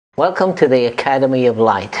Welcome to the Academy of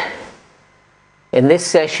Light. In this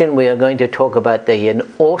session we are going to talk about the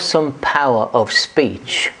awesome power of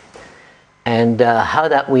speech and how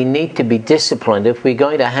that we need to be disciplined. If we're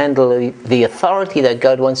going to handle the authority that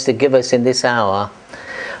God wants to give us in this hour,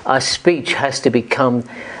 our speech has to become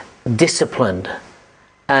disciplined.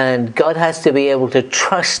 And God has to be able to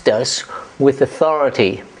trust us with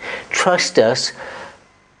authority, trust us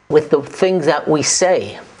with the things that we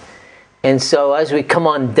say. And so as we come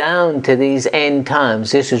on down to these end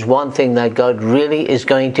times, this is one thing that God really is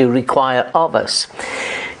going to require of us.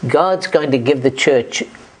 God's going to give the church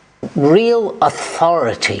real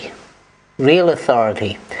authority. Real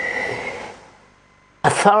authority.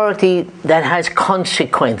 Authority that has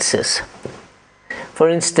consequences. For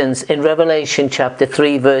instance, in Revelation chapter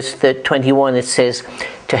 3 verse 21 it says,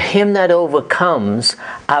 "To him that overcomes,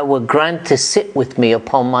 I will grant to sit with me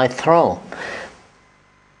upon my throne."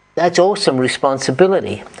 That's awesome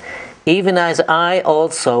responsibility. "Even as I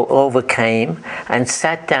also overcame and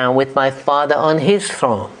sat down with my Father on his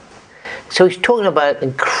throne." So he's talking about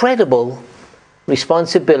incredible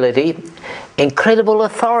responsibility, incredible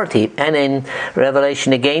authority. And in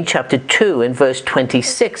Revelation again, chapter 2, in verse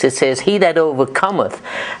 26, it says, "He that overcometh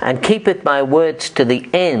and keepeth my words to the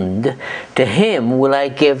end, to him will I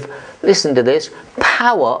give," listen to this,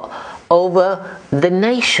 "power over the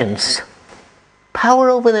nations." Power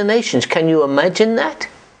over the nations. Can you imagine that?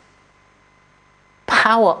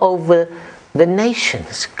 Power over the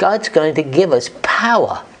nations. God's going to give us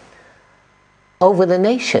power over the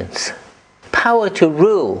nations. Power to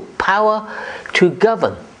rule. Power to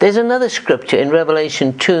govern. There's another scripture in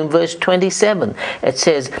Revelation 2 and verse 27. It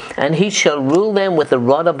says, "And he shall rule them with a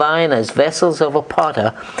rod of iron, as vessels of a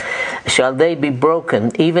potter shall they be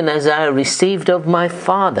broken, even as I received of my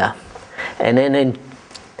Father." And then in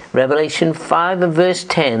Revelation 5 and verse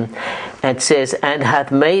 10, it says, "And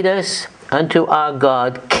hath made us unto our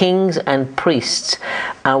God kings and priests,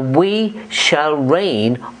 and we shall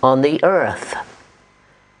reign on the earth."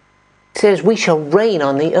 It says we shall reign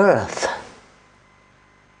on the earth.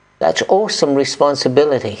 That's awesome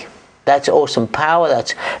responsibility. That's awesome power.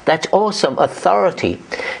 That's awesome authority.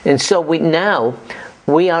 And so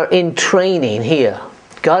we are in training here.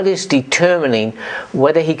 God is determining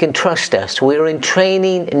whether he can trust us. We're in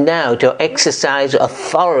training now to exercise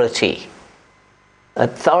authority.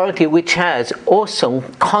 Authority which has awesome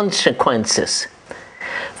consequences.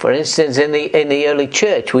 For instance, in the early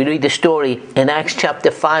church, we read the story in Acts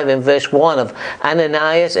chapter 5 and verse 1 of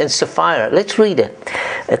Ananias and Sapphira. Let's read it.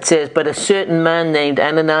 It says, "But a certain man named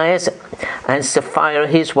Ananias and Sapphira,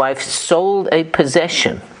 his wife, sold a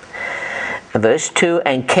possession." Verse 2,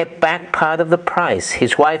 "And kept back part of the price,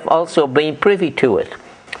 his wife also being privy to it,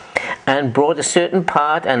 and brought a certain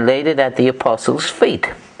part and laid it at the apostles' feet.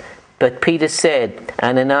 But Peter said,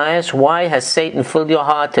 Ananias, why has Satan filled your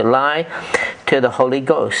heart to lie to the Holy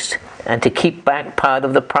Ghost, and to keep back part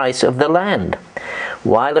of the price of the land?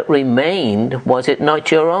 While it remained, was it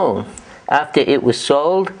not your own? After it was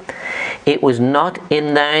sold, it was not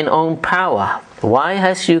in thine own power. Why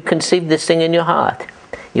hast you conceived this thing in your heart?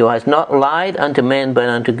 You hast not lied unto men, but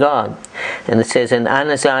unto God." And it says, "And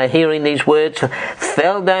Ananias, hearing these words,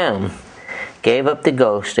 fell down, gave up the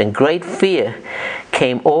ghost, and great fear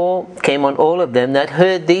came on all of them that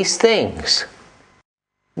heard these things."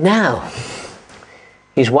 Now,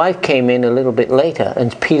 his wife came in a little bit later,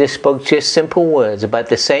 and Peter spoke just simple words about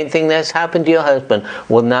the same thing that's happened to your husband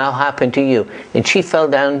will now happen to you. And she fell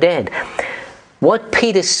down dead. What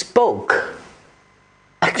Peter spoke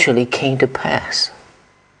actually came to pass.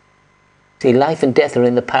 See, life and death are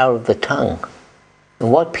in the power of the tongue.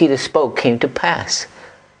 And what Peter spoke came to pass.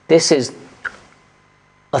 This is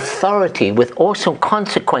authority with awesome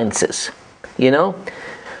consequences. You know?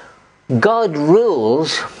 God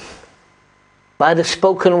rules by the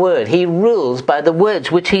spoken word. He rules by the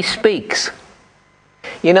words which he speaks.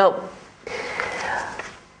 You know,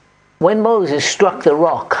 when Moses struck the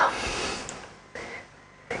rock,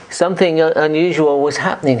 something unusual was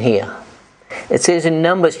happening here. It says in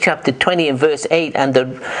Numbers chapter 20 and verse 8, and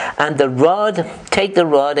the rod, take the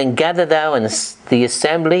rod, and gather thou and the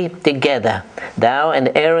assembly together, thou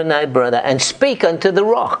and Aaron thy brother, and speak unto the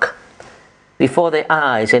rock before their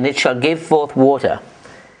eyes, and it shall give forth water.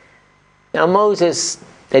 Now Moses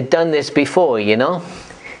had done this before, you know.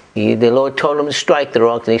 The Lord told him to strike the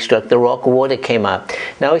rock, and he struck the rock, water came out.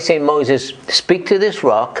 Now he's saying, Moses, speak to this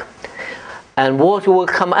rock, and water will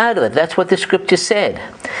come out of it. That's what the scripture said.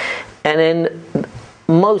 And then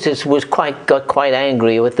Moses got quite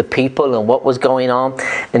angry with the people and what was going on.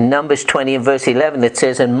 In Numbers 20 and verse 11 it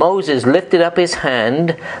says, "And Moses lifted up his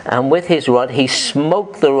hand, and with his rod he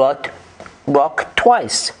smote the rock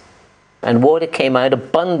twice, and water came out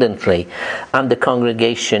abundantly, and the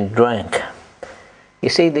congregation drank. You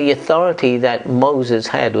see, the authority that Moses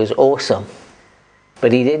had was awesome,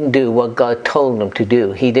 but he didn't do what God told him to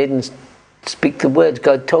do. He didn't speak the words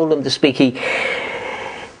God told him to speak.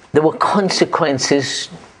 There were consequences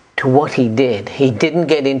to what he did. He didn't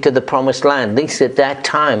get into the promised land, at least at that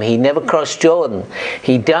time. He never crossed Jordan.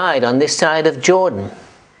 He died on this side of Jordan.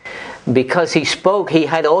 Because he spoke, he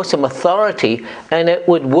had awesome authority, and it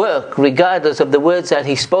would work regardless of the words that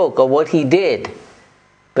he spoke or what he did.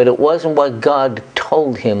 But it wasn't what God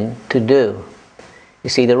told him to do. You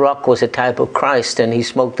see, the rock was a type of Christ, and he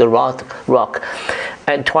smote the rock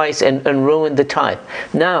and twice and ruined the type.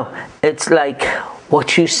 Now, it's like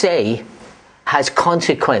what you say has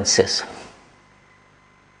consequences.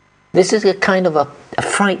 This is a kind of a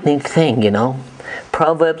frightening thing, you know.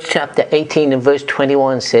 Proverbs chapter 18 and verse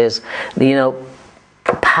 21 says, you know,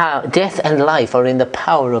 death and life are in the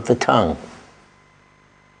power of the tongue.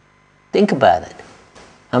 Think about it.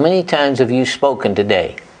 How many times have you spoken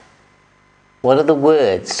today? What are the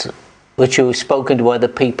words which you've spoken to other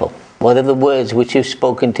people? What are the words which you've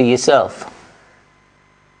spoken to yourself?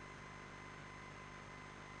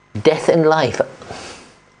 Death and life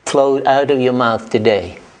flowed out of your mouth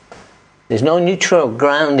today. There's no neutral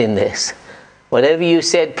ground in this. Whatever you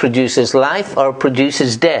said produces life or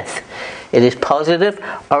produces death. It is positive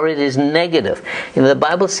or it is negative. You know, the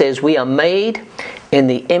Bible says we are made in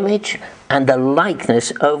the image and the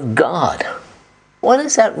likeness of God. What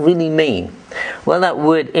does that really mean? Well, that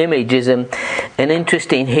word image is an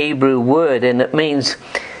interesting Hebrew word, and it means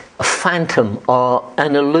a phantom or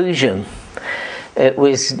an illusion. It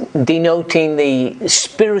was denoting the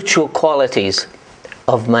spiritual qualities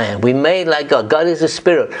of man. We made like God. God is a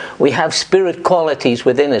spirit. We have spirit qualities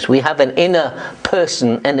within us. We have an inner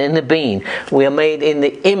person, an inner being. We are made in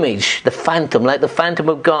the image, the phantom, like the phantom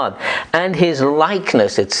of God, and his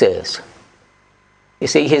likeness, it says. You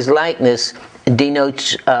see, his likeness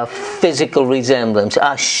denotes a physical resemblance,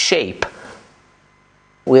 our shape.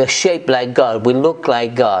 We are shaped like God. We look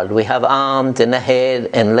like God. We have arms and a head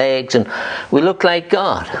and legs, and we look like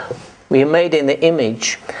God. We are made in the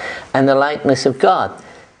image and the likeness of God.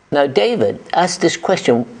 Now, David asked this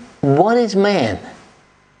question, what is man?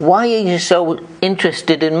 Why are you so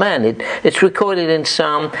interested in man? It's recorded in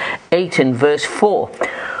Psalm 8 and verse 4.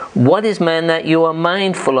 What is man that you are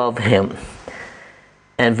mindful of him?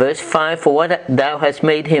 And verse 5, for what thou hast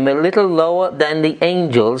made him a little lower than the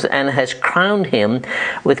angels, and hast crowned him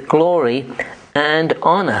with glory and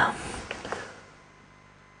honor.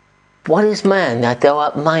 What is man that thou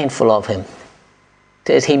art mindful of him? It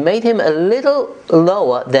says he made him a little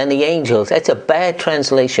lower than the angels. That's a bad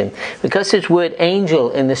translation, because this word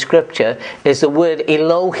angel in the scripture is the word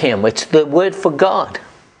Elohim. It's the word for God.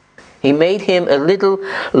 He made him a little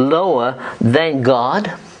lower than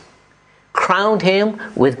God, crowned him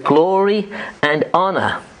with glory and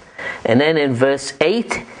honor. And then in verse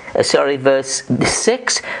 6,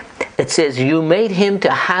 it says, you made him to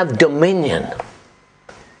have dominion.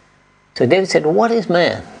 So David said, what is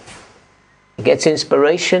man? He gets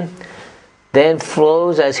inspiration, then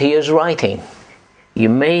flows as he is writing. You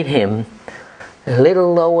made him a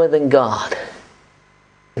little lower than God.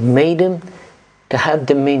 You made him to have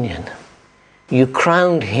dominion. You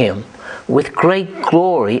crowned him with great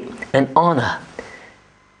glory and honor,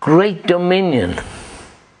 great dominion.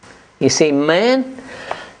 You see, man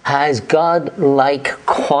has God-like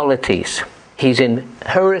qualities. He's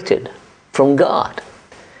inherited from God.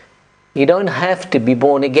 You don't have to be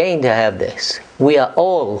born again to have this. We are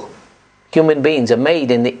all, human beings, are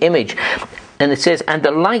made in the image. And it says, and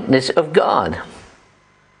the likeness of God.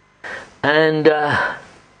 And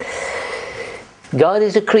God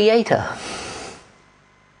is a creator.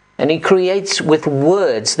 And he creates with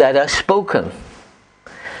words that are spoken.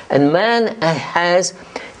 And man has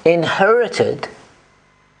inherited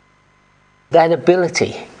that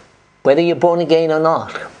ability, whether you're born again or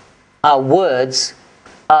not. Our words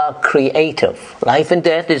are creative. Life and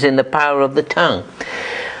death is in the power of the tongue.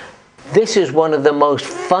 This is one of the most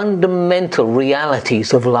fundamental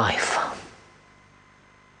realities of life.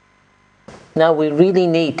 Now we really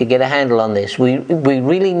need to get a handle on this. We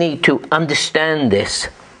really need to understand this.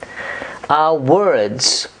 Our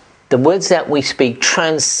words, the words that we speak,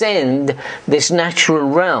 transcend this natural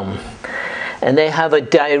realm. And they have a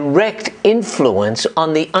direct influence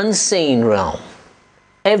on the unseen realm.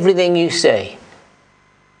 Everything you say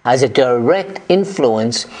has a direct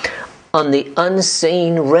influence on the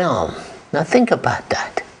unseen realm. Now think about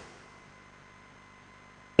that.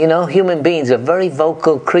 You know, human beings are very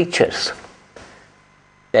vocal creatures.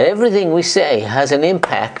 That everything we say has an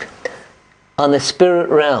impact on the spirit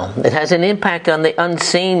realm. It has an impact on the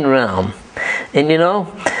unseen realm. And you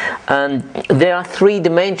know, there are 3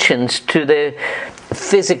 dimensions to the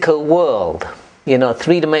physical world. You know,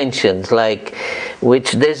 3 dimensions, like,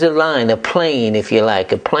 which there's a line, a plane, if you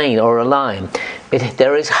like, a plane or a line.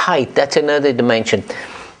 There is height, that's another dimension.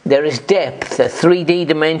 There is depth, a 3D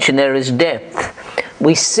dimension, there is depth.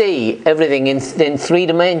 We see everything in 3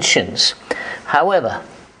 dimensions. However,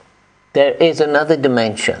 there is another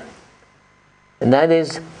dimension. And that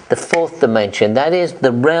is the 4th dimension. That is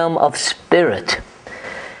the realm of spirit.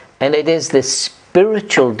 And it is the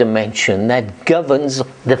spiritual dimension that governs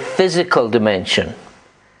the physical dimension.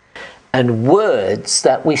 And words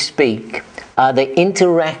that we speak are the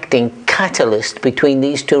interacting catalyst between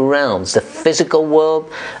these 2 realms, the physical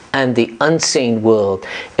world and the unseen world.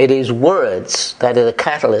 It is words that are the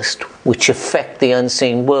catalyst which affect the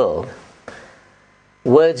unseen world.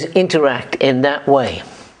 Words interact in that way.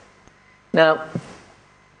 Now,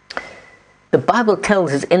 the Bible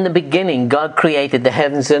tells us in the beginning God created the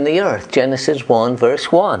heavens and the earth. Genesis 1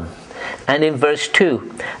 verse 1. And in verse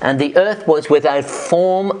 2, and the earth was without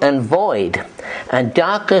form and void, and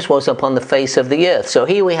darkness was upon the face of the earth. So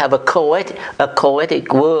here we have a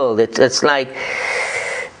poetic world. It's like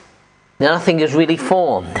nothing is really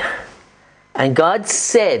formed. And God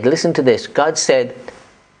said, listen to this, God said,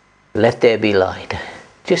 let there be light.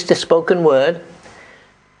 Just a spoken word,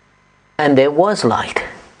 and there was light.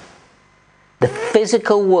 The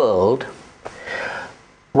physical world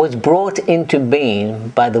was brought into being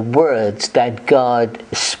by the words that God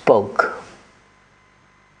spoke.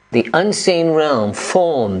 The unseen realm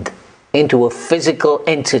formed into a physical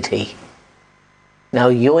entity. Now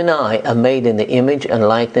you and I are made in the image and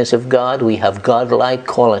likeness of God. We have God-like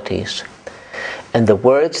qualities. And the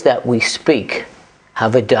words that we speak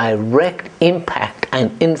have a direct impact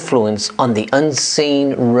and influence on the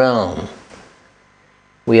unseen realm.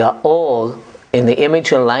 We are all in the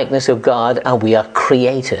image and likeness of God, and we are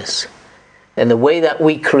creators. And the way that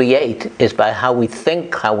we create is by how we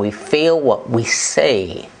think, how we feel, what we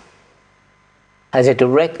say. Has a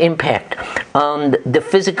direct impact on the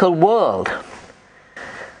physical world.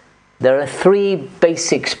 There are 3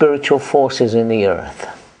 basic spiritual forces in the earth.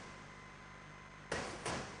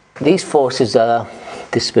 These forces are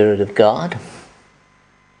the Spirit of God,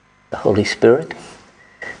 the Holy Spirit,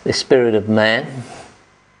 the Spirit of man,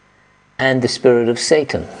 and the spirit of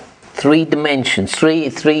Satan. 3 dimensions, three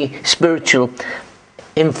spiritual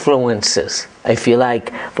influences, if you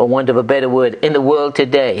like, for want of a better word, in the world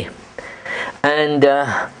today. And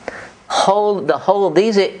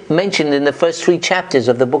these are mentioned in the first 3 chapters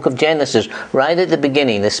of the book of Genesis, right at the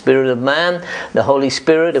beginning. The spirit of man, the Holy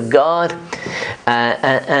Spirit of God,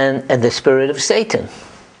 and the spirit of Satan.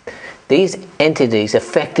 These entities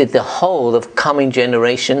affected the whole of coming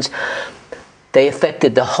generations. They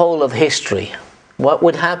affected the whole of history. What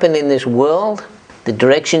would happen in this world, the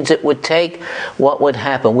directions it would take, what would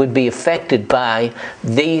happen would be affected by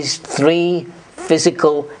these 3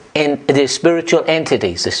 physical and the spiritual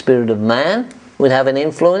entities. The spirit of man would have an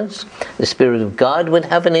influence, the spirit of God would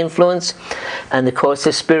have an influence, and of course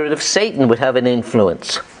the spirit of Satan would have an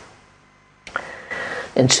influence.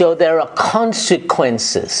 And so there are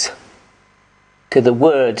consequences to the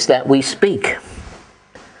words that we speak.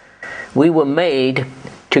 We were made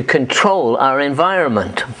to control our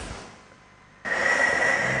environment.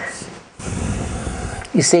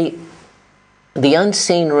 You see, the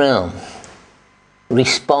unseen realm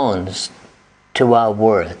responds to our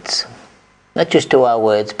words. Not just to our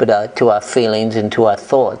words, but to our feelings and to our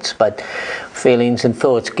thoughts. But feelings and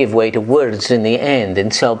thoughts give way to words in the end.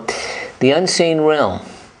 And so the unseen realm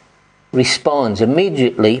responds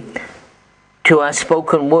immediately to our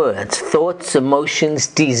spoken words. Thoughts, emotions,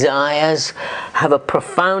 desires have a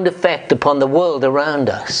profound effect upon the world around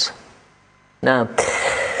us. Now,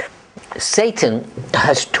 Satan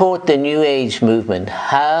has taught the New Age movement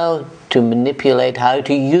how to manipulate, how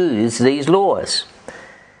to use these laws.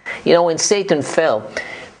 You know, when Satan fell,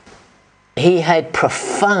 he had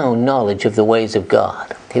profound knowledge of the ways of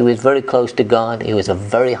God. He was very close to God. He was a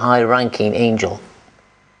very high-ranking angel.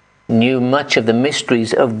 Knew much of the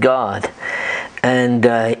mysteries of God and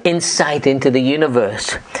insight into the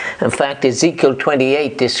universe. In fact, Ezekiel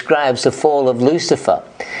 28 describes the fall of Lucifer.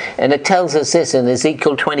 And it tells us this in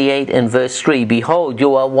Ezekiel 28 and verse 3, "Behold,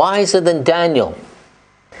 you are wiser than Daniel.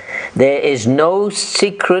 There is no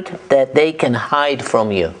secret that they can hide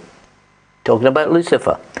from you." Talking about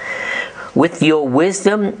Lucifer. "With your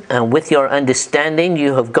wisdom and with your understanding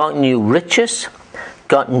you have gotten you riches,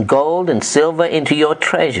 gotten gold and silver into your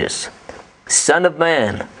treasures. Son of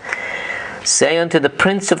man, Say unto the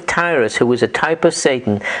prince of Tyrus, who is a type of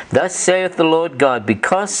Satan, Thus saith the Lord God,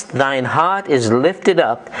 because thine heart is lifted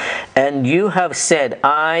up, and you have said,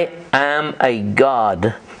 I am a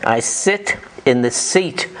God. I sit in the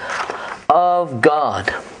seat of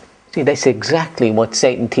God. See, that's exactly what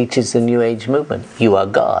Satan teaches the New Age movement. You are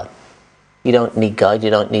God. You don't need God. You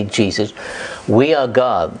don't need Jesus. We are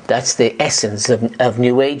God. That's the essence of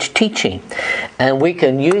New Age teaching. And we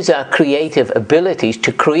can use our creative abilities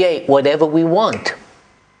to create whatever we want.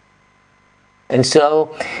 And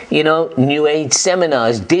so, New Age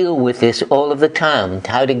seminars deal with this all of the time.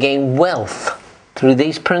 How to gain wealth through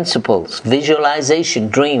these principles. Visualization,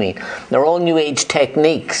 dreaming. They're all New Age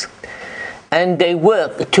techniques. And they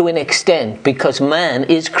work to an extent because man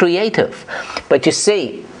is creative. But you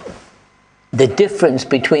see, the difference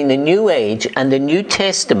between the New Age and the New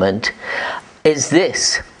Testament is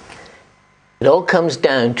this. It all comes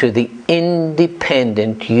down to the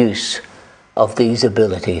independent use of these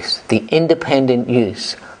abilities, the independent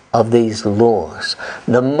use of these laws,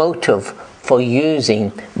 the motive for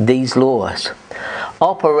using these laws,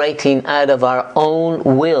 operating out of our own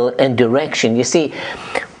will and direction. You see,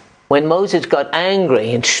 when Moses got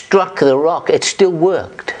angry and struck the rock, it still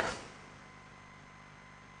worked.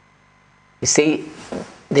 You see,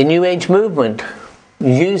 the New Age movement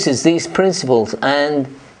uses these principles, and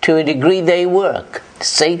to a degree they work.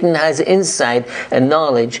 Satan has insight and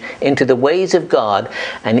knowledge into the ways of God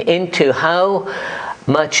and into how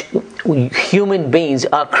much human beings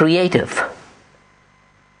are creative.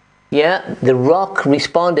 Yeah, the rock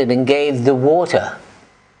responded and gave the water.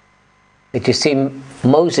 But you see,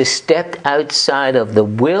 Moses stepped outside of the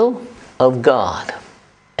will of God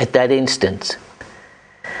at that instance.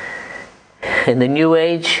 In the New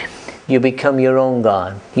Age, you become your own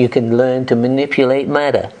God. You can learn to manipulate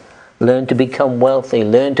matter, learn to become wealthy,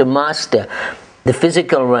 learn to master the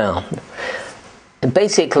physical realm. And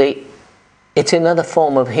basically, it's another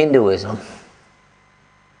form of Hinduism.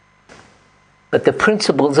 But the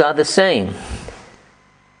principles are the same.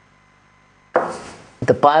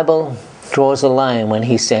 The Bible draws a line when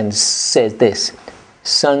he says this,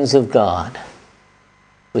 sons of God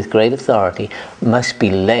with great authority must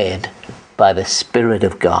be led by the Spirit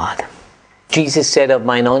of God. Jesus said of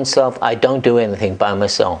mine own self, I don't do anything by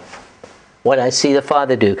myself. What I see the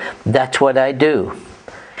Father do, that's what I do.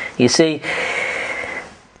 You see,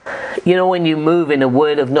 when you move in a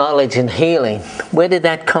word of knowledge and healing, where did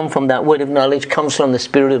that come from? That word of knowledge comes from the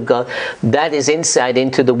Spirit of God. That is insight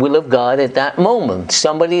into the will of God at that moment.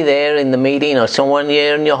 Somebody there in the meeting or someone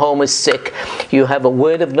here in your home is sick. You have a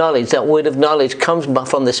word of knowledge. That word of knowledge comes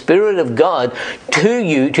from the Spirit of God to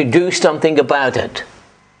you to do something about it.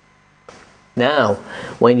 Now,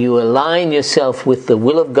 when you align yourself with the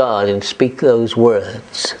will of God and speak those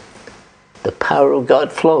words, the power of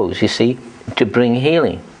God flows, you see, to bring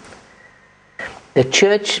healing. The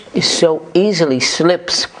church so easily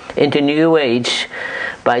slips into New Age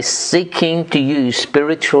by seeking to use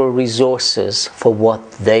spiritual resources for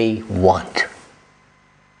what they want.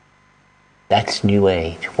 That's New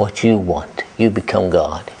Age, what you want. You become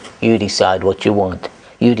God. You decide what you want.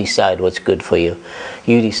 You decide what's good for you.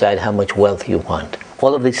 You decide how much wealth you want.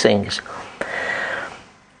 All of these things.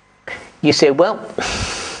 You say, well,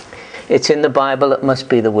 it's in the Bible, it must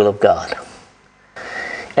be the will of God.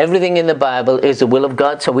 Everything in the Bible is the will of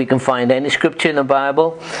God, so we can find any scripture in the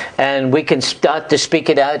Bible and we can start to speak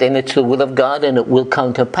it out, and it's the will of God and it will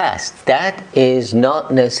come to pass. That is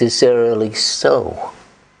not necessarily so.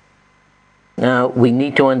 Now, we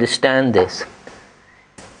need to understand this.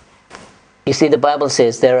 You see, the Bible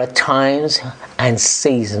says there are times and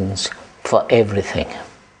seasons for everything.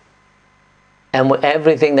 And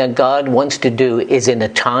everything that God wants to do is in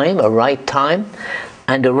a right time,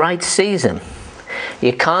 and a right season.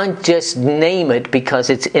 You can't just name it because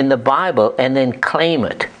it's in the Bible and then claim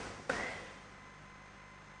it.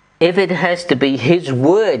 If it has to be His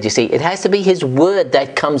word, you see, it has to be His word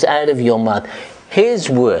that comes out of your mouth. His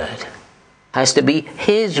word has to be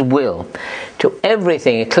His will to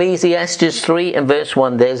everything. Ecclesiastes 3 and verse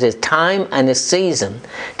 1, there's a time and a season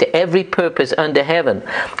to every purpose under heaven.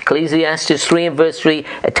 Ecclesiastes 3 and verse 3,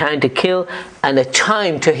 a time to kill and a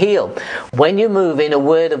time to heal. When you move in a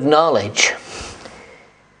word of knowledge,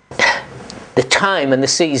 the time and the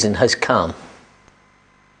season has come.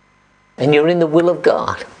 And you're in the will of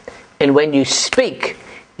God. And when you speak,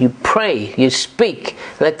 you pray, you speak,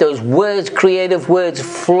 let those words, creative words,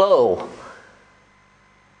 flow.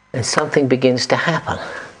 And something begins to happen.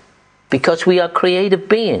 Because we are creative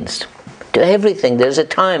beings. To everything, there's a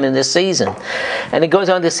time and a season. And it goes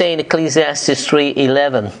on to say in Ecclesiastes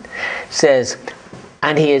 3:11, says,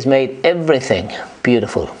 and He has made everything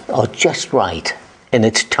beautiful or just right in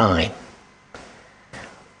its time.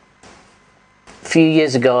 A few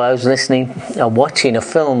years ago, I was watching a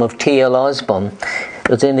film of T.L. Osborne. It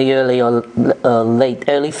was in the early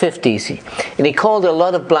 50s, and he called a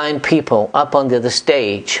lot of blind people up onto the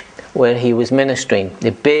stage where he was ministering,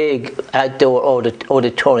 the big outdoor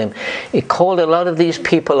auditorium. He called a lot of these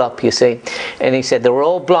people up, you see, and he said they were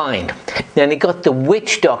all blind. Then he got the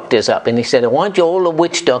witch doctors up, and he said, I want you all the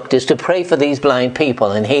witch doctors to pray for these blind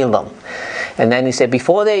people and heal them. And then he said,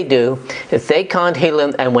 before they do, if they can't heal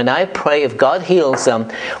them, and when I pray, if God heals them,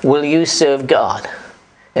 will you serve God?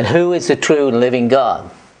 And who is the true and living God?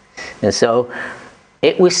 And so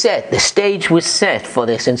it was set. The stage was set for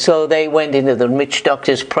this. And so they went into the witch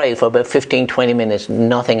doctors' pray for about 15-20 minutes.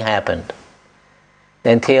 Nothing happened.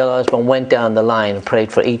 Then T.L. Osborne went down the line and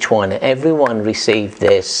prayed for each one. And everyone received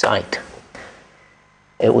their sight.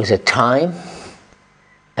 It was a time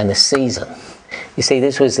and a season. You see,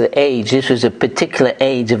 this was the age. This was a particular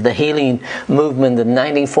age of the healing movement, the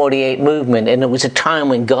 1948 movement. And it was a time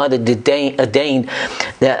when God had ordained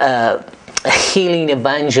the healing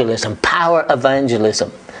evangelism, power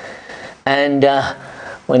evangelism. And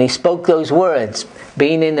when he spoke those words,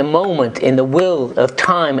 being in the moment, in the will of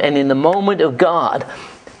time, and in the moment of God,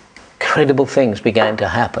 incredible things began to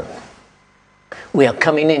happen. We are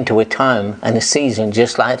coming into a time and a season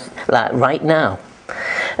just like right now.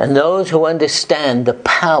 And those who understand the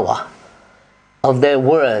power of their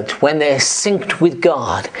words, when they're synced with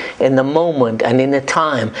God in the moment and in the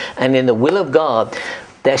time and in the will of God,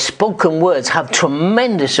 their spoken words have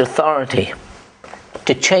tremendous authority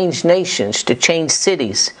to change nations, to change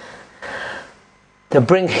cities, to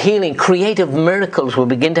bring healing. Creative miracles will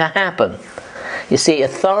begin to happen. You see,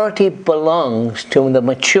 authority belongs to the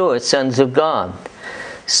mature sons of God.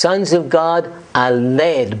 Sons of God are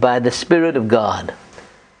led by the Spirit of God.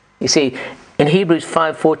 You see, in Hebrews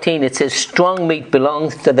 5:14 it says, strong meat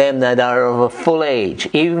belongs to them that are of a full age,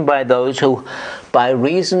 even by those who, by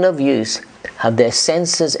reason of use, have their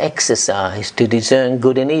senses exercised to discern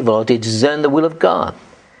good and evil, or to discern the will of God.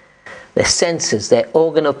 Their senses, their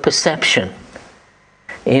organ of perception.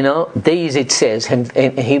 You know, these, it says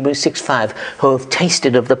in Hebrews 6:5, who have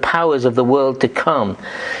tasted of the powers of the world to come.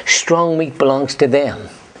 Strong meat belongs to them.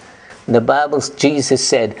 In the Bible, Jesus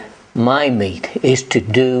said, my meat is to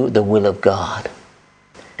do the will of God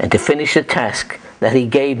and to finish the task that he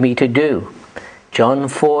gave me to do. John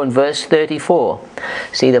 4 and verse 34.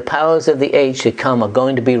 See, the powers of the age to come are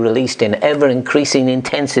going to be released in ever-increasing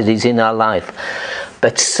intensities in our life.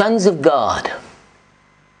 But sons of God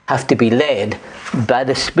have to be led by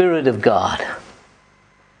the Spirit of God.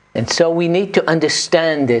 And so we need to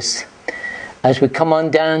understand this as we come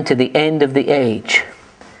on down to the end of the age.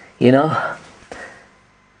 You know,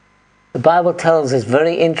 the Bible tells us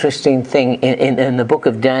very interesting thing in the book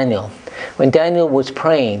of Daniel. When Daniel was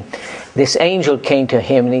praying, this angel came to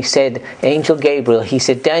him and he said, Angel Gabriel, he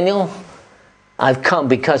said, Daniel, I've come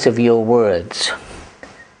because of your words.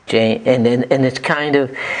 And it's kind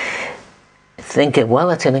of thinking, well,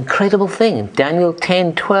 it's an incredible thing. Daniel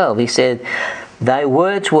 10:12, he said, thy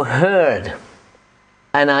words were heard,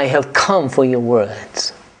 and I have come for your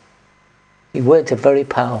words. Your words are very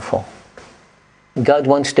powerful. God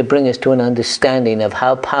wants to bring us to an understanding of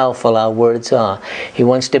how powerful our words are. He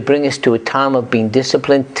wants to bring us to a time of being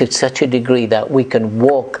disciplined to such a degree that we can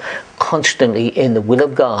walk constantly in the will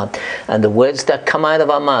of God. And the words that come out of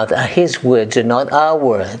our mouth are his words and not our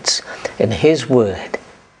words. And his word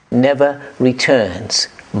never returns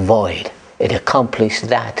void. It accomplishes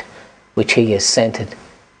that which he has sent it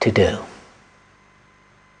to do.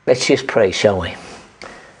 Let's just pray, shall we?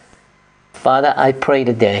 Father, I pray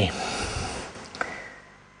today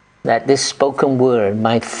that this spoken word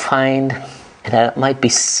might find, that it might be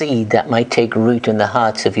seed that might take root in the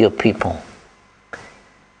hearts of your people.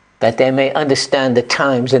 That they may understand the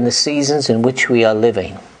times and the seasons in which we are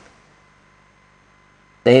living.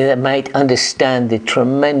 They might understand the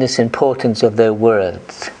tremendous importance of their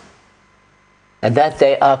words. And that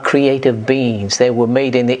they are creative beings. They were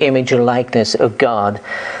made in the image and likeness of God.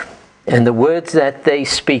 And the words that they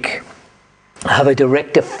speak have a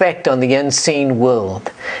direct effect on the unseen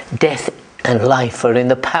world. Death and life are in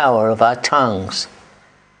the power of our tongues.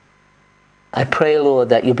 I pray, Lord,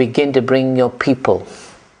 that you begin to bring your people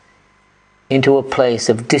into a place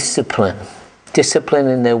of discipline. Discipline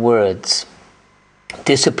in their words.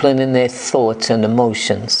 Discipline in their thoughts and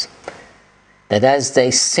emotions. That as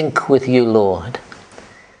they sync with you, Lord,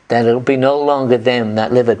 that it will be no longer them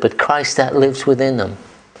that live it, but Christ that lives within them.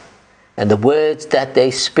 And the words that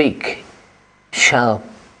they speak shall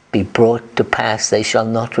be brought to pass. They shall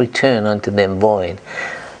not return unto them void.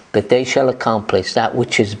 but they shall accomplish that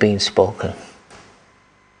which has been spoken.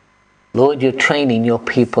 Lord, you're training your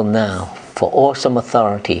people now for awesome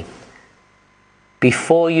authority.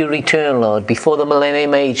 Before you return, Lord, before the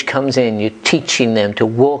millennium age comes in, you're teaching them to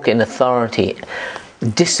walk in authority,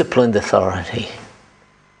 disciplined authority.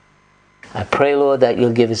 I pray, Lord, that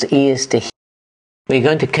you'll give us ears to hear. We're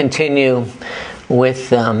going to continue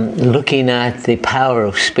with looking at the power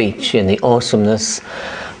of speech and the awesomeness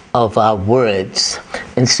of our words.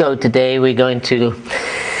 And so today we're going to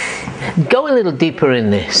go a little deeper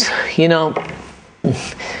in this. You know,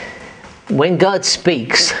 when God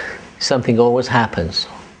speaks, something always happens.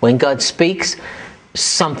 When God speaks,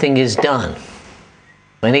 something is done.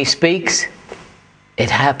 When He speaks, it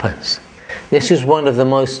happens. This is one of the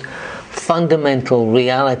most fundamental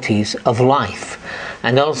realities of life,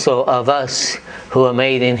 and also of us who are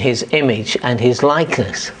made in His image and His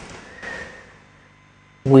likeness.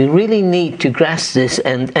 We really need to grasp this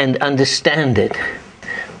and understand it.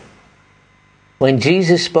 When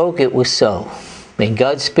Jesus spoke, it was so. When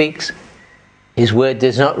God speaks, His word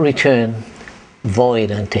does not return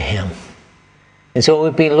void unto Him. And so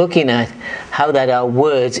we've been looking at how that our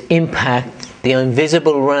words impact the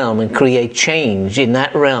invisible realm and create change in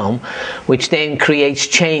that realm, which then creates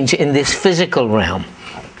change in this physical realm.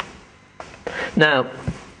 Now,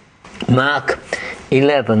 Mark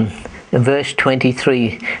 11, verse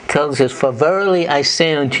 23 tells us, "For verily I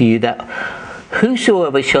say unto you that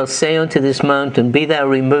whosoever shall say unto this mountain, Be thou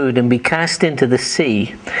removed, and be cast into the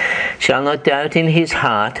sea, shall not doubt in his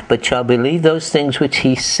heart, but shall believe those things which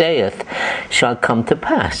he saith shall come to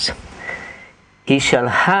pass, he shall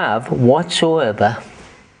have whatsoever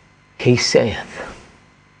he saith."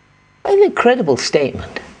 An incredible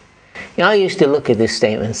statement. You know, I used to look at this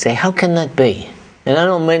statement and say, how can that be? And I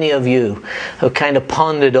know many of you have kind of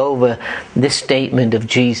pondered over this statement of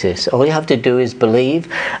Jesus. All you have to do is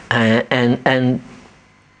believe, and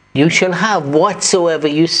you shall have whatsoever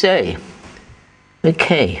you say.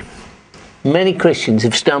 Okay. Many Christians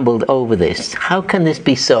have stumbled over this. How can this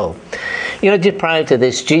be so? You know, just prior to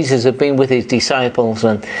this, Jesus had been with His disciples,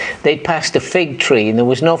 and they'd passed a fig tree, and there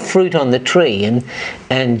was no fruit on the tree.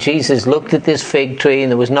 And Jesus looked at this fig tree,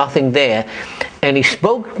 and there was nothing there. And He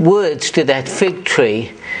spoke words to that fig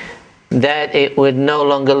tree that it would no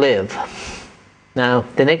longer live. Now,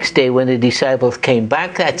 the next day when the disciples came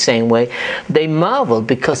back that same way, they marveled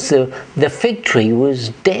because the fig tree was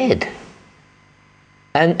dead.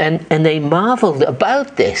 And they marveled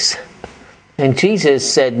about this. And Jesus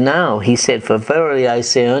said, now, He said, "For verily I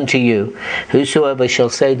say unto you, whosoever shall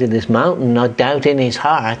say to this mountain, not doubt in his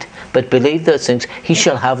heart, but believe those things, he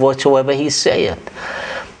shall have whatsoever he saith."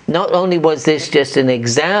 Not only was this just an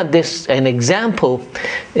example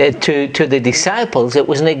to the disciples, it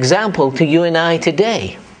was an example to you and I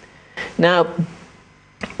today. Now,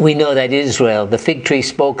 we know that Israel, the fig tree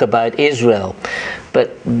spoke about Israel.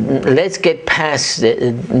 But let's get past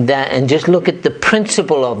that and just look at the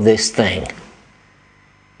principle of this thing.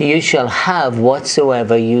 You shall have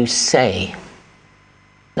whatsoever you say.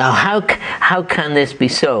 Now, how can this be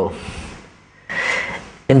so?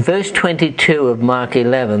 In verse 22 of Mark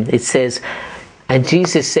 11, it says, "And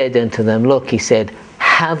Jesus said unto them," look, He said,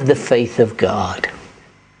 "have the faith of God."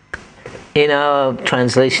 In our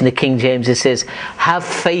translation, the King James, it says, "have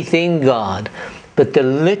faith in God." But the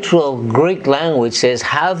literal Greek language says,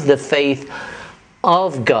 "have the faith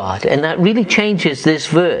of God." And that really changes this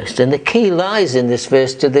verse. And the key lies in this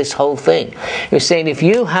verse to this whole thing. You're saying if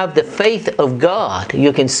you have the faith of God,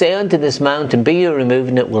 you can say unto this mountain, "Be you removed,"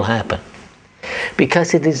 and it will happen.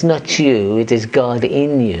 Because it is not you, it is God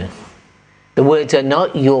in you. The words are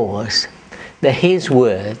not yours. They're His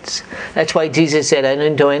words. That's why Jesus said, "I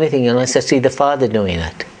don't do anything unless I see the Father doing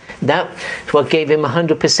it." That's what gave Him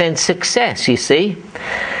 100% success, you see.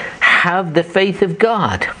 Have the faith of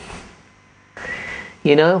God.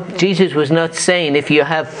 You know, Jesus was not saying if you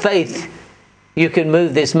have faith, you can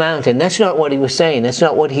move this mountain. That's not what He was saying. That's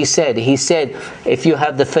not what He said. He said, if you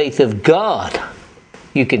have the faith of God,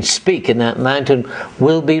 you can speak and that mountain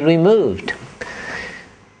will be removed.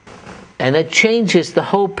 And it changes the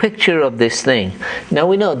whole picture of this thing. Now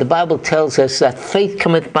we know the Bible tells us that faith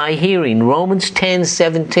cometh by hearing. Romans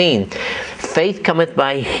 10:17. Faith cometh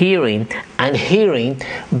by hearing, and hearing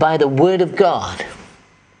by the word of God.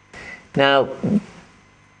 Now,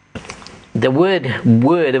 the word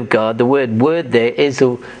of God, the word there is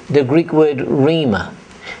the Greek word rhema.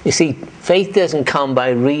 You see, faith doesn't come by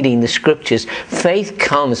reading the scriptures. Faith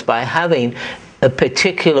comes by having a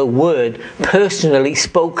particular word personally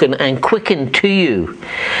spoken and quickened to you.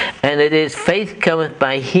 And it is faith cometh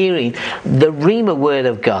by hearing the rhema word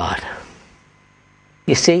of God.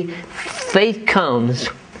 You see, faith comes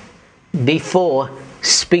before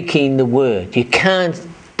speaking the word. You can't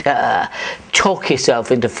talk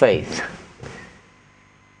yourself into faith.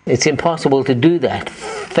 It's impossible to do that.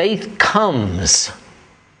 Faith comes.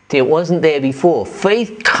 It wasn't there before.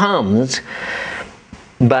 Faith comes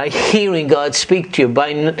by hearing God speak to you,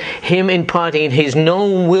 by Him imparting His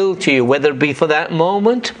known will to you, whether it be for that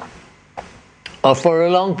moment or for a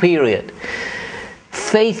long period.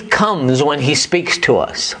 Faith comes when He speaks to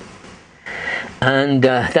us. And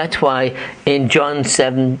that's why in John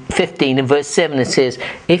 15 and verse 7 it says,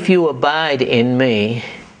 if you abide in me,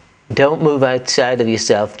 don't move outside of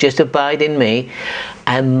yourself, just abide in me,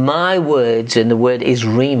 and my words, and the word is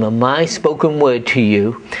rhema, my spoken word to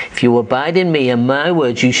you, if you abide in me and my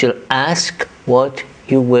words, you shall ask what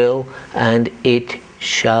you will, and it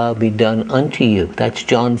shall be done unto you. That's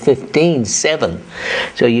John 15:7.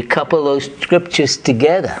 So you couple those scriptures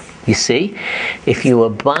together. You see, if you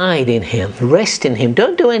abide in Him, rest in Him,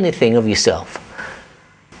 don't do anything of yourself,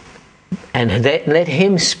 and let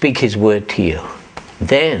Him speak His word to you,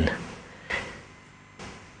 then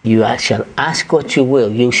you shall ask what you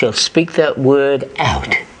will. You shall speak that word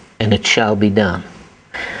out, and it shall be done.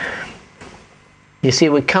 You see,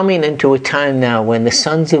 we're coming into a time now when the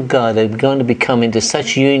sons of God are going to become into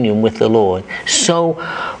such union with the Lord, so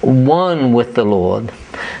one with the Lord,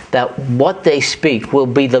 that what they speak will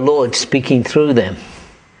be the Lord speaking through them.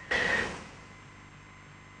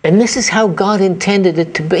 And this is how God intended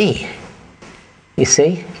it to be. You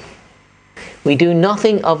see? We do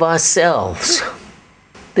nothing of ourselves.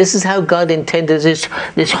 This is how God intended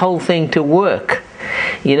this whole thing to work.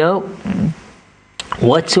 You know,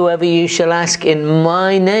 whatsoever you shall ask in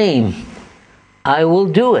my name, I will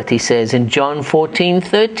do it, He says in John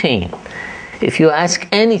 14:13. If you ask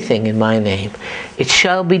anything in my name, it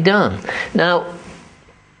shall be done. Now,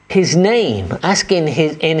 His name, asking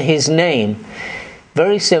in His name,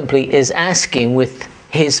 very simply is asking with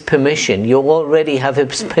His permission. You already have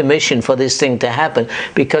His permission for this thing to happen,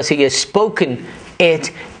 because He has spoken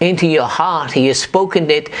it into your heart. He has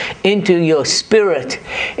spoken it into your spirit,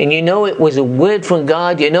 and you know it was a word from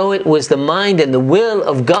God. You know it was the mind and the will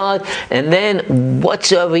of God, and then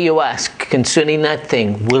whatsoever you ask concerning that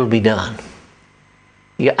thing will be done.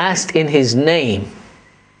 You asked in His name.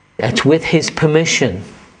 That's with His permission.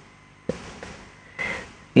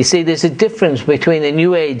 You see, there's a difference between the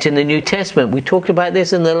New Age and the New Testament. We talked about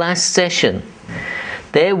this in the last session.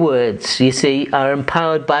 Their words, you see, are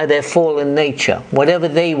empowered by their fallen nature. Whatever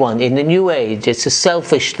they want. In the New Age, it's a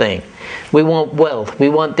selfish thing. We want wealth. We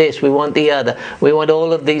want this. We want the other. We want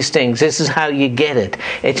all of these things. This is how you get it.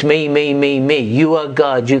 It's me, me, me, me. You are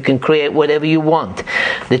God. You can create whatever you want.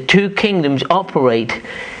 The two kingdoms operate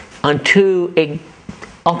on two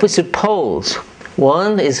opposite poles.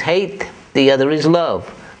 One is hate. The other is love.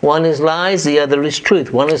 One is lies. The other is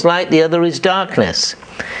truth. One is light. The other is darkness.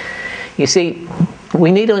 You see, we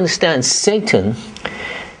need to understand Satan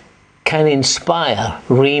can inspire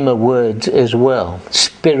rhema words as well,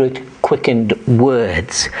 spirit quickened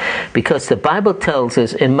words, because the Bible tells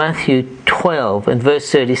us in Matthew 12 and verse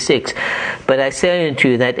 36, but I say unto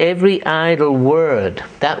you that every idle word,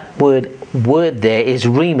 that word there is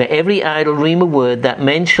rhema, every idle rhema word that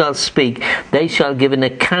men shall speak, they shall give an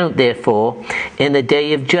account therefore in the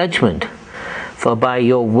day of judgment. For by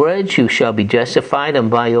your words you shall be justified, and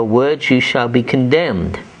by your words you shall be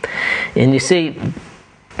condemned. And you see,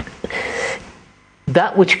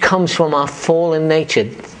 that which comes from our fallen nature,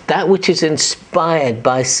 that which is inspired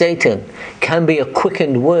by Satan, can be a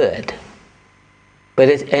quickened word. But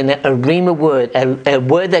a rhema word, a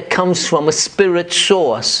word that comes from a spirit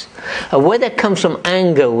source, a word that comes from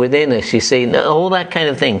anger within us, you see, all that kind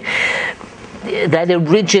of thing, that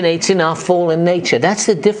originates in our fallen nature. That's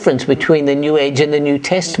the difference between the New Age and the New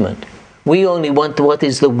Testament. We only want what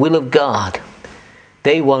is the will of God.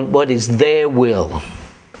 They want what is their will.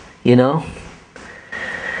 You know?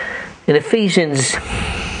 In Ephesians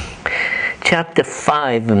chapter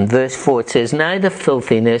 5 and verse 4 it says, neither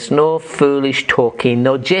filthiness, nor foolish talking,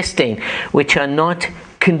 nor jesting, which are not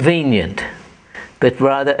convenient, but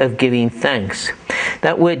rather of giving thanks.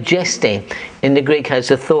 That word jesting in the Greek has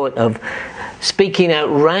the thought of speaking out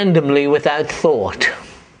randomly without thought.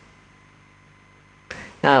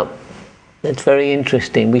 Now, that's very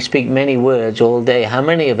interesting. We speak many words all day. How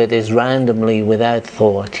many of it is randomly without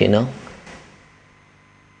thought, you know?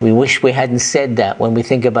 We wish we hadn't said that when we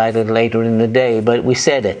think about it later in the day, but we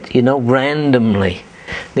said it, you know, randomly.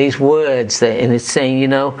 These words, and it's saying, you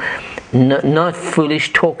know, not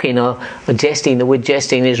foolish talking or jesting. The word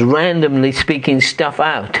jesting is randomly speaking stuff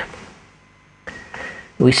out.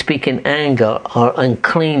 We speak in anger or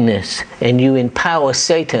uncleanness, and you empower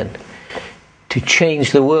Satan to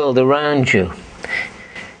change the world around you.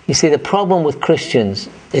 You see, the problem with Christians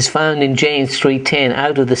is found in James 3:10.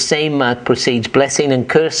 Out of the same mouth proceeds blessing and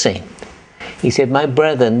cursing. He said, my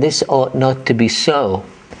brethren, this ought not to be so.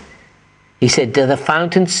 He said, do the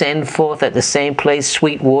fountains send forth at the same place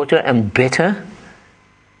sweet water and bitter?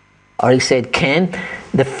 Or he said, can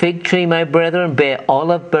the fig tree, my brethren, bear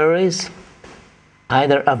olive berries?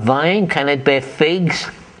 Either a vine, can it bear figs?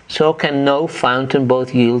 So can no fountain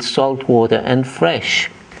both yield salt water and fresh.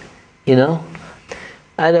 You know,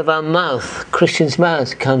 out of our mouth, Christians'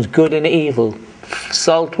 mouths, comes good and evil,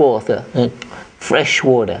 salt water and fresh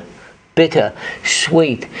water. Bitter,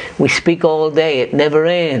 sweet. We speak all day, it never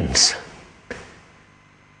ends.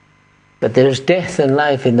 But there's death and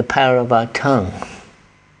life in the power of our tongue.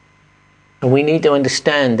 And we need to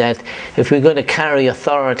understand that if we're going to carry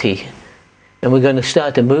authority and we're going to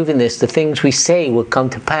start to move in this, the things we say will come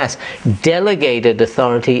to pass. Delegated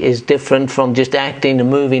authority is different from just acting and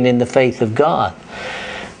moving in the faith of God.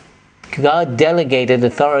 God delegated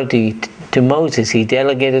authority to Moses. He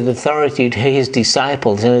delegated authority to his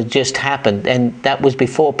disciples, and it just happened. And that was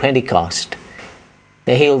before Pentecost.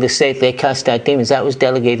 They healed the sick, they cast out demons. That was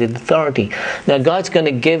delegated authority. Now God's going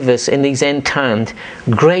to give us in these end times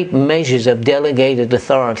great measures of delegated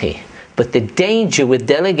authority. But the danger with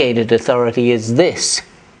delegated authority is this,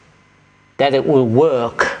 that it will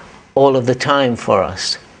work all of the time for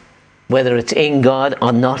us, whether it's in God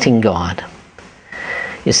or not in God.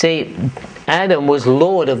 You see, Adam was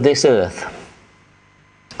Lord of this earth.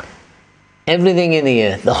 Everything in the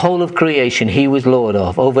earth, the whole of creation, he was Lord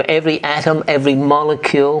of. Over every atom, every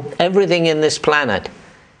molecule, everything in this planet,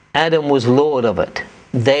 Adam was Lord of it.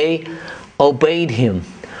 They obeyed him,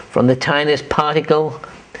 from the tiniest particle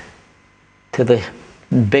to the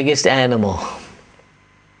biggest animal,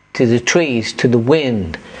 to the trees, to the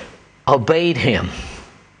wind, obeyed him.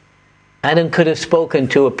 Adam could have spoken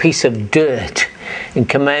to a piece of dirt and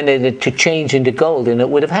commanded it to change into gold, and it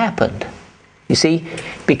would have happened. You see,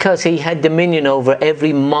 because he had dominion over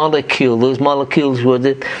every molecule. Those molecules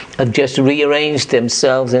would have just rearranged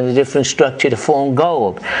themselves in a different structure to form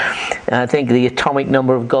gold. And I think the atomic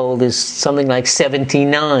number of gold is something like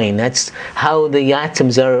 79. That's how the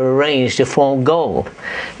atoms are arranged to form gold.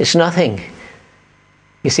 It's nothing.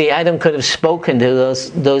 You see, Adam could have spoken to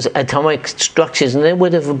those atomic structures and they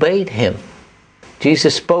would have obeyed him.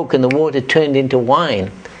 Jesus spoke and the water turned into wine.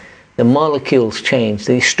 The molecules changed,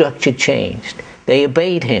 the structure changed. They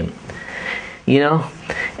obeyed him. You know,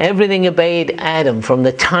 everything obeyed Adam, from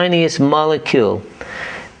the tiniest molecule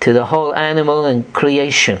to the whole animal and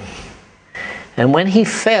creation. And when he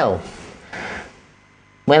fell,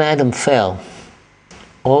 when Adam fell,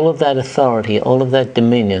 all of that authority, all of that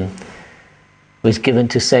dominion was given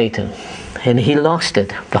to Satan, and he lost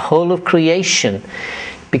it. The whole of creation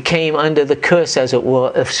became under the curse, as it were,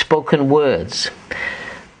 of spoken words.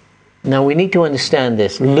 Now we need to understand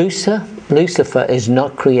this. Lucifer is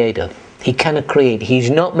not creative. He cannot create. He's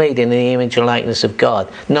not made in the image and likeness of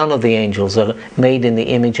God. None of the angels are made in the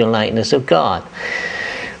image and likeness of God.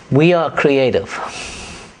 We are creative.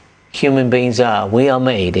 Human beings are. We are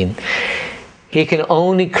made in. He can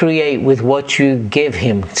only create with what you give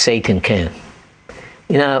him. Satan can.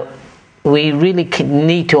 You know, we really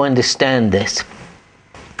need to understand this.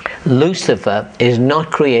 Lucifer is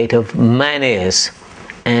not creative, man is.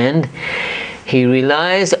 And he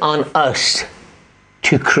relies on us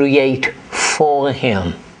to create for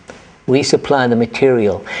him. We supply the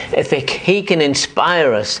material. If he can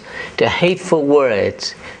inspire us to hateful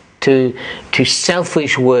words, to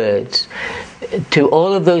selfish words, to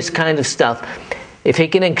all of those kind of stuff, if he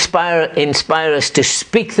can inspire us to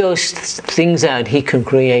speak those things out, he can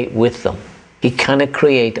create with them. He cannot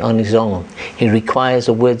create on his own. He requires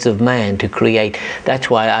the words of man to create. That's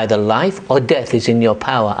why either life or death is in your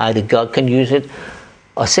power. Either God can use it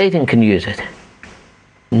or Satan can use it.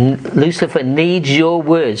 Lucifer needs your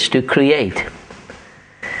words to create.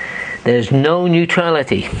 There's no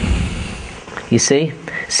neutrality. You see?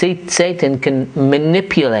 Satan can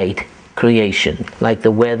manipulate creation, like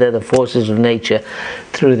the weather, the forces of nature,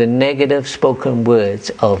 through the negative spoken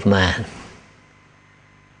words of man.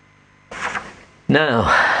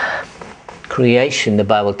 Now, creation, the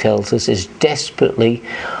Bible tells us, is desperately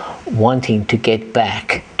wanting to get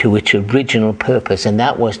back to its original purpose, and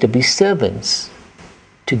that was to be servants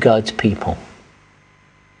to God's people.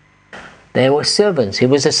 They were servants.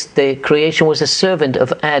 The creation was a servant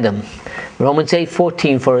of Adam. Romans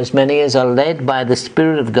 8:14, for as many as are led by the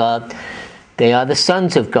Spirit of God, they are the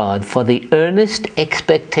sons of God. For the earnest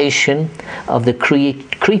expectation of the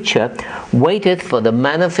creature waiteth for the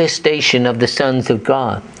manifestation of the sons of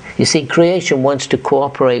God. You see, creation wants to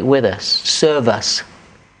cooperate with us, serve us.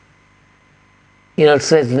 You know, it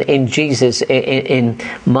says in Jesus, in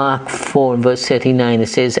Mark 4 and verse 39, it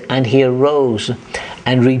says, "And he arose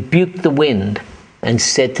and rebuked the wind and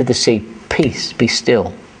said to the sea, 'Peace, be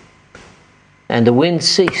still.' And the wind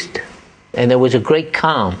ceased, and there was a great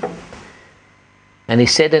calm. And he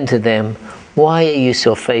said unto them, 'Why are you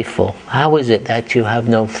so faithful? How is it that you have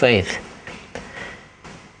no faith?'"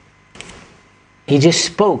 He just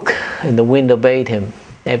spoke, and the wind obeyed him.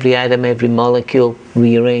 Every atom, every molecule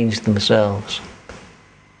rearranged themselves.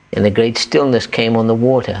 And a great stillness came on the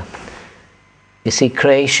water. You see,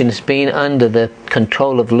 creation has been under the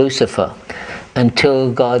control of Lucifer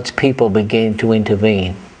until God's people began to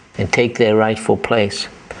intervene and take their rightful place.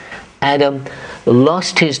 Adam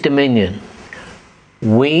lost his dominion.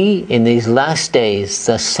 We, in these last days,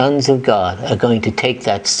 the sons of God, are going to take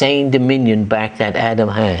that same dominion back that Adam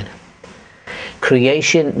had.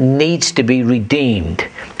 Creation needs to be redeemed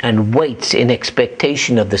and waits in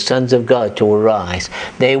expectation of the sons of God to arise.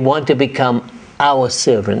 They want to become our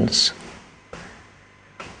servants.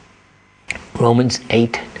 Romans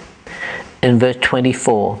 8 and verse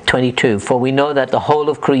 22. "For we know that the whole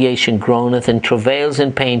of creation groaneth and travails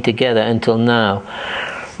in pain together until now,"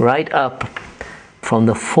 right up from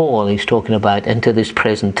the fall he's talking about into this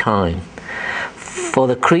present time. "For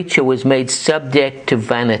the creature was made subject to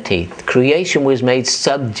vanity." Creation was made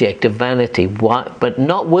subject to vanity, but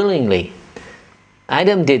not willingly.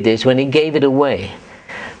 Adam did this when he gave it away.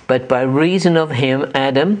 "But by reason of him,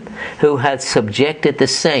 Adam, who hath subjected the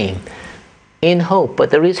same," in hope. But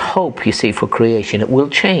there is hope, you see, for creation. It will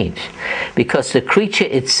change. "Because the creature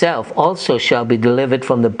itself also shall be delivered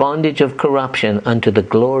from the bondage of corruption unto the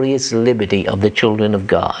glorious liberty of the children of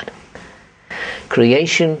God."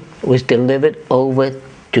 Creation was delivered over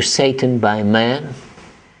to Satan by man.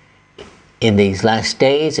 In these last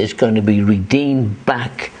days, it's going to be redeemed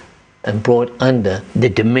back and brought under the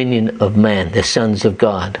dominion of man, the sons of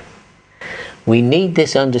God. We need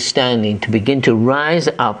this understanding to begin to rise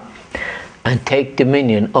up and take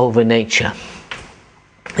dominion over nature.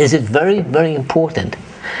 This is very, very important.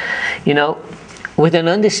 You know, with an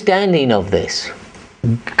understanding of this,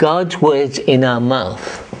 God's words in our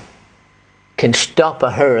mouth can stop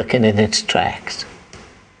a hurricane in its tracks.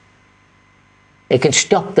 It can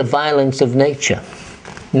stop the violence of nature.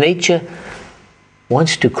 Nature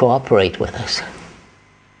wants to cooperate with us.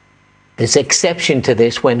 There's exception to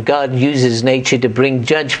this when God uses nature to bring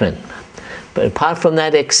judgment. But apart from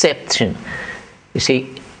that exception, you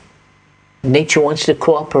see, nature wants to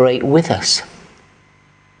cooperate with us.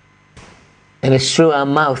 And it's through our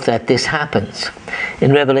mouth that this happens.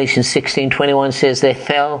 In Revelation 16:21 says, "There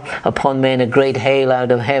fell upon men a great hail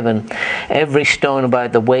out of heaven, every stone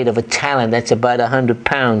about the weight of a talent," that's about 100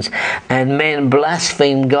 pounds, "and men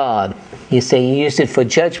blasphemed God." You say he used it for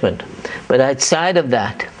judgment. But outside of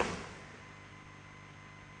that,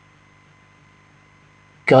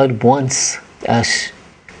 God wants us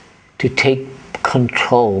to take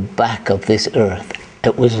control back of this earth.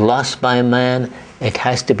 It was lost by man. It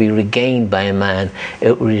has to be regained by a man.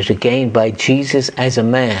 It was regained by Jesus as a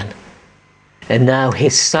man. And now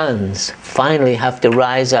his sons finally have to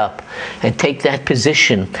rise up and take that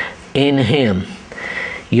position in him.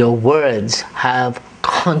 Your words have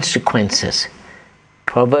consequences.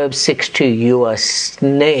 Proverbs 6:2, "You are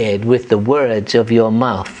snared with the words of your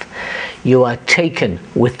mouth." You are taken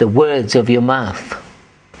with the words of your mouth.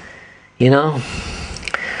 You know,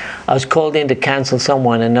 I was called in to counsel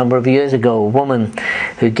someone a number of years ago, a woman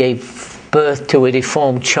who gave birth to a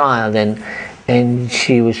deformed child, and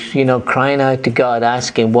she was, you know, crying out to God,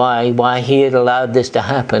 asking why he had allowed this to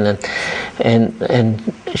happen,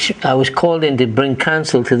 I was called in to bring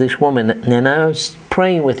counsel to this woman, and I was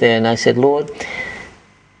praying with her, and I said, "Lord,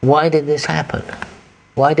 why did this happen?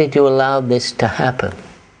 Why did you allow this to happen?"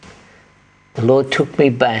 The Lord took me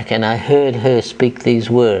back, and I heard her speak these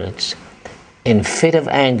words. In fit of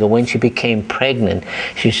anger, when she became pregnant,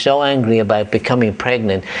 she's so angry about becoming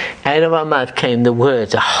pregnant, out of her mouth came the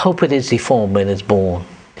words, "I hope it is deformed when it's born."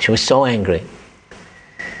 She was so angry.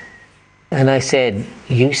 And I said,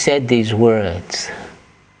 "You said these words."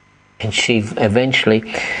 And she eventually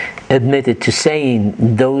admitted to saying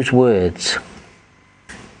those words.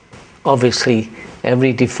 Obviously,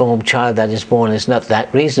 every deformed child that is born is not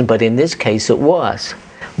that reason, but in this case it was.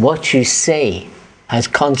 What you say has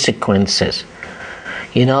consequences.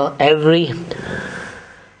 You know, every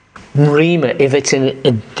rhema, if it's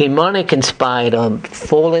a demonic inspired or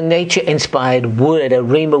fallen nature inspired word, a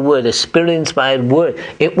rhema word, a spirit inspired word,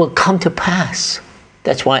 it will come to pass.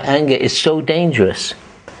 That's why anger is so dangerous.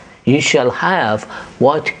 You shall have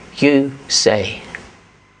what you say.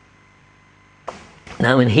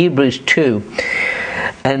 Now in Hebrews 2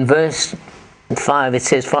 and verse 5 it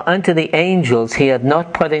says, "For unto the angels he hath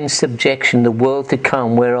not put in subjection the world to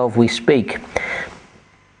come whereof we speak,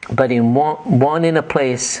 but in one in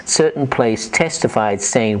a certain place testified,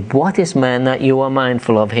 saying, What is man that you are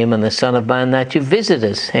mindful of him, and the Son of Man that you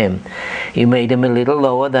visitest him? You made him a little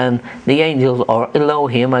lower than the angels, or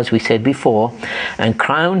Elohim, as we said before, and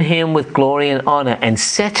crowned him with glory and honor, and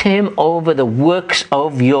set him over the works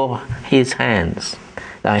of his hands,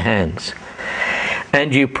 thy hands.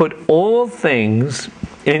 And you put all things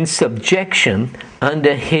in subjection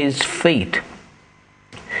under his feet."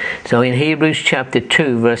 So in Hebrews chapter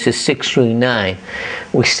 2 verses 6 through 9,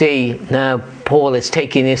 we see now Paul is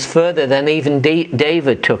taking this further than even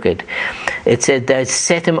David took it. It said that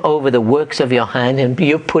set him over the works of your hand, and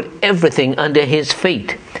you put everything under his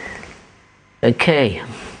feet. Okay.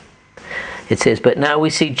 It says, "But now we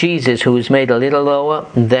see Jesus, who was made a little lower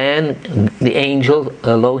than the angel,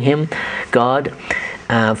 Elohim, God,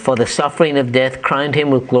 for the suffering of death, crowned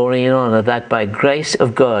him with glory and honor, that by grace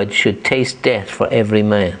of God should taste death for every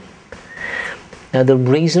man." Now the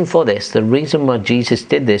reason for this, the reason why Jesus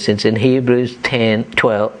did this, is in Hebrews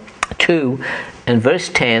 2 and verse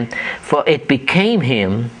 10, "For it became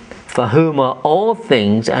him, for whom are all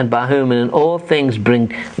things, and by whom in all things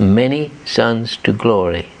bring many sons to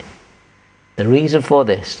glory." The reason for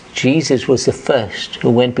this, Jesus was the first who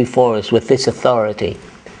went before us with this authority.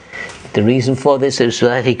 The reason for this is so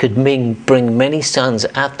that he could bring many sons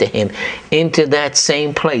after him into that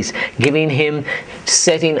same place, giving him,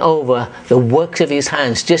 setting over the works of his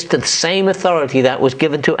hands, just the same authority that was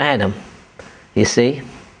given to Adam. You see?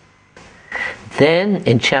 Then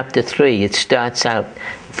in chapter 3, it starts out,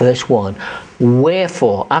 verse 1,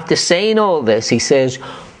 "Wherefore," after saying all this, he says,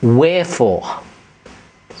 "Wherefore."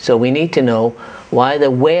 So we need to know why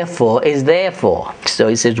the wherefore is therefore. So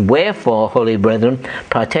he says, "Wherefore, holy brethren,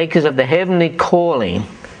 partakers of the heavenly calling,"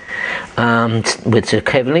 which is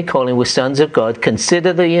heavenly calling, with sons of God,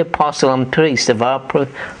 "consider the apostle and priest of our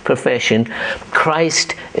profession,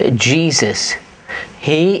 Christ Jesus."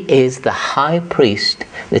 He is the high priest,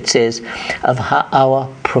 it says, of our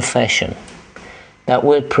profession. That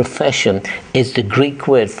word profession is the Greek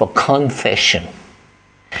word for confession.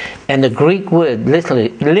 And the Greek word,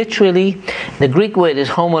 literally, the Greek word is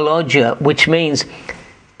homologia, which means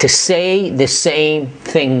to say the same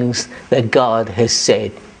things that God has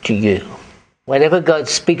said to you. Whenever God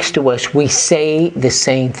speaks to us, we say the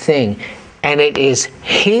same thing. And it is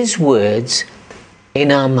his words in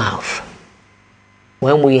our mouth.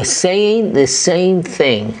 When we are saying the same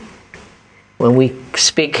thing, when we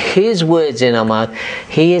speak his words in our mouth,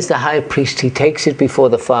 he is the high priest. He takes it before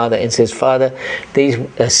the Father and says, "Father, these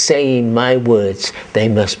are saying my words. They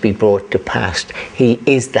must be brought to pass." He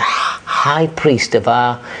is the high priest of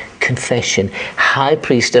our confession, high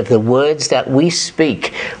priest of the words that we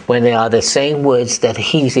speak when they are the same words that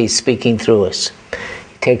he is speaking through us.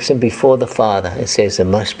 He takes them before the Father and says they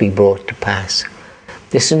must be brought to pass.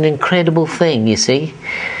 This is an incredible thing, you see.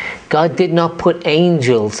 God did not put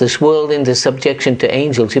angels, this world, into subjection to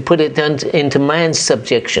angels. He put it into man's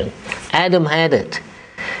subjection. Adam had it.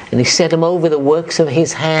 And he set him over the works of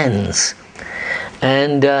his hands.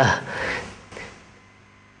 And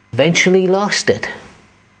eventually lost it.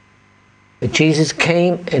 But Jesus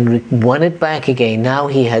came and won it back again. Now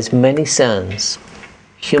he has many sons,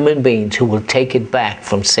 human beings, who will take it back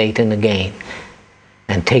from Satan again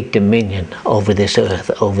and take dominion over this earth,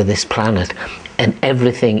 over this planet, and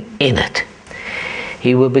everything in it.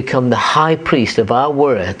 He will become the high priest of our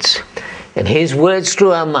words, and his words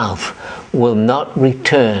through our mouth will not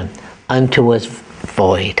return unto us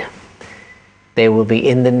void. They will be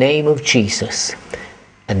in the name of Jesus,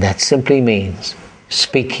 and that simply means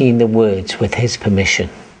speaking the words with his permission.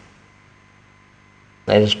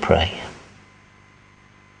 Let us pray.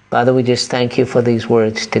 Father, we just thank you for these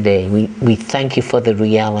words today. We thank you for the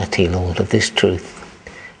reality, Lord, of this truth.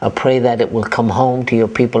 I pray that it will come home to your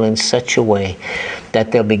people in such a way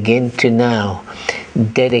that they'll begin to now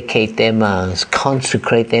dedicate their mouths,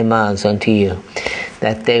 consecrate their mouths unto you,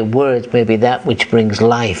 that their words may be that which brings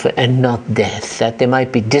life and not death, that they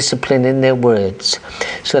might be disciplined in their words,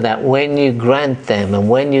 so that when you grant them and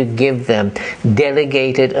when you give them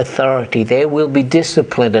delegated authority, they will be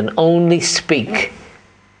disciplined and only speak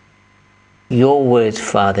your words,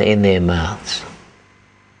 Father, in their mouths.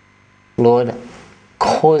 Lord,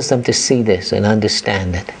 cause them to see this and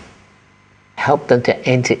understand it. Help them to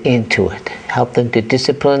enter into it. Help them to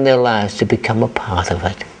discipline their lives to become a part of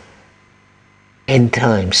it. End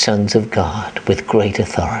time sons of God with great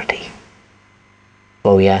authority.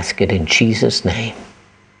 For we ask it in Jesus' name.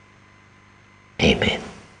 Amen.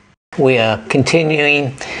 We are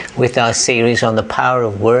continuing with our series on the power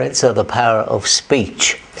of words, or the power of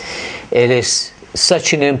speech. It is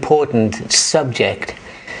such an important subject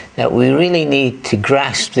that we really need to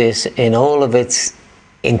grasp this in all of its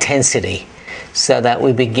intensity, so that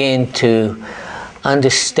we begin to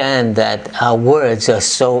understand that our words are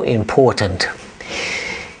so important.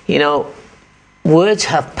 You know, words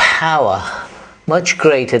have power much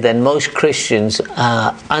greater than most Christians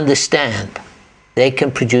understand. They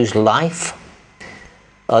can produce life,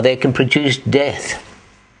 or they can produce death.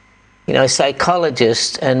 You know,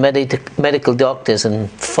 psychologists and medical doctors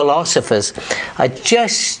and philosophers are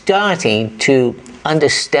just starting to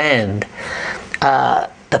understand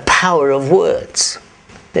the power of words.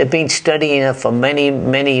 They've been studying it for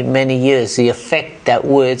many years, the effect that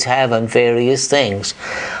words have on various things,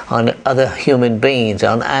 on other human beings,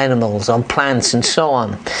 on animals, on plants, and so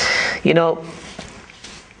on. You know,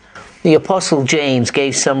 the Apostle James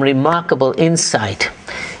gave some remarkable insight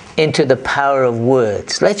into the power of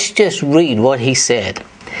words. Let's just read what he said.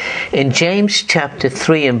 In James chapter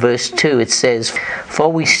 3 and verse 2 it says,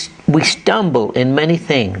 "For we stumble in many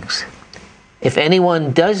things. If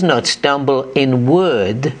anyone does not stumble in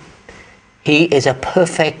word, he is a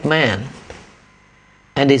perfect man,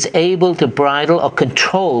 and is able to bridle or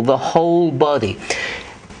control the whole body."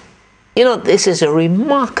 You know, this is a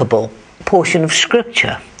remarkable portion of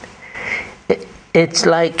Scripture. It's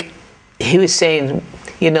like he was saying,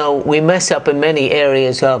 you know, we mess up in many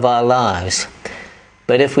areas of our lives.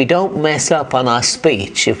 But if we don't mess up on our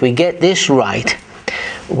speech, if we get this right,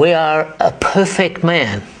 we are a perfect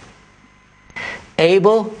man,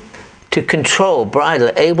 able to control,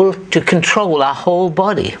 bridle, able to control our whole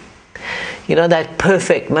body. You know, that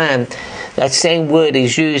perfect man, that same word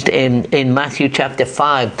is used in Matthew chapter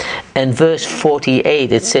 5 and verse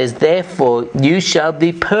 48. It says, "Therefore you shall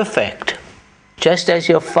be perfect, just as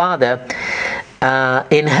your Father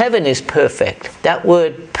in heaven is perfect." That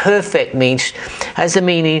word perfect has the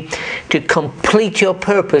meaning to complete your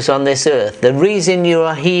purpose on this earth, the reason you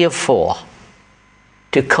are here for,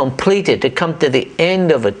 to complete it, to come to the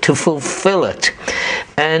end of it, to fulfill it.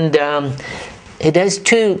 And it has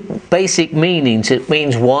two basic meanings. It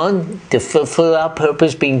means, one, to fulfill our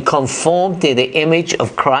purpose, being conformed to the image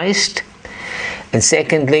of Christ. And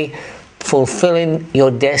secondly, fulfilling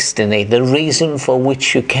your destiny, the reason for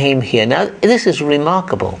which you came here. Now, this is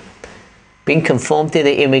remarkable. Being conformed to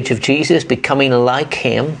the image of Jesus, becoming like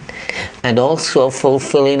him, and also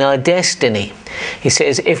fulfilling our destiny. He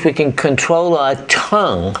says if we can control our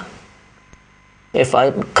tongue, if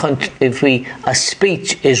our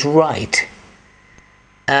speech is right,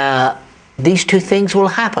 these two things will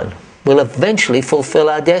happen. We'll eventually fulfill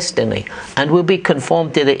our destiny, and we'll be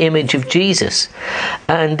conformed to the image of Jesus.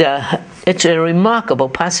 And it's a remarkable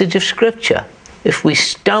passage of Scripture. If we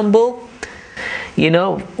stumble, you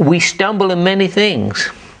know, we stumble in many things.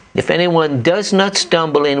 If anyone does not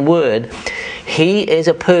stumble in word, he is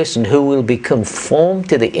a person who will be conformed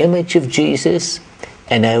to the image of Jesus,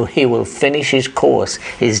 and he will finish his course,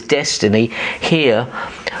 his destiny here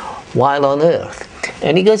while on earth.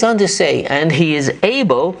 And he goes on to say, and he is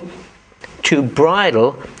able to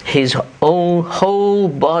bridle his own whole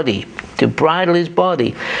body, to bridle his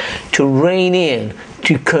body, to rein in,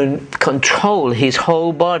 to control his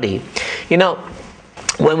whole body. You know,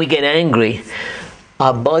 when we get angry,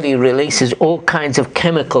 our body releases all kinds of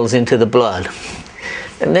chemicals into the blood,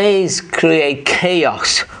 and these create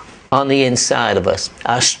chaos on the inside of us.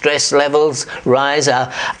 Our stress levels rise,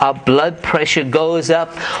 our blood pressure goes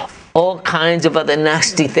up, all kinds of other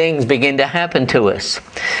nasty things begin to happen to us.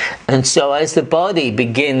 And so as the body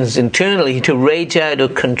begins internally to rage out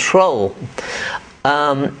of control,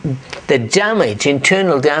 the damage,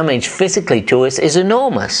 internal damage physically to us is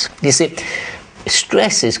enormous. You see,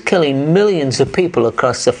 stress is killing millions of people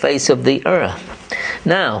across the face of the earth.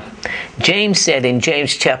 Now, James said in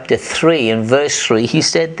James chapter 3 and verse 3, he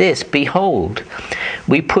said this, "Behold,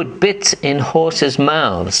 we put bits in horses'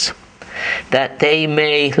 mouths, that they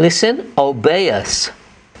may," listen, "obey us,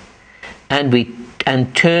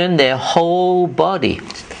 and turn their whole body."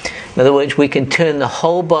 In other words, we can turn the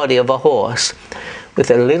whole body of a horse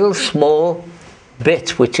with a little small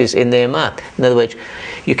bit which is in their mouth. In other words,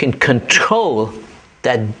 you can control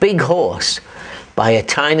that big horse by a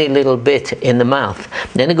tiny little bit in the mouth.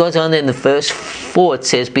 Then it goes on in the verse 4, it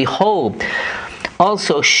says, "Behold,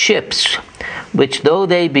 also ships, which though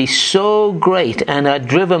they be so great and are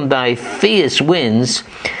driven by fierce winds,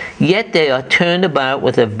 yet they are turned about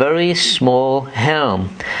with a very small helm,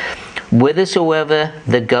 whithersoever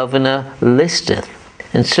the governor listeth."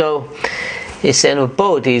 And so it's in a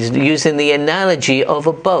boat. He's using the analogy of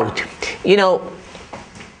a boat. You know,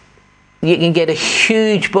 you can get a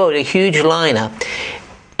huge boat, a huge liner,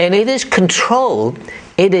 and it is controlled,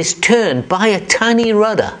 it is turned by a tiny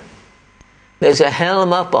rudder. There's a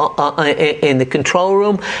helm up in the control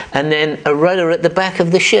room, and then a rudder at the back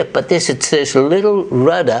of the ship. But it's this little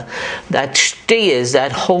rudder that steers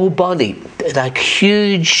that whole body, that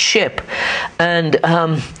huge ship. And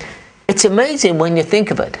it's amazing when you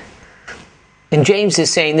think of it. And James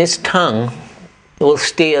is saying this tongue will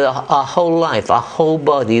steer our whole life, our whole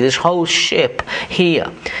body, this whole ship here,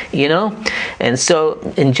 you know. And so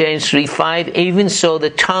in James 3:5, even so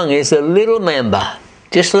the tongue is a little member,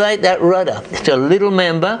 just like that rudder. It's a little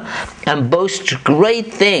member and boasts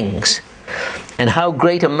great things. And how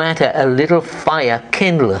great a matter a little fire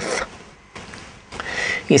kindleth.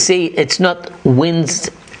 You see, it's not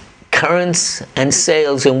winds, currents and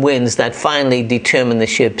sails and winds that finally determine the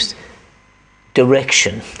ship's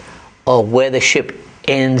direction or where the ship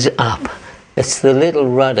ends up. It's the little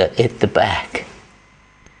rudder at the back.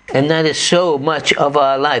 And that is so much of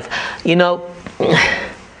our life. You know,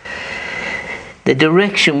 the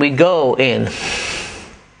direction we go in,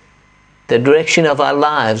 the direction of our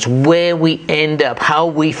lives, where we end up, how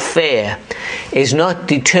we fare, is not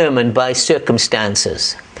determined by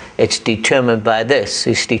circumstances. It's determined by this.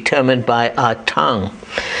 It's determined by our tongue.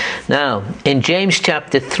 Now, in James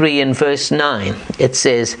chapter 3 and verse 9, it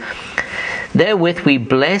says, therewith we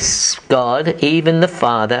bless God, even the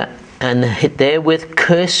Father, and therewith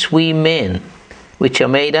curse we men, which are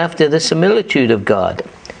made after the similitude of God.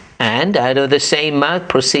 And out of the same mouth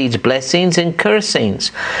proceeds blessings and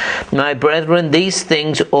cursings. My brethren, these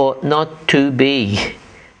things ought not to be.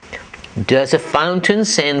 Does a fountain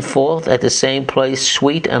send forth at the same place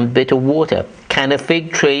sweet and bitter water? Can a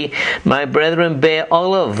fig tree, my brethren, bear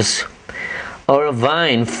olives, or a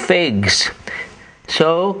vine figs?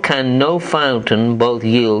 So can no fountain both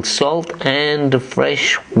yield salt and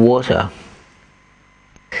fresh water.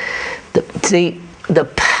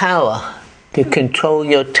 The power to control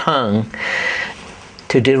your tongue,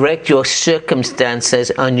 to direct your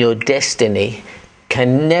circumstances and your destiny,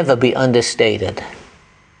 can never be understated.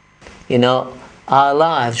 You know, our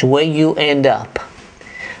lives, where you end up,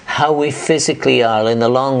 how we physically are in the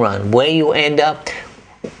long run, where you end up,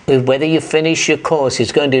 whether you finish your course,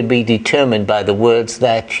 is going to be determined by the words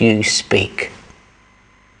that you speak.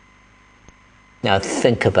 Now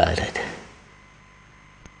think about it.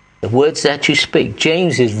 The words that you speak.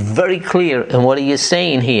 James is very clear in what he is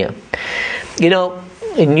saying here. You know,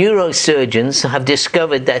 neurosurgeons have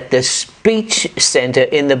discovered that the speech center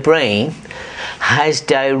in the brain has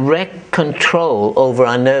direct control over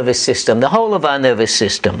our nervous system, the whole of our nervous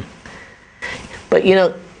system. But you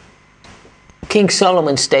know, King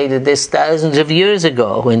Solomon stated this thousands of years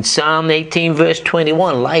ago in Psalm 18 verse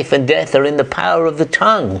 21, life and death are in the power of the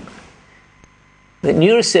tongue. The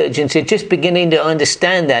neurosurgeons are just beginning to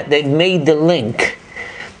understand that. They've made the link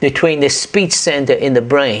between the speech center in the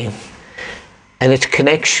brain and its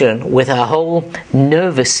connection with our whole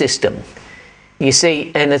nervous system. You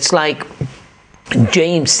see, and it's like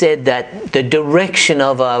James said that the direction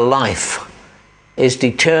of our life is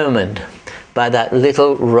determined by that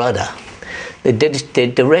little rudder. The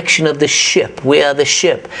direction of the ship, we are the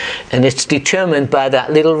ship, and it's determined by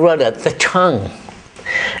that little rudder, the tongue.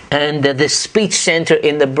 And the speech center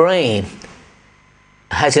in the brain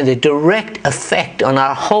has a direct effect on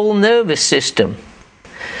our whole nervous system.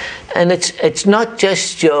 And it's not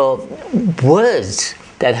just your words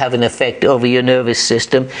that have an effect over your nervous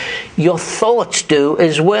system, your thoughts do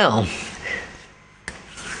as well.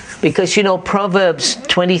 Because, you know, Proverbs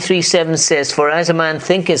 23:7 says, for as a man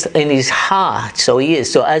thinketh in his heart, so he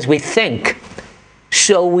is. So as we think,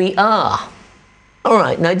 so we are. All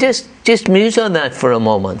right, now just muse on that for a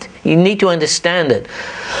moment. You need to understand it.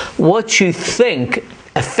 What you think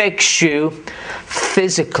affects you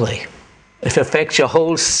physically. It affects your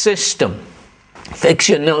whole system. It affects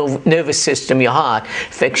your nervous system, your heart. It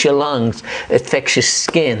affects your lungs. It affects your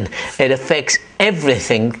skin. It affects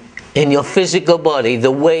everything in your physical body,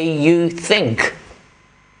 the way you think.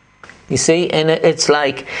 You see, and it's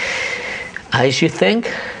like, as you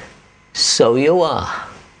think, so you are.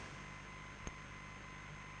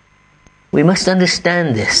 We must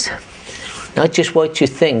understand this. Not just what you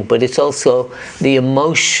think, but it's also the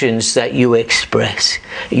emotions that you express,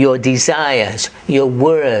 your desires, your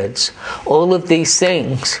words. All of these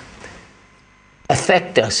things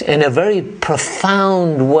affect us in a very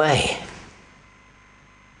profound way.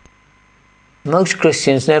 Most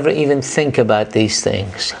Christians never even think about these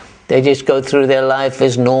things. They just go through their life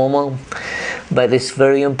as normal. But it's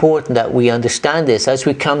very important that we understand this as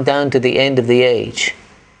we come down to the end of the age.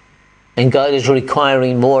 And God is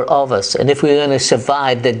requiring more of us. And if we're going to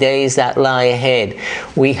survive the days that lie ahead,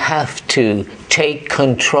 we have to take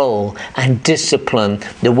control and discipline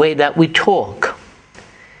the way that we talk.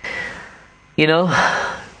 You know,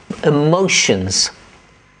 emotions,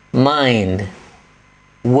 mind,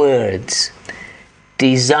 words,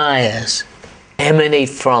 desires emanate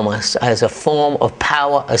from us as a form of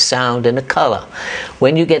power, a sound, and a color.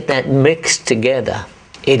 When you get that mixed together,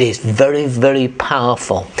 it is very, very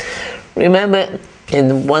powerful. Remember,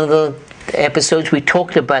 in one of the episodes we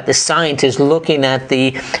talked about the scientists looking at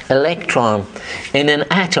the electron in an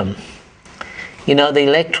atom. You know, the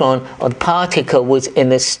electron or the particle was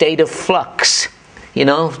in a state of flux, you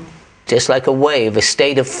know, just like a wave, a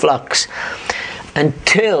state of flux,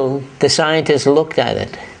 until the scientists looked at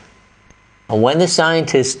it. And when the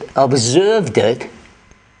scientists observed it,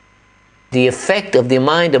 the effect of the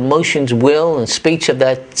mind, emotions, will, and speech of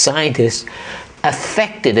that scientist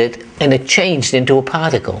affected it, and it changed into a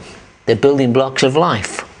particle, the building blocks of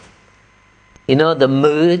life. You know, the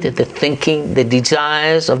mood, the thinking, the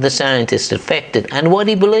desires of the scientist affected, and what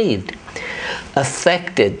he believed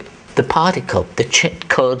affected the particle,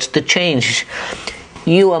 caused the change.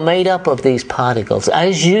 You are made up of these particles.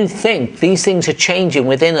 As you think, these things are changing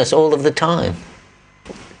within us all of the time.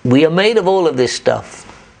 We are made of all of this stuff.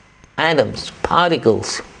 Atoms,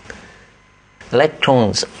 particles,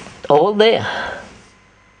 electrons, all there.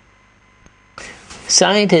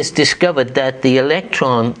 Scientists discovered that the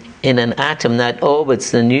electron in an atom that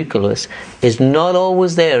orbits the nucleus is not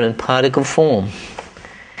always there in particle form.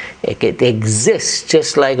 It exists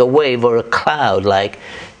just like a wave or a cloud, like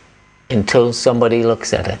until somebody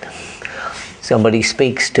looks at it, somebody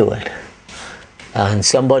speaks to it, and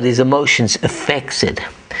somebody's emotions affects it.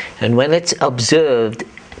 And when it's observed,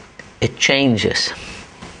 it changes.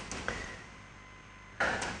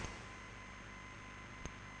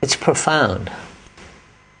 It's profound.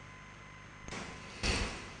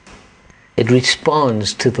 It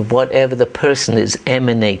responds to whatever the person is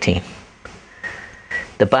emanating.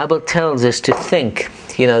 The Bible tells us to think.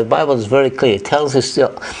 You know, the Bible is very clear. It tells us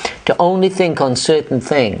to only think on certain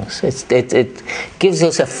things. It gives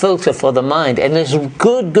us a filter for the mind. And there's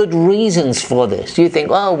good reasons for this. You think,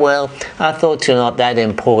 oh, well, our thoughts are not that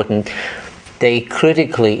important. They're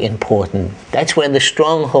critically important. That's where the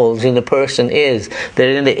strongholds in the person is.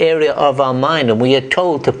 They're in the area of our mind, and we are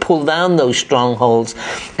told to pull down those strongholds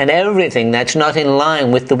and everything that's not in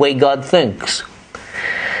line with the way God thinks.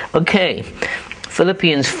 Okay,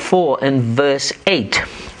 Philippians 4 and verse 8.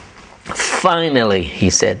 Finally,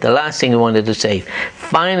 he said, the last thing he wanted to say,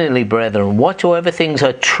 finally, brethren, whatsoever things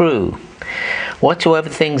are true, whatsoever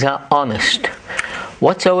things are honest,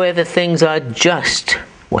 whatsoever things are just,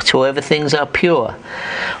 whatsoever things are pure,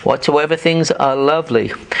 whatsoever things are lovely,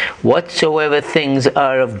 whatsoever things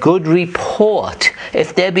are of good report,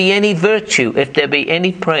 if there be any virtue, if there be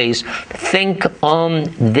any praise, think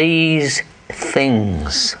on these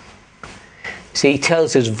things. See, he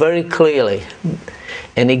tells us very clearly,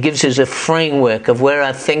 and he gives us a framework of where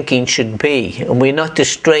our thinking should be, and we're not to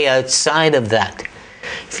stray outside of that.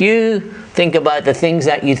 If you think about the things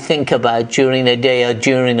that you think about during a day or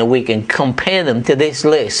during a week and compare them to this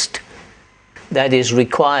list that is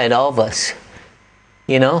required of us,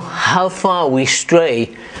 you know, how far we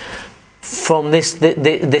stray from this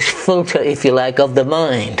filter, if you like, of the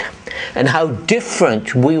mind, and how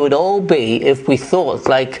different we would all be if we thought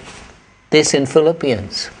like this in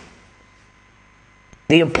Philippians.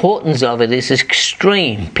 The importance of it is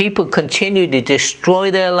extreme. People continue to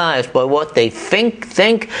destroy their lives by what they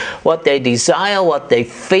think, what they desire, what they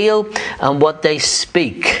feel, and what they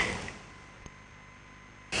speak.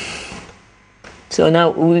 So now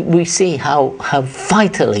we see how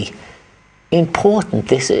vitally important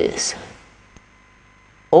this is.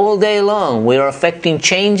 All day long, we are affecting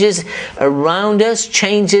changes around us,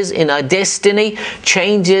 changes in our destiny,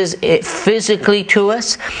 changes physically to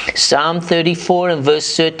us. Psalm 34 and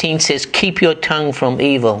verse 13 says, keep your tongue from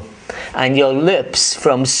evil and your lips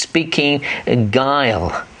from speaking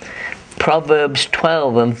guile. Proverbs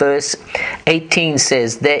 12 and verse 18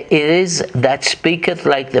 says, there is that speaketh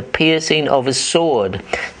like the piercing of a sword.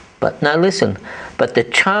 But now listen, but the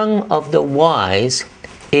tongue of the wise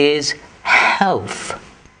is health.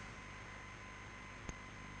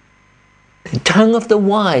 The tongue of the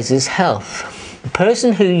wise is health. The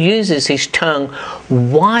person who uses his tongue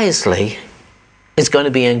wisely is going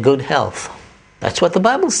to be in good health. That's what the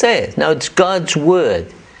Bible says. Now, it's God's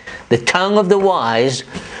word. The tongue of the wise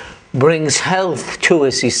brings health to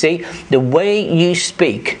us, you see. The way you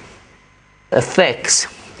speak affects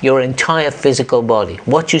your entire physical body.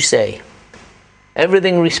 What you say.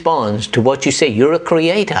 Everything responds to what you say. You're a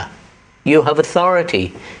creator. You have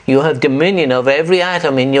authority. You have dominion over every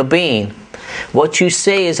atom in your being. What you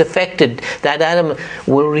say is affected. That atom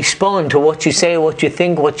will respond to what you say, what you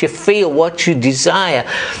think, what you feel, what you desire,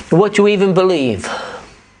 what you even believe.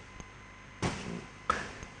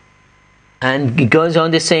 And he goes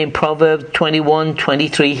on to say in Proverbs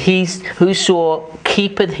 21:23, he whoso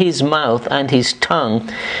keepeth his mouth and his tongue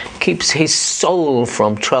keeps his soul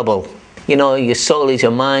from trouble. You know, your soul is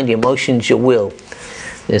your mind, your emotions, your will.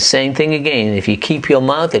 The same thing again. If you keep your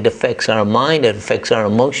mouth, it affects our mind, it affects our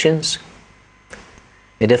emotions.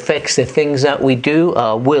 It affects the things that we do,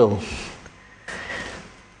 our will.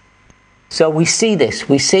 So we see this.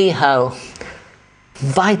 We see how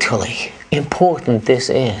vitally important this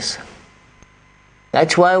is.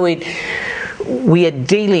 That's why we are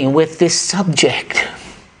dealing with this subject.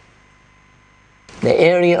 The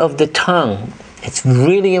area of the tongue. It's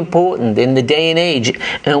really important in the day and age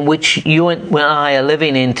in which you and I are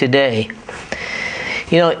living in today.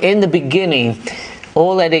 You know, in the beginning,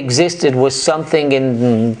 all that existed was something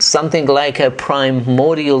like a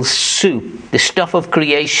primordial soup, the stuff of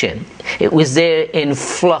creation. It was there in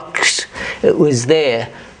flux. It was there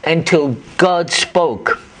until God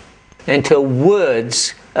spoke, until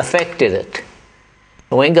words affected it.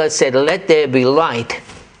 And when God said, "Let there be light,"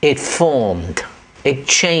 it formed. It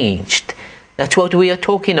changed. That's what we are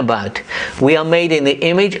talking about. We are made in the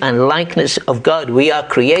image and likeness of God. We are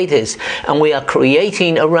creators, and we are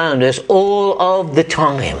creating around us all of the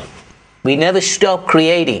time. We never stop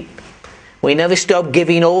creating. We never stop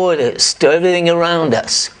giving orders to everything around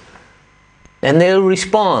us. And they'll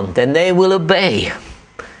respond, and they will obey.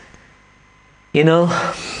 You know,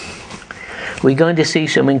 we're going to see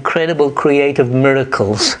some incredible creative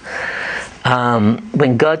miracles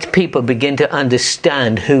when God's people begin to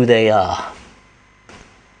understand who they are.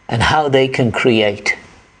 And how they can create.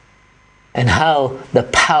 And how the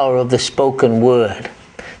power of the spoken word.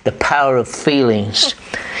 The power of feelings.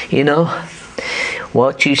 You know,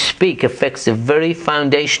 what you speak affects the very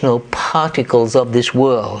foundational particles of this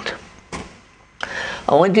world.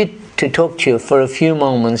 I wanted to talk to you for a few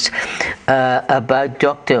moments about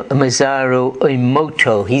Dr. Masaru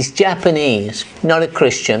Emoto. He's Japanese, not a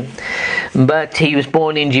Christian, but he was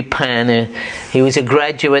born in Japan. He was a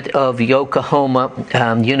graduate of Yokohama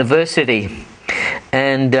University,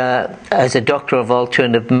 and as a doctor of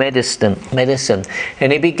alternative medicine,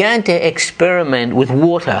 and he began to experiment with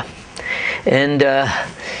water, and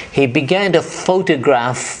he began to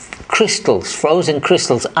photograph crystals, frozen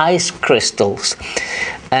crystals, ice crystals,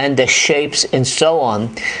 and the shapes and so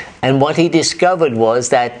on. And what he discovered was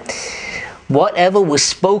that whatever was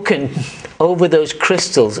spoken over those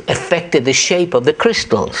crystals affected the shape of the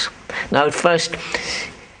crystals. Now at first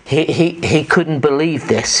he couldn't believe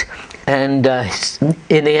this, and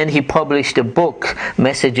in the end he published a book,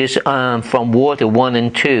 Messages from Water 1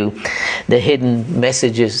 and 2, the hidden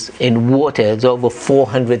messages in water. It's over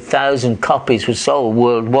 400,000 copies were sold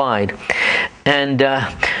worldwide. And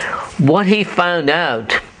what he found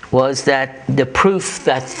out was that the proof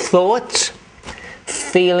that thoughts,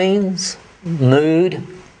 feelings, mood,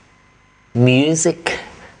 music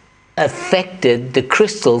affected the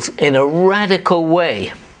crystals in a radical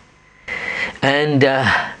way. And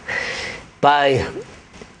by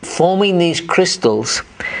forming these crystals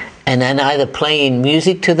and then either playing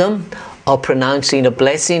music to them or pronouncing a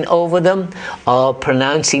blessing over them or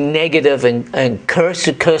pronouncing negative and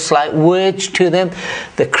curse-like words to them,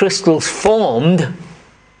 the crystals formed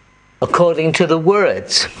according to the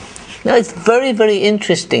words. Now it's very, very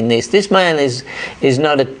interesting this man is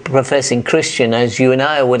not a professing Christian, as you and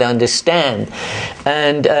I would understand,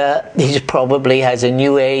 and he probably has a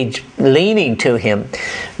new age leaning to him,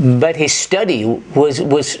 but his study was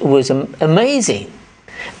amazing,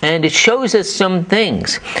 and it shows us some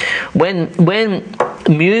things. When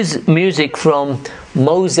music from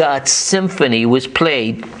Mozart's symphony was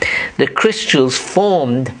played, the crystals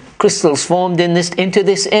formed into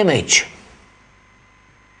this image.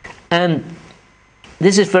 And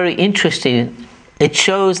this is very interesting. It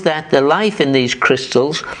shows that the life in these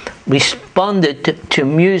crystals responded to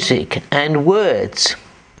music and words.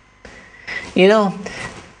 You know,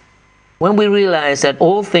 when we realize that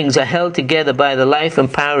all things are held together by the life and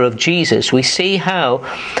power of Jesus, we see how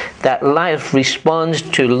that life responds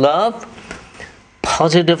to love,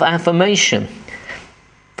 positive affirmation.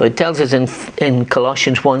 For it tells us in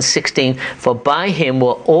Colossians 1:16, for by him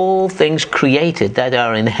were all things created that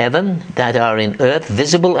are in heaven, that are in earth,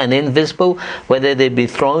 visible and invisible, whether they be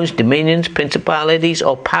thrones, dominions, principalities,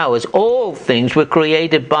 or powers. All things were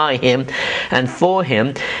created by him and for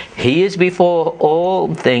him. He is before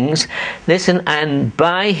all things. Listen, and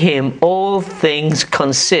by him all things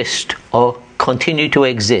consist or continue to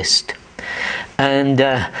exist. And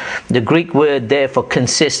the Greek word there for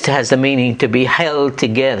consist has the meaning to be held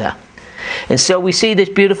together. And so we see this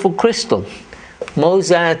beautiful crystal.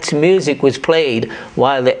 Mozart's music was played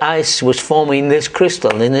while the ice was forming this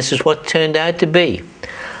crystal, and this is what turned out to be.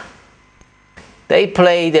 They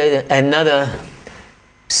played another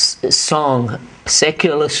song,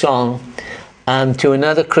 secular song, to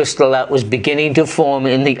another crystal that was beginning to form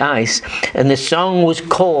in the ice, and the song was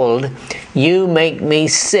called "You Make Me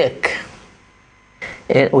Sick."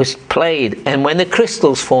 It was played, and when the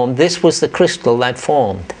crystals formed, this was the crystal that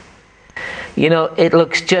formed. You know, it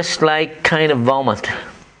looks just like kind of vomit.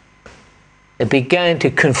 It began to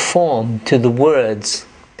conform to the words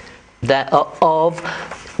that of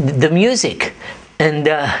the music, and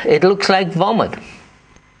it looks like vomit.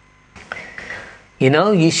 You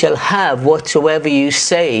know, you shall have whatsoever you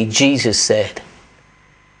say, Jesus said.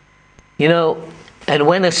 You know, and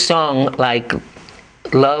when a song like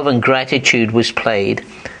Love and Gratitude was played,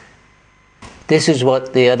 this is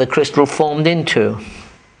what the other crystal formed into.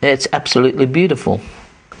 It's absolutely beautiful.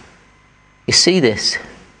 You see this?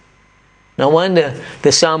 No wonder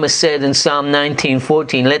the psalmist said in Psalm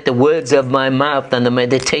 19:14, let the words of my mouth and the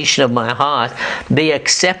meditation of my heart be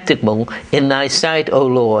acceptable in thy sight, O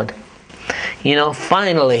Lord. You know,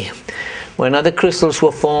 finally, when other crystals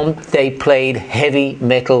were formed, they played heavy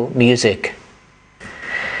metal music.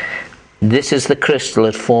 This is the crystal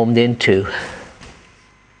it formed into.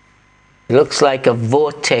 It looks like a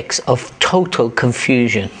vortex of total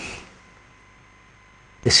confusion.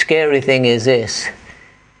 The scary thing is this: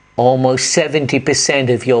 almost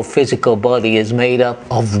 70% of your physical body is made up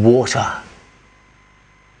of water.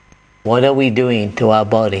 What are we doing to our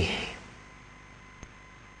body?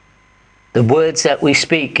 The words that we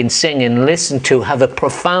speak and sing and listen to have a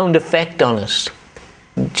profound effect on us.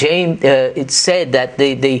 It said that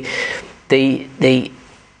the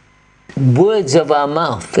words of our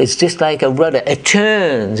mouth is just like a rudder. It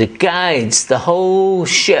turns, it guides the whole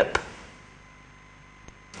ship.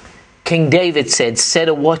 King David said, set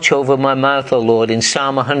a watch over my mouth, O Lord, in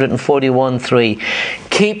Psalm 141:3.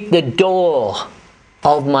 Keep the door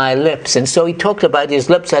of my lips. And so he talked about his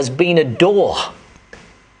lips as being a door.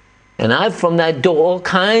 And out from that door, all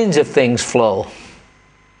kinds of things flow.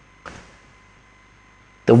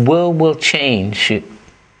 The world will change.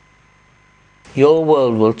 Your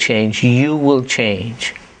world will change. You will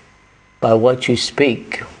change by what you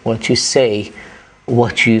speak, what you say,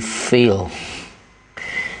 what you feel.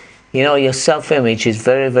 You know, your self-image is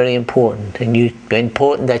very, very important. And it's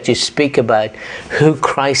important that you speak about who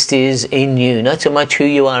Christ is in you. Not so much who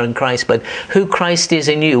you are in Christ, but who Christ is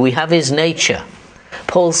in you. We have his nature.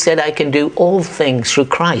 Paul said, I can do all things through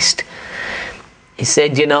Christ. He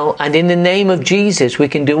said, you know, and in the name of Jesus, we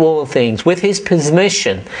can do all things. With his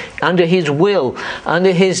permission, under his will,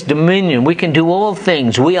 under his dominion, we can do all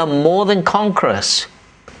things. We are more than conquerors.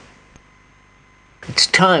 It's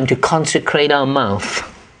time to consecrate our mouth.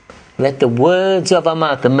 Let the words of our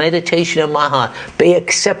mouth, the meditation of my heart, be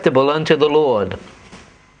acceptable unto the Lord.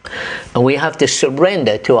 And we have to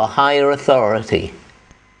surrender to a higher authority.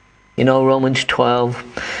 You know, Romans 12,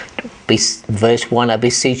 verse 1, I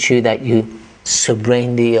beseech you that you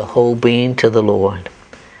surrender your whole being to the Lord.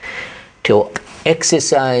 To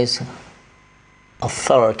exercise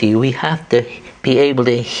authority, we have to be able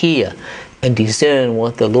to hear and discern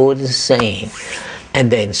what the Lord is saying. And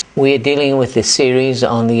then we are dealing with a series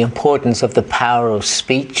on the importance of the power of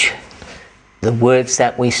speech, the words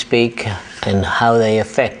that we speak, and how they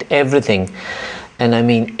affect everything. And I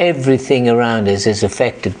mean everything around us is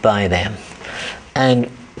affected by them.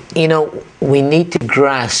 And, you know, we need to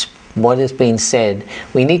grasp what is being said.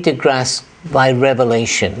 We need to grasp by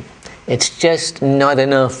revelation. It's just not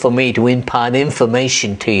enough for me to impart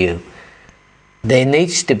information to you. There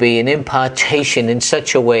needs to be an impartation in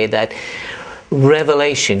such a way that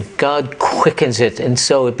revelation, God quickens it, and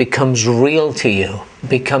so it becomes real to you,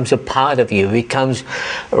 becomes a part of you, becomes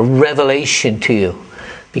a revelation to you.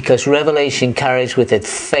 Because revelation carries with it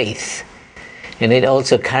faith, and it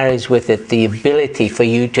also carries with it the ability for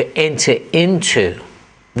you to enter into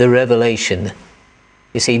the revelation.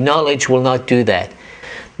 You see, knowledge will not do that,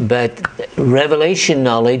 but revelation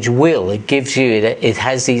knowledge will. It gives you, it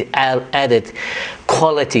has these added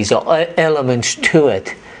qualities or elements to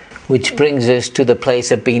it, which brings us to the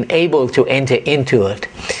place of being able to enter into it.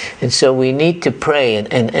 And so we need to pray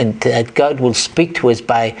and that God will speak to us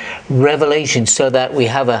by revelation, so that we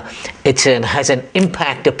have has an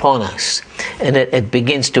impact upon us, and it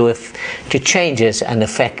begins to change us and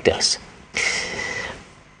affect us.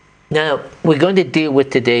 Now, we're going to deal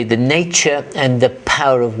with today the nature and the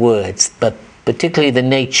power of words, but particularly the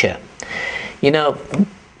nature. You know,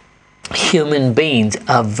 human beings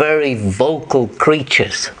are very vocal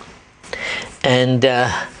creatures. And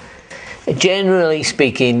generally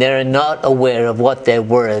speaking, they're not aware of what their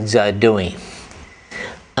words are doing.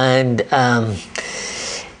 And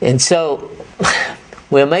so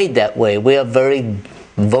we're made that way. We are very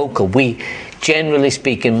vocal. We, generally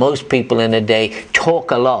speaking, most people in a day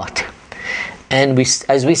talk a lot. And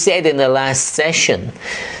as we said in the last session,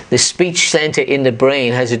 the speech center in the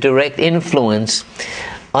brain has a direct influence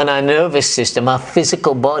on our nervous system, our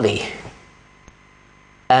physical body.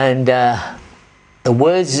 And the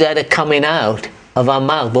words that are coming out of our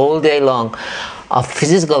mouth all day long, our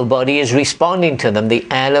physical body is responding to them. The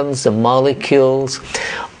atoms, the molecules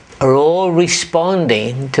are all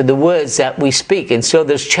responding to the words that we speak. And so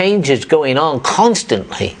there's changes going on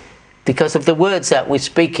constantly because of the words that we're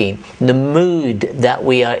speaking, the mood that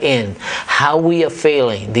we are in, how we are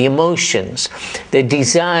feeling, the emotions, the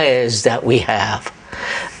desires that we have.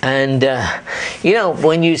 And, you know,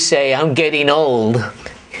 when you say, I'm getting old,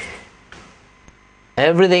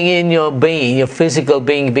 everything in your being, your physical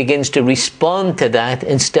being, begins to respond to that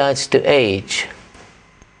and starts to age.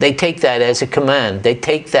 They take that as a command. They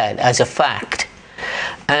take that as a fact.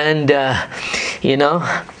 And, you know,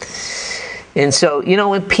 and so, you know,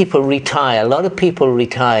 when people retire, a lot of people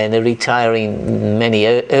retire, and they're retiring many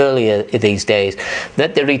earlier these days,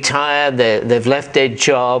 that they retire, they've left their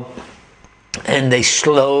job, and they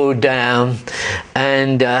slow down,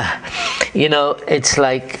 and, you know, it's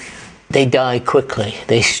like they die quickly.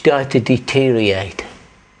 They start to deteriorate.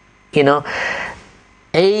 You know,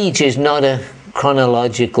 age is not a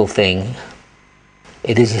chronological thing.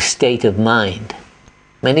 It is a state of mind.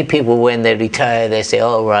 Many people, when they retire, they say,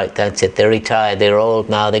 oh, right, that's it. They're retired. They're old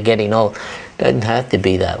now. They're getting old. It doesn't have to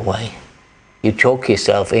be that way. You talk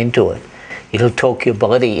yourself into it. You'll talk your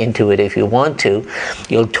body into it if you want to.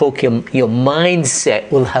 You'll talk your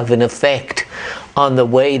mindset will have an effect on the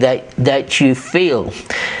way that you feel.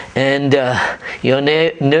 And your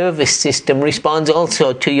nervous system responds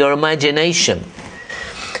also to your imagination.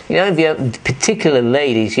 You know, if you have, particular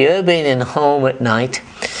ladies, you ever been in home at night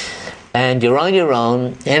and you're on your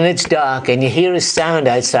own and it's dark and you hear a sound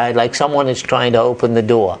outside like someone is trying to open the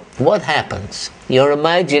door? What happens? Your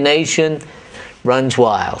imagination runs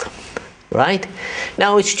wild, right?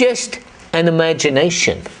 Now, it's just an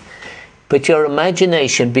imagination, but your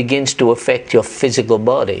imagination begins to affect your physical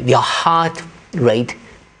body. Your heart rate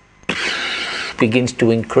begins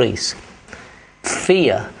to increase.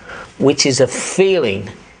 Fear, which is a feeling,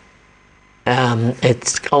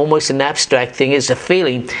 it's almost an abstract thing, it's a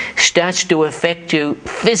feeling, starts to affect you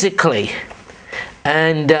physically.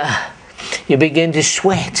 And you begin to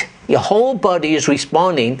sweat. Your whole body is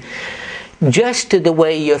responding just to the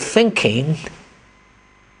way you're thinking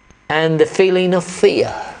and the feeling of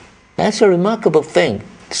fear. That's a remarkable thing.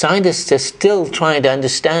 Scientists are still trying to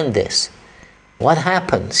understand this. What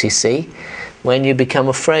happens, you see, when you become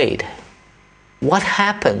afraid? What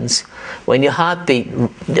happens when your heartbeat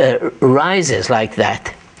rises like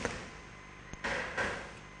that?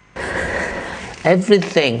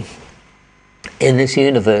 Everything in this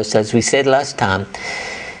universe, as we said last time,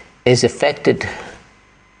 is affected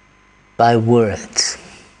by words.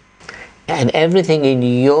 And everything in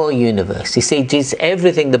your universe, you see, Jesus,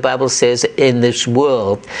 everything the Bible says in this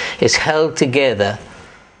world is held together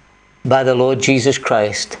by the Lord Jesus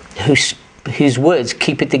Christ, whose words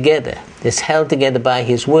keep it together. It's held together by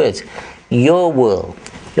His words. Your world,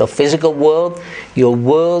 your physical world, your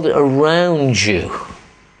world around you,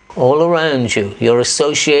 all around you, your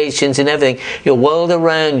associations and everything, your world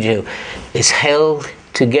around you is held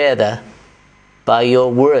together by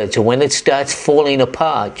your words. And when it starts falling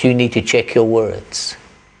apart, you need to check your words.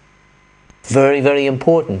 Very, very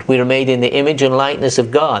important. We are made in the image and likeness of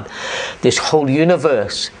God. This whole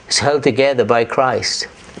universe is held together by Christ.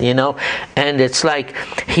 You know, and it's like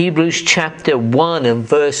Hebrews chapter 1 and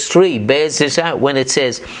verse 3 bears this out when it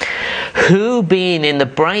says, who being in the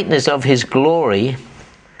brightness of His glory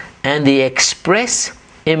and the express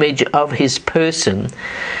image of His person,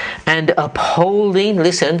 and upholding,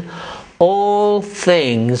 listen, all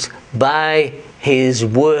things by His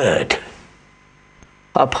word.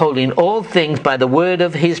 Upholding all things by the word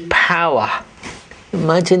of His power.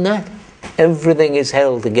 Imagine that. Everything is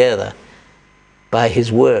held together by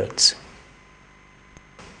his words.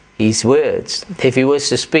 His words. If he was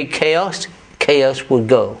to speak chaos, chaos would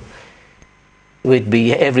go. It would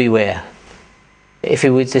be everywhere. If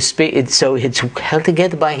he was to speak, so it's held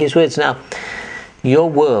together by his words. Now, your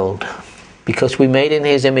world, because we made in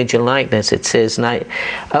his image and likeness, it says,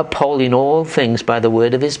 upholding all things by the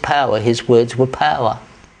word of his power. His words were power.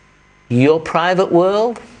 Your private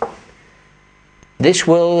world, this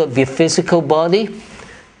world of your physical body,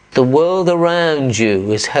 the world around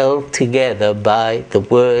you is held together by the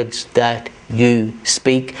words that you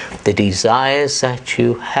speak, the desires that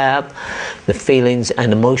you have, the feelings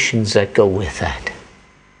and emotions that go with that.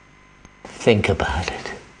 Think about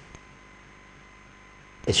it.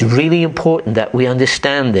 It's really important that we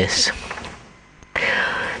understand this.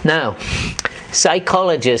 Now,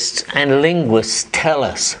 psychologists and linguists tell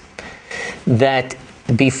us that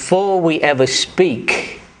before we ever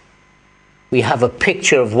speak, we have a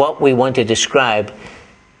picture of what we want to describe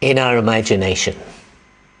in our imagination.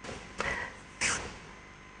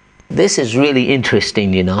 This is really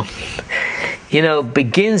interesting, you know.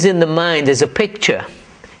 Begins in the mind as a picture.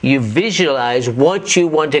 You visualize what you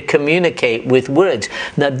want to communicate with words.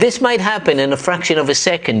 Now, this might happen in a fraction of a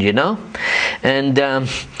second, you know. And,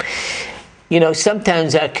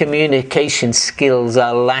 sometimes our communication skills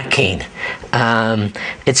are lacking.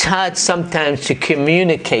 It's hard sometimes to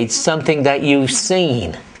communicate something that you've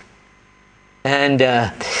seen. And,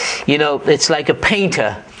 it's like a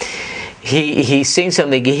painter. He's seen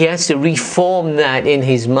something, he has to reform that in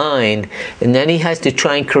his mind, and then he has to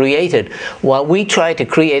try and create it, while we try to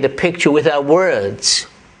create a picture with our words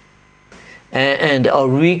or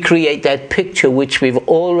recreate that picture which we've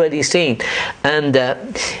already seen. And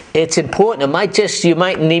it's important. You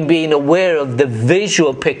might need being aware of the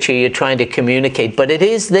visual picture you're trying to communicate, but it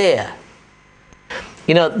is there.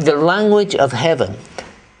 The language of heaven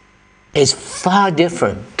is far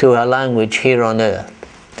different to our language here on earth.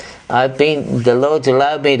 The Lord's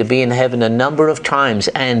allowed me to be in heaven a number of times,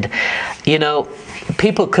 and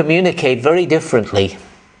people communicate very differently.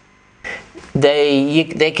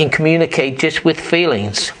 They can communicate just with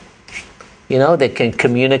feelings. They can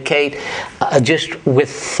communicate just with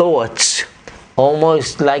thoughts,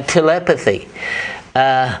 almost like telepathy.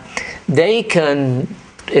 They can,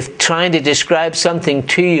 if trying to describe something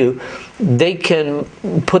to you, they can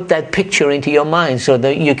put that picture into your mind so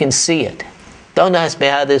that you can see it. Don't ask me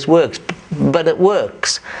how this works, but it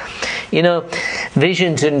works.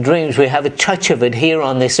 Visions and dreams, we have a touch of it here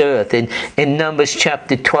on this earth. In Numbers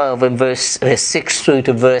chapter 12 and verse 6 through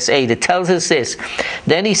to verse 8, it tells us this.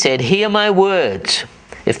 Then he said, hear my words.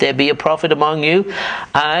 If there be a prophet among you,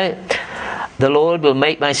 the Lord, will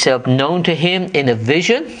make myself known to him in a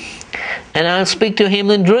vision, and I'll speak to him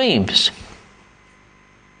in dreams.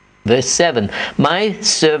 Verse 7, my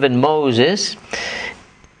servant Moses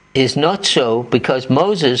is not so, because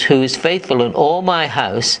Moses, who is faithful in all my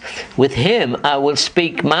house, with him I will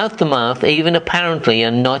speak mouth to mouth, even apparently,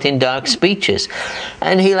 and not in dark speeches.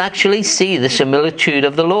 And he'll actually see the similitude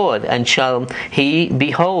of the Lord, and shall he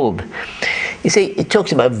behold. You see, it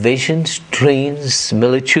talks about visions, dreams,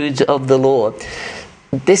 similitudes of the Lord.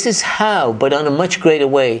 This is how, but on a much greater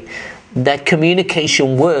way, that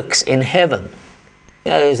communication works in heaven.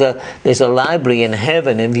 There's a library in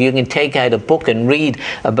heaven, and you can take out a book and read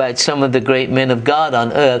about some of the great men of God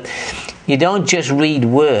on earth. You don't just read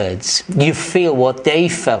words, you feel what they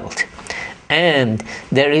felt. And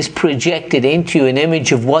there is projected into you an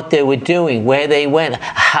image of what they were doing, where they went,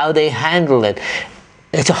 how they handled it.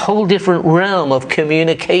 It's a whole different realm of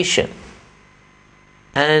communication.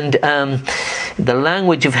 And the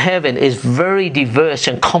language of heaven is very diverse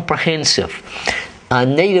and comprehensive. Our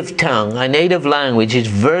native tongue, our native language is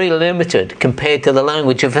very limited compared to the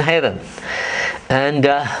language of heaven. And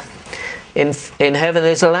in heaven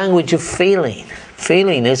there's a language of feeling.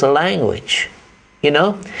 Feeling is a language.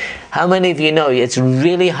 How many of you know it's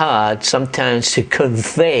really hard sometimes to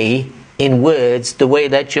convey in words the way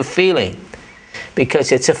that you're feeling?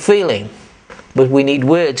 Because it's a feeling, but we need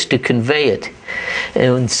words to convey it.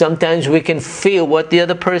 And sometimes we can feel what the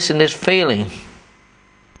other person is feeling.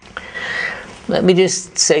 Let me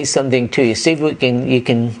just say something to you. See if you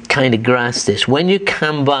can kind of grasp this. When you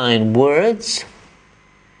combine words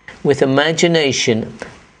with imagination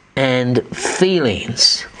and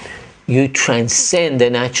feelings, you transcend the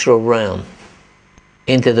natural realm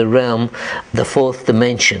into the realm, the fourth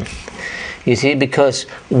dimension. You see, because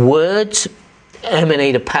words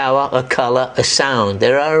emanate a power, a color, a sound.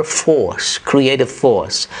 They are a force, creative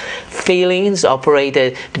force. Feelings operate,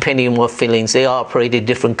 depending on what feelings they operate, a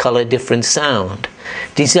different color, different sound.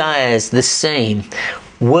 Desires, the same.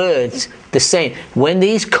 Words, the same. When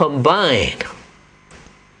these combine,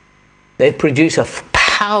 They produce a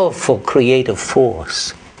powerful creative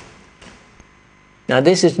force. Now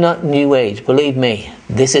this is not New Age, believe me.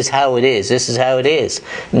 This is how it is. This is how it is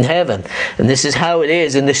in heaven. And this is how it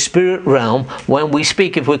is in the spirit realm when we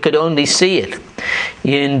speak, if we could only see it.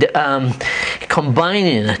 And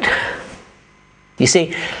combining it. You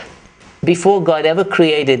see, before God ever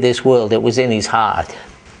created this world, it was in his heart.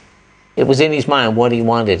 It was in his mind what he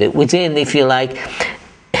wanted. It was in, if you like,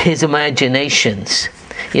 his imaginations.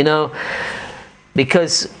 You know,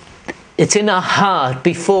 because it's in our heart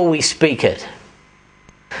before we speak it.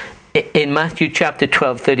 In Matthew chapter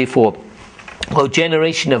 12:34, O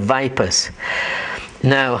generation of vipers,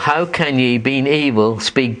 now how can ye, being evil,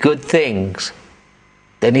 speak good things?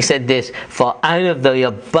 Then he said this, for out of the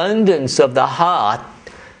abundance of the heart,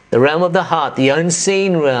 the realm of the heart, the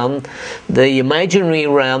unseen realm, the imaginary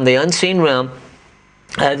realm, the unseen realm,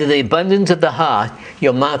 out of the abundance of the heart,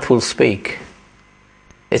 your mouth will speak.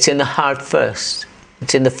 It's in the heart first.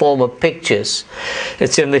 It's in the form of pictures.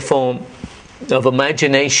 It's in the form of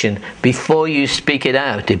imagination before you speak it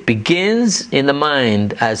out. It begins in the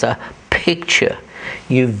mind as a picture.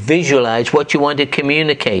 You visualize what you want to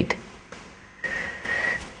communicate.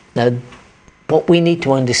 Now, what we need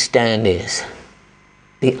to understand is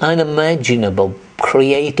the unimaginable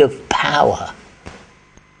creative power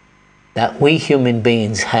that we human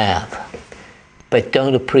beings have, but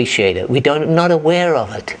don't appreciate it. We're not aware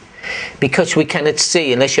of it. Because we cannot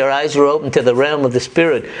see, unless your eyes are open to the realm of the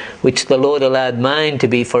Spirit, which the Lord allowed mine to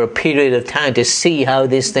be for a period of time, to see how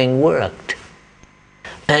this thing worked.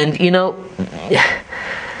 And you know,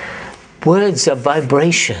 words are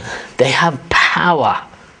vibration. They have power.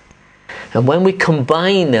 And when we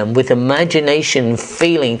combine them with imagination,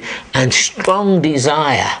 feeling, and strong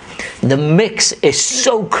desire, the mix is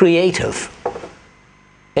so creative.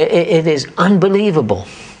 It is unbelievable.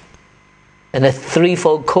 And a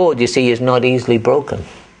threefold cord, you see, is not easily broken.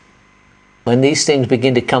 When these things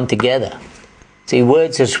begin to come together. See,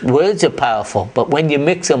 words are powerful, but when you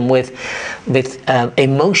mix them with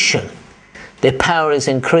emotion, their power is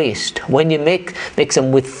increased. When you mix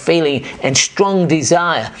them with feeling and strong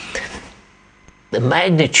desire, the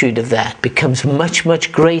magnitude of that becomes much,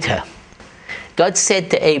 much greater. God said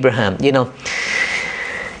to Abraham, you know,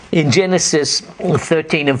 in Genesis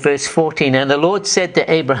 13 and verse 14, and the Lord said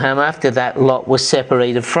to Abraham after that Lot was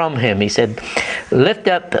separated from him, he said, lift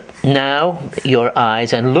up now your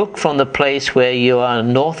eyes and look from the place where you are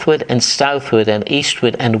northward and southward and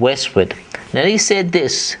eastward and westward. Then he said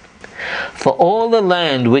this, for all the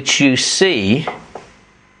land which you see,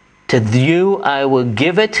 to you I will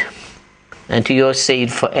give it, and to your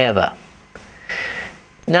seed forever.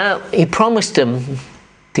 Now, he promised him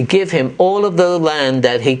to give him all of the land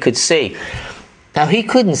that he could see. Now, he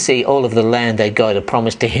couldn't see all of the land that God had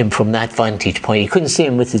promised to him from that vantage point. He couldn't see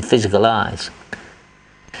him with his physical eyes.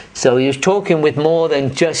 So he was talking with more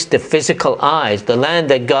than just the physical eyes. The land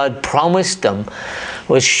that God promised them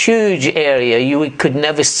was a huge area you could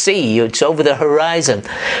never see. It's over the horizon.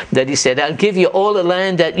 That he said, I'll give you all the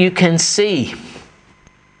land that you can see.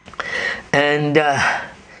 And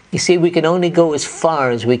you see, we can only go as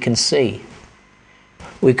far as we can see.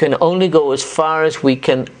 We can only go as far as we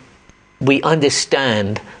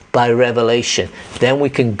understand by revelation. Then we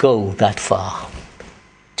can go that far.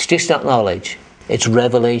 It's just not knowledge. It's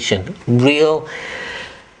revelation. Real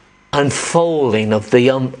unfolding of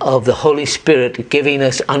the Holy Spirit giving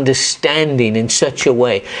us understanding in such a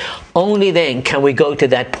way. Only then can we go to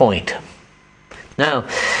that point. Now,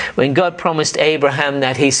 when God promised Abraham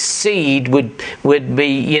that his seed would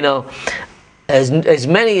be, you know, as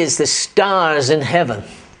many as the stars in heaven.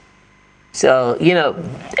 So, you know,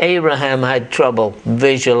 Abraham had trouble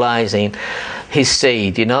visualizing his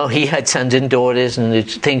seed, you know. He had sons and daughters and the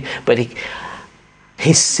thing, but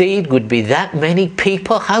his seed would be that many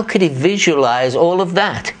people. How could he visualize all of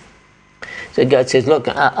that? So God says, look,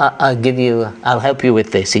 I'll help you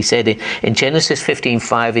with this. He said in Genesis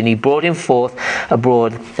 15:5, and he brought him forth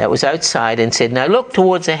abroad that was outside and said, now look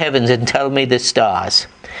towards the heavens and tell me the stars.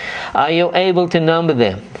 Are you able to number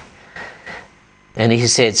them? And he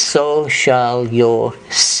said, so shall your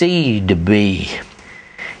seed be.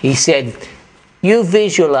 He said, you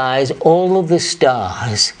visualize all of the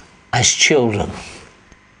stars as children.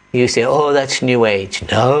 You say, oh, that's New Age.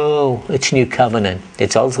 No, it's New Covenant.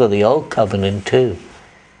 It's also the Old Covenant too.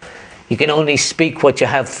 You can only speak what you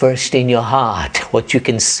have first in your heart, what you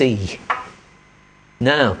can see.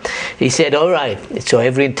 Now, he said, all right. So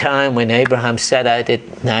every time when Abraham sat out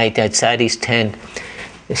at night outside his tent,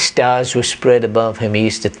 the stars were spread above him.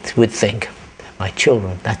 He would think, my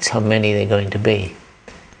children, that's how many they're going to be.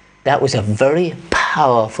 That was a very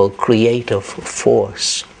powerful creative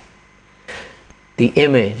force. the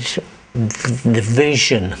image, the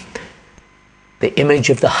vision, the image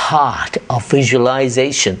of the heart, of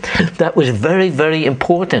visualization. That was very, very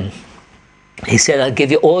important. He said, I'll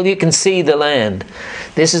give you all you can see the land.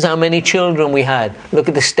 This is how many children we had. Look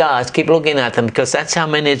at the stars. Keep looking at them, because that's how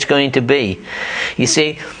many it's going to be. You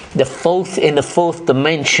see, in the fourth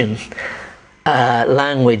dimension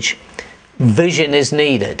language, vision is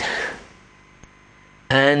needed.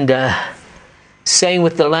 And same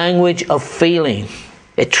with the language of feeling.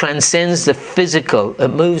 It transcends the physical. It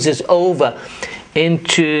moves us over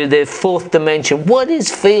into the fourth dimension. What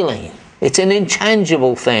is feeling? It's an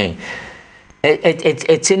intangible thing.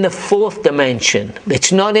 It's in the fourth dimension.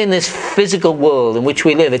 It's not in this physical world in which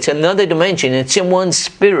we live. It's another dimension. It's in one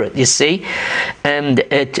spirit, you see. And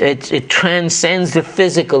it transcends the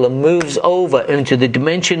physical and moves over into the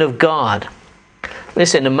dimension of God.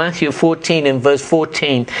 Listen, in Matthew 14 and verse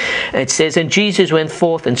 14, it says, And Jesus went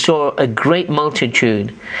forth and saw a great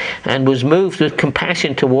multitude, and was moved with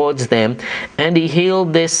compassion towards them, and he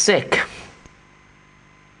healed their sick.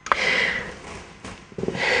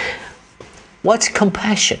 What's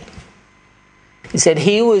compassion? He said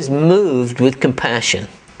he was moved with compassion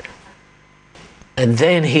and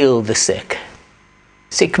then healed the sick.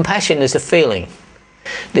 See, compassion is a feeling.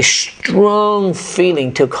 The strong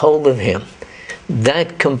feeling took hold of him.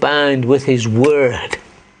 That combined with his word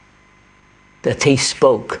that he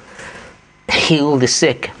spoke, healed the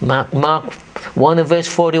sick. Mark 1 and verse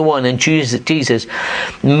 41, and Jesus,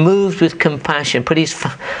 moved with compassion, put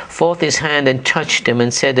forth his hand and touched him,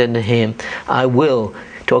 and said unto him, I will.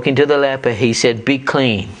 Talking to the leper, he said, Be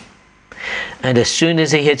clean. And as soon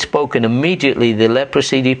as he had spoken, immediately the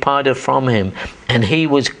leprosy departed from him, and he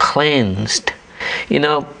was cleansed. You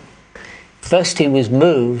know, first he was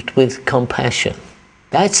moved with compassion.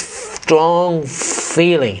 That's strong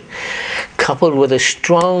feeling, coupled with a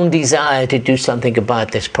strong desire to do something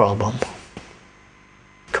about this problem.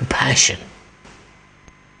 Compassion.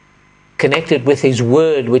 Connected with his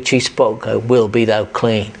word which he spoke, I will be thou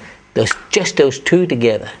clean. Just those two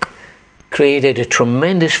together created a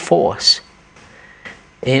tremendous force.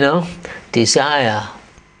 You know, desire,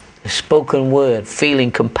 the spoken word,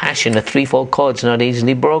 feeling, compassion, a threefold cord's not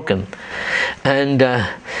easily broken. And,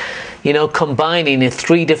 you know, combining the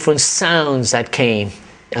three different sounds that came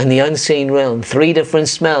in the unseen realm, three different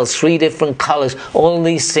smells, three different colors, all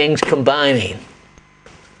these things combining.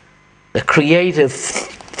 The creative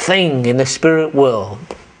thing in the spirit world,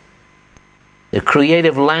 the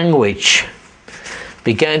creative language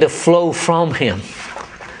began to flow from him.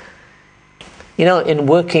 You know, in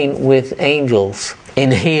working with angels,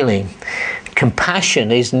 in healing,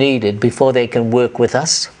 compassion is needed before they can work with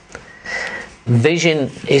us.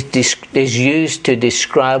 Vision is used to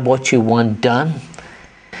describe what you want done,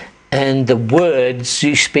 and the words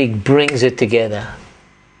you speak brings it together.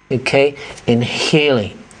 Okay? In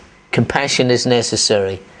healing, compassion is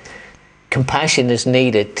necessary. Compassion is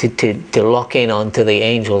needed to lock in onto the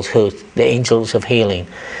angels of healing,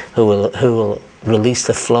 who will release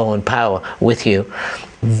the flow and power with you.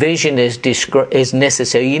 Vision is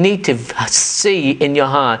necessary. You need to see in your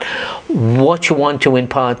heart what you want to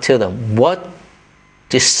impart to them.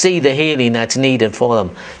 To see the healing that's needed for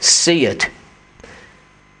them. See it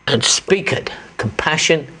and speak it.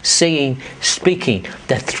 Compassion, seeing, speaking.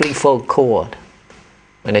 That threefold cord.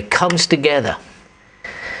 When it comes together.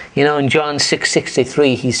 You know, in John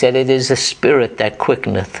 6:63, he said, It is the spirit that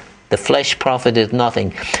quickeneth. The flesh profiteth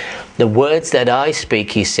nothing. The words that I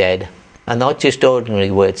speak, he said, are not just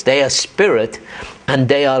ordinary words. They are spirit and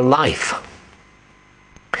they are life.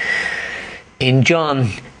 In John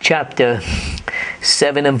chapter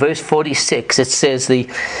 7 and verse 46, it says,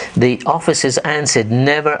 the officers answered,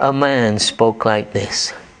 Never a man spoke like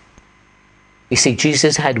this. You see,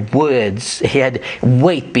 Jesus had words. He had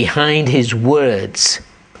weight behind his words.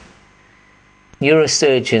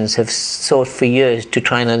 Neurosurgeons have sought for years to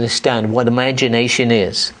try and understand what imagination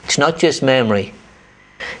is. It's not just memory.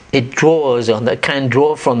 It can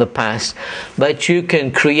draw from the past, but you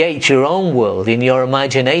can create your own world in your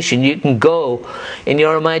imagination. You can go in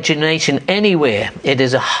your imagination anywhere. It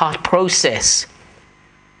is a hot process.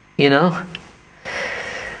 You know?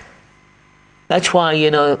 That's why, you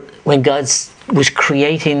know, when God was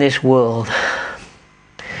creating this world,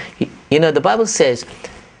 you know, the Bible says,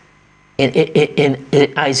 in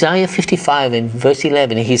Isaiah 55 in verse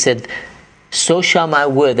 11, he said, So shall my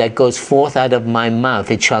word that goes forth out of my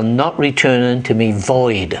mouth, it shall not return unto me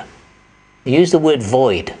void. He used the word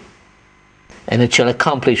void. And it shall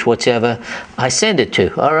accomplish whatever I send it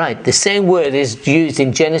to. All right, the same word is used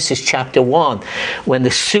in Genesis chapter 1, when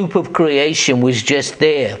the soup of creation was just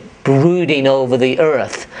there. brooding over the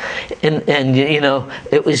earth. And you know,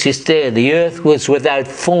 it was just there. The earth was without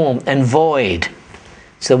form and void.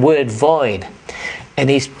 It's the word void. And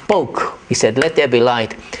he spoke. He said, let there be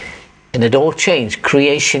light. And it all changed.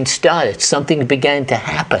 Creation started. Something began to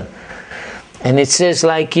happen. And it says,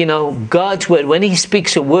 like, you know, God's word, when he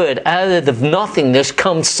speaks a word, out of the nothingness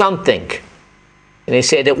comes something. And he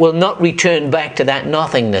said, it will not return back to that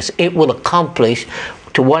nothingness. It will accomplish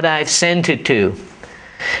to what I've sent it to.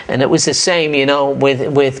 And it was the same, you know,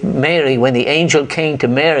 with Mary, when the angel came to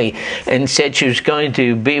Mary and said she was going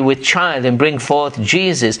to be with child and bring forth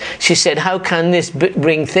Jesus. She said, how can this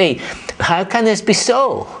bring thee? How can this be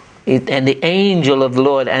so? And the angel of the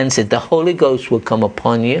Lord answered, the Holy Ghost will come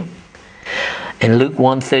upon you. In Luke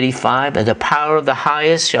 1:35, and the power of the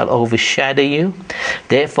highest shall overshadow you.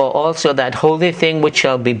 Therefore also that holy thing which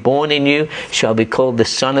shall be born in you shall be called the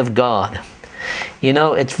Son of God. You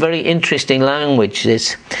know, it's very interesting language.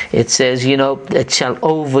 It says, you know, it shall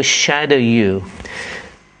overshadow you.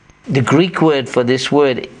 The Greek word for this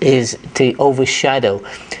word is to overshadow.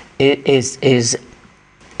 It's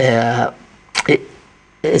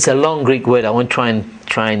a long Greek word. I won't try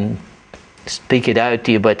and speak it out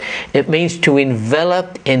to you, but it means to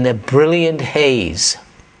envelop in a brilliant haze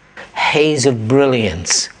of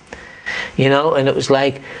brilliance. You know, and it was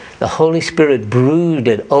like the Holy Spirit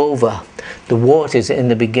brooded over the waters in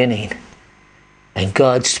the beginning, and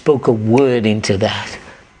God spoke a word into that.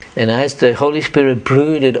 And as the Holy Spirit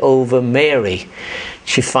brooded over Mary,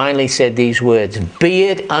 she finally said these words, be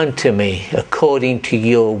it unto me according to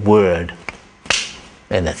your word.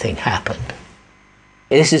 And the thing happened.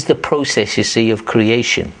 This is the process, you see, of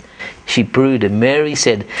creation. She brooded. Mary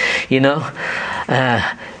said, you know,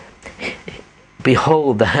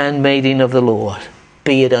 behold, the handmaiden of the Lord,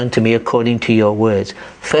 be it unto me according to your words.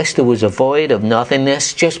 First there was a void of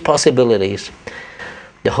nothingness, just possibilities.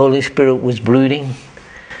 The Holy Spirit was brooding.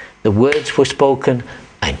 The words were spoken,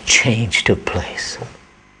 and change took place.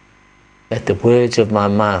 Let the words of my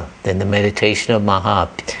mouth and the meditation of my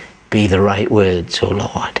heart be the right words, O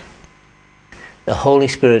Lord. The Holy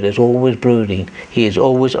Spirit is always brooding. He is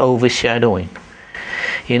always overshadowing.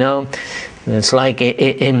 You know, it's like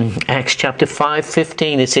in Acts chapter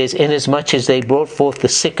 5:15, it says, inasmuch as they brought forth the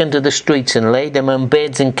sick into the streets and laid them on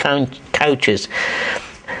beds and couches,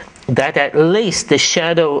 that at least the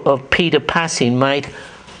shadow of Peter passing might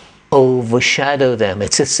overshadow them.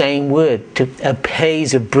 It's the same word, to a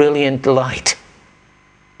haze of brilliant light.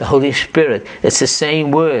 The Holy Spirit, it's the same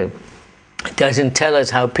word. It doesn't tell us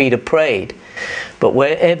how Peter prayed, but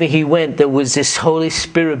wherever he went, there was this Holy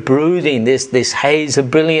Spirit brooding. This haze of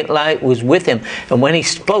brilliant light was with him, and when he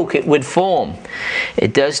spoke, it would form.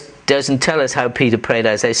 It doesn't tell us how Peter prayed,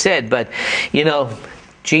 as I said, but you know,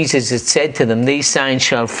 Jesus had said to them, these signs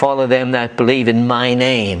shall follow them that believe in my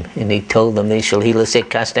name. And he told them, they shall heal the sick,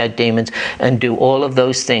 cast out demons, and do all of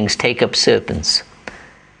those things, take up serpents.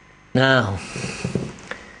 Now,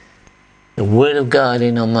 the word of God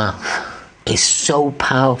in our mouth is so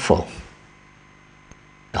powerful.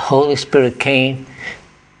 The Holy Spirit came,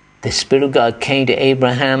 the Spirit of God came to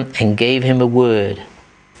Abraham and gave him a word.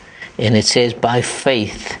 And it says by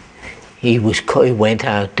faith he went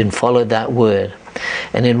out and followed that word.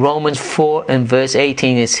 And in Romans 4 and verse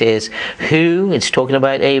 18 it says, who, it's talking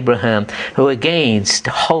about Abraham, who against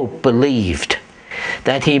hope believed,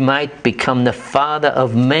 that he might become the father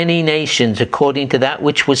of many nations according to that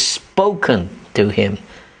which was spoken to him.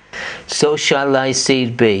 So shall thy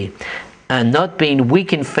seed be. And not being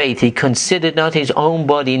weak in faith, he considered not his own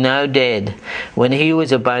body now dead, when he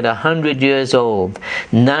was about 100 years old,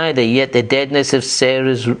 neither yet the deadness of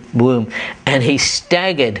Sarah's womb. And he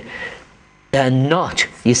staggered not,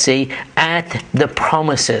 you see, at the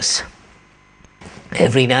promises.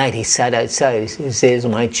 Every night he sat outside. He says,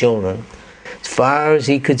 my children. As far as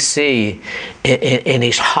he could see in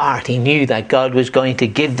his heart, he knew that God was going to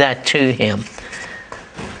give that to him.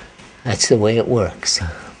 That's the way it works.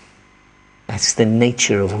 That's the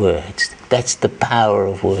nature of words. That's the power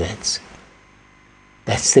of words.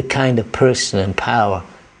 That's the kind of person and power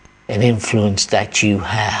and influence that you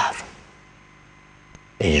have.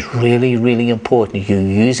 It is really, really important you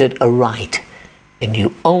use it aright, and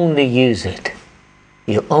you only use it.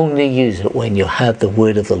 You only use it when you have the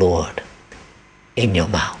word of the Lord in your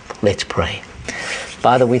mouth. Let's pray.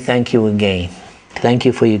 Father, we thank you again. Thank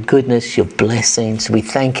you for your goodness, your blessings. We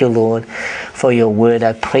thank you, Lord, for your word.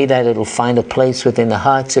 I pray that it'll find a place within the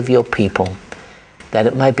hearts of your people, that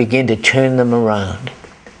it might begin to turn them around,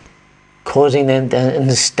 causing them to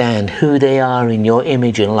understand who they are in your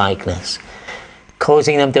image and likeness,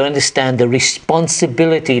 causing them to understand the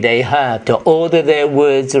responsibility they have to order their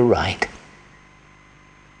words aright.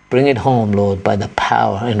 Bring it home, Lord, by the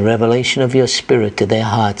power and revelation of your Spirit to their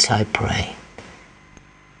hearts, I pray.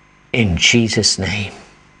 In Jesus' name,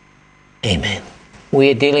 amen.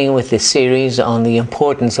 We are dealing with this series on the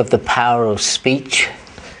importance of the power of speech,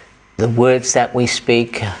 the words that we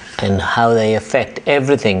speak, and how they affect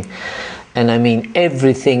everything. And I mean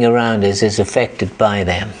everything around us is affected by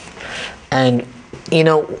them. And, you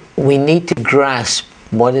know, we need to grasp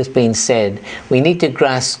what is being said. We need to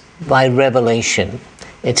grasp by revelation.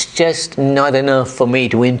 It's just not enough for me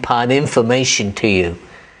to impart information to you.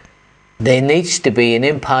 There needs to be an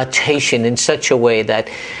impartation in such a way that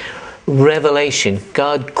revelation,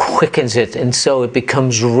 God quickens it, and so it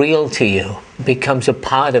becomes real to you, it becomes a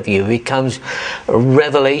part of you, it becomes a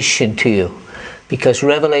revelation to you. Because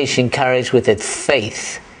revelation carries with it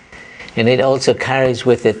faith, and it also carries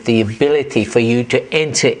with it the ability for you to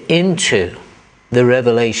enter into the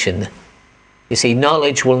revelation. You see,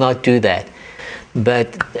 knowledge will not do that.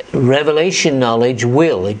 But revelation knowledge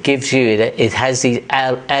will. It gives you, it has these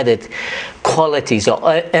added qualities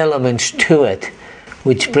or elements to it,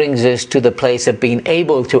 which brings us to the place of being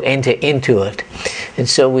able to enter into it. And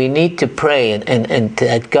so we need to pray and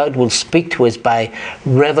that God will speak to us by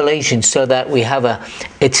revelation, so that we have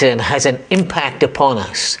has an impact upon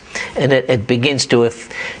us, and it begins to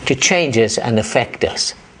change us and affect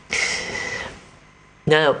us.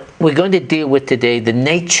 Now, we're going to deal with today the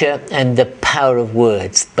nature and the power of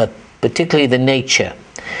words, but particularly the nature.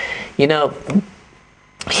 You know,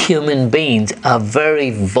 human beings are very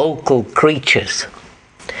vocal creatures.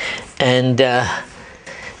 And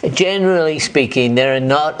generally speaking, they're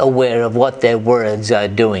not aware of what their words are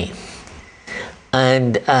doing.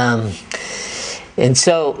 And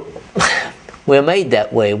so we're made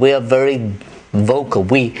that way. We are very vocal.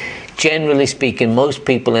 We, generally speaking, most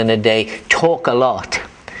people in a day talk a lot.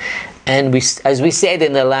 And as we said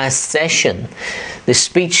in the last session, the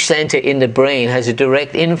speech center in the brain has a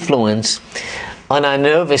direct influence on our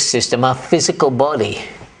nervous system, our physical body.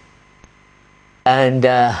 And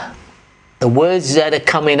the words that are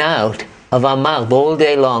coming out of our mouth all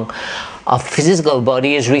day long, our physical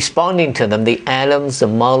body is responding to them. The atoms, the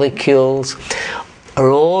molecules are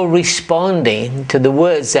all responding to the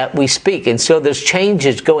words that we speak. And so there's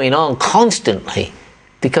changes going on constantly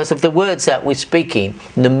because of the words that we're speaking,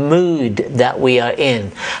 the mood that we are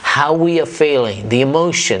in, how we are feeling, the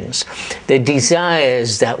emotions, the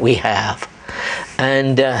desires that we have.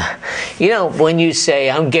 And, you know, when you say,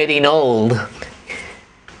 I'm getting old,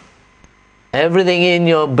 everything in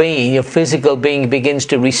your being, your physical being, begins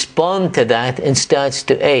to respond to that and starts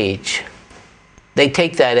to age. They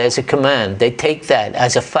take that as a command. They take that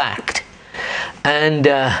as a fact. And,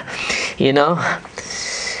 you know,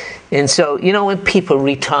 and so, you know, when people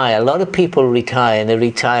retire, a lot of people retire, and they're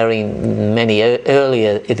retiring many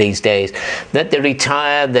earlier these days, that they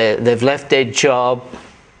retire, they've left their job,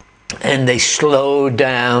 and they slow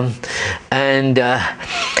down, and,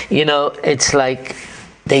 you know, it's like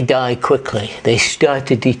they die quickly. They start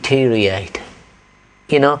to deteriorate.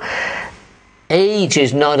 You know, age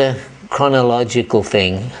is not a chronological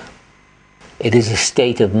thing. It is a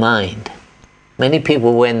state of mind. Many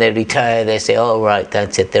people, when they retire, they say, oh, right,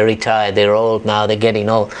 that's it. They're retired. They're old now. They're getting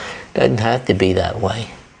old. It doesn't have to be that way.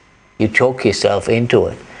 You talk yourself into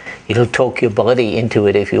it. You'll talk your body into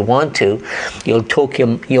it if you want to. You'll talk your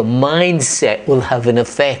mindset will have an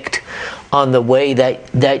effect on the way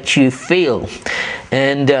that you feel.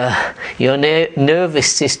 And your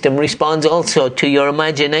nervous system responds also to your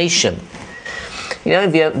imagination. You know,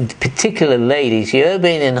 if you have particular ladies, you ever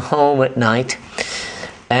been in home at night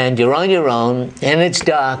and you're on your own and it's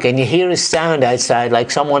dark and you hear a sound outside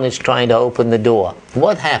like someone is trying to open the door?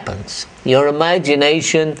 What happens? Your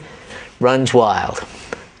imagination runs wild,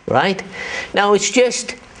 right? Now, it's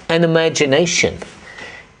just an imagination,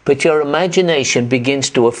 but your imagination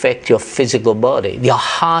begins to affect your physical body. Your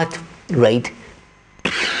heart rate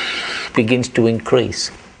begins to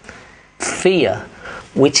increase. Fear,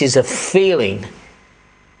 which is a feeling,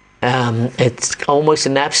 it's almost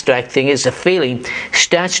an abstract thing, it's a feeling,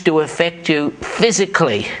 starts to affect you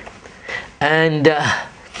physically. And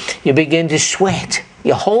you begin to sweat.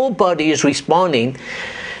 Your whole body is responding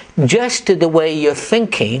just to the way you're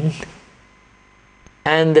thinking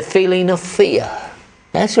and the feeling of fear.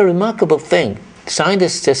 That's a remarkable thing.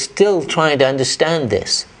 Scientists are still trying to understand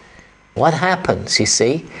this. What happens, you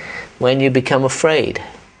see, when you become afraid?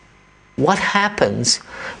 What happens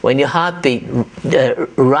when your heartbeat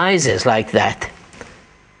rises like that?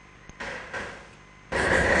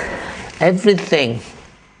 Everything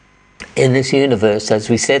in this universe, as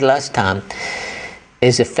we said last time,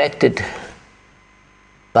 is affected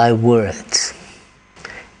by words.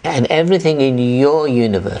 And everything in your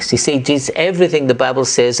universe. You see, Jesus, everything the Bible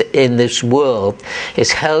says in this world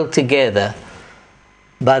is held together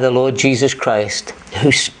by the Lord Jesus Christ,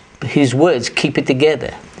 whose words keep it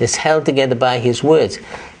together. It's held together by his words.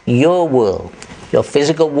 Your world, your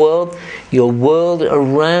physical world, your world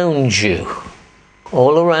around you,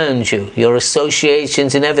 all around you, your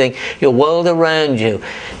associations and everything, your world around you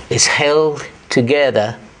is held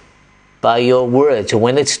together by your words. And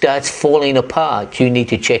when it starts falling apart, you need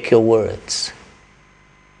to check your words.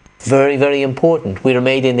 Very, very important. We are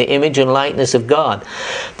made in the image and likeness of God.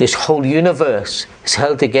 This whole universe is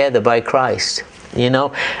held together by Christ. You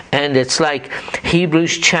know, and it's like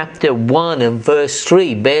Hebrews chapter 1 and verse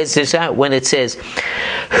 3 bears this out when it says,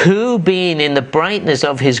 who being in the brightness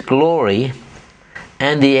of his glory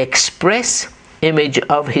and the express image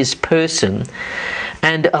of his person,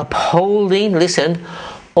 and upholding, listen,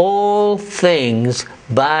 all things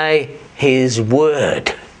by his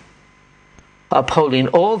word. Upholding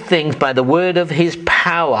all things by the word of his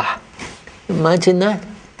power. Imagine that.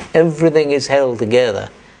 Everything is held together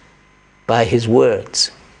by his words.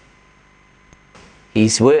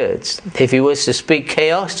 His words. If he was to speak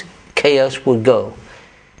chaos, chaos would go.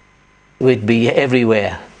 It would be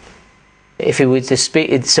everywhere. If he was to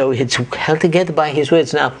speak, so it's held together by his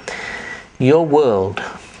words. Now, your world,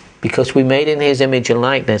 because we made in his image and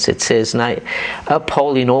likeness, it says,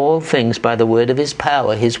 upholding all things by the word of his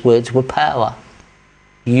power. His words were power.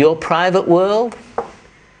 Your private world,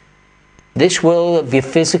 this world of your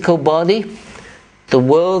physical body, the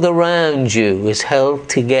world around you is held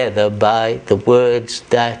together by the words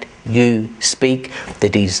that you speak, the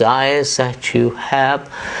desires that you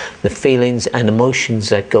have, the feelings and emotions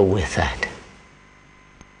that go with that.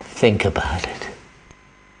 Think about it.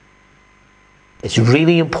 It's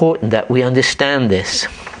really important that we understand this.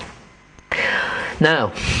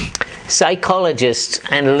 Now, psychologists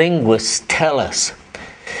and linguists tell us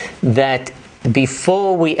that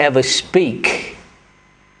before we ever speak,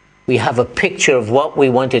 we have a picture of what we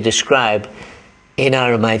want to describe in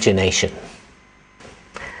our imagination.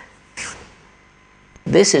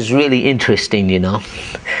 This is really interesting, you know.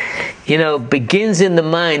 You know, begins in the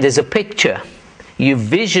mind as a picture. You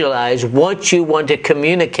visualize what you want to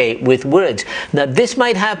communicate with words. Now, this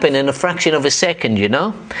might happen in a fraction of a second, you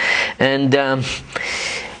know. And,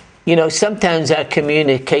 you know, sometimes our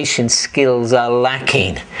communication skills are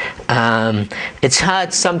lacking. It's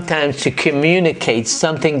hard sometimes to communicate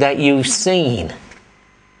something that you've seen.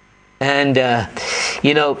 And,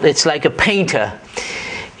 you know, it's like a painter.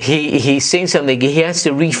 He's seen something, he has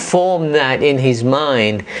to reform that in his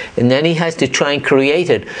mind, and then he has to try and create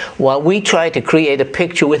it, while we try to create a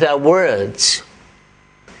picture with our words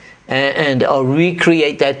and or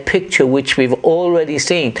recreate that picture which we've already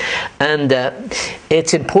seen. And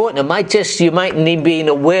it's important. You might need being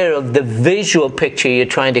aware of the visual picture you're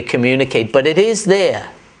trying to communicate, but it is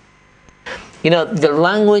there. You know, the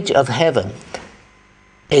language of heaven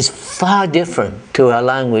is far different to our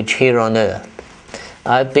language here on earth.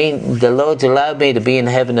 The Lord's allowed me to be in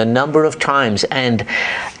heaven a number of times, and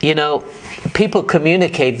you know, people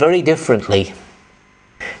communicate very differently.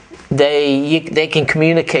 They can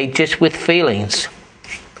communicate just with feelings.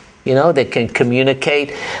 You know, they can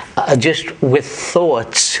communicate just with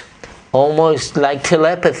thoughts, almost like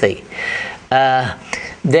telepathy.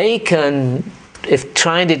 They can, if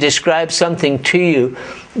trying to describe something to you,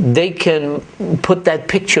 they can put that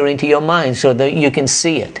picture into your mind so that you can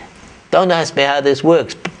see it. Don't ask me how this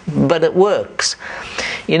works, but it works.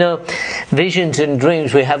 You know, visions and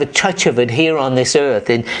dreams, we have a touch of it here on this earth.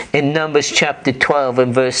 In Numbers chapter 12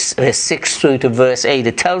 and verse 6 through to verse 8,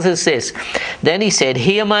 it tells us this. Then he said,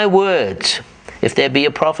 hear my words. If there be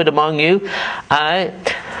a prophet among you, I,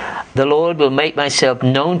 the Lord, will make myself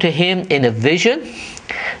known to him in a vision,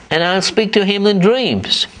 and I'll speak to him in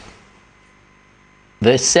dreams.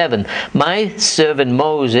 Verse 7, my servant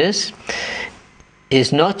Moses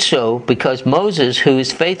is not so, because Moses, who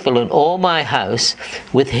is faithful in all my house,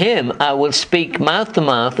 with him I will speak mouth to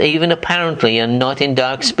mouth, even apparently, and not in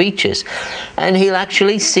dark speeches. And he'll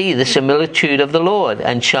actually see the similitude of the Lord,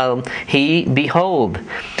 and shall he behold.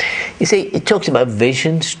 You see, it talks about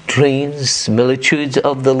visions, dreams, similitudes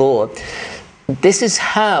of the Lord. This is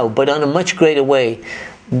how, but on a much greater way,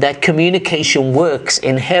 that communication works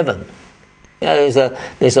in heaven. There's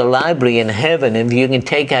a library in heaven, and you can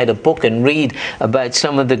take out a book and read about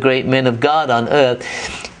some of the great men of God on earth.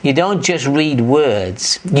 You don't just read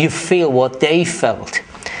words, you feel what they felt.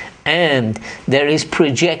 And there is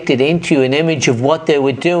projected into you an image of what they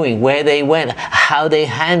were doing, where they went, how they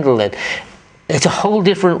handled it. It's a whole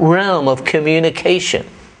different realm of communication.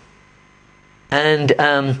 And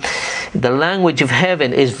the language of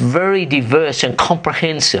heaven is very diverse and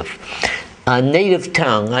comprehensive. Our native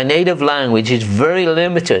tongue, our native language is very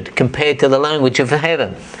limited compared to the language of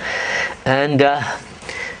heaven. And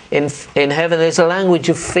in heaven there's a language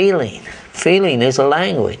of feeling. Feeling is a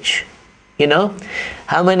language. You know?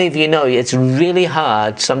 How many of you know it's really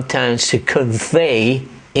hard sometimes to convey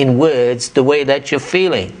in words the way that you're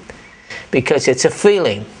feeling? Because it's a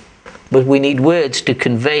feeling. But we need words to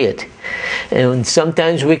convey it. And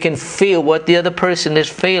sometimes we can feel what the other person is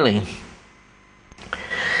feeling.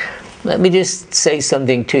 Let me just say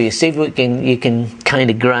something to you. See if you can kind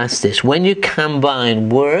of grasp this. When you combine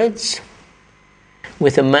words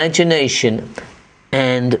with imagination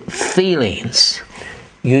and feelings,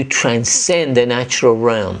 you transcend the natural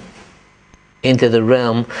realm into the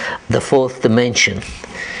realm, the fourth dimension.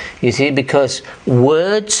 You see, because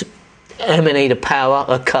words emanate a power,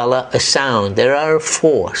 a color, a sound. They are a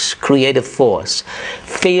force, creative force.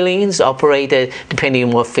 Feelings operated, depending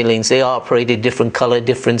on what feelings they operated, different color,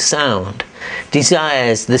 different sound.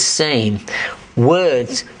 Desires, the same.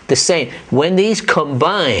 Words, the same. When these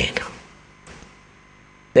combine,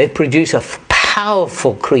 they produce a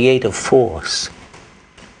powerful creative force.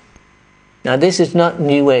 Now this is not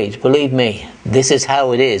New Age, believe me. This is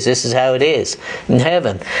how it is. This is how it is in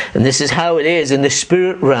heaven. And this is how it is in the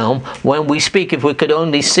spirit realm when we speak, if we could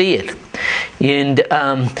only see it.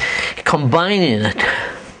 And combining it.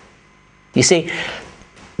 You see,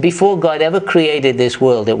 before God ever created this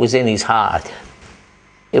world, it was in his heart.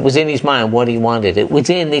 It was in his mind what he wanted. It was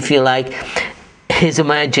in, if you like, his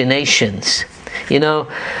imaginations. You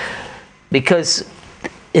know, because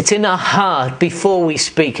it's in our heart before we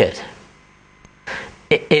speak it.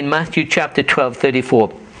 In Matthew chapter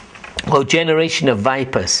 12:34, O generation of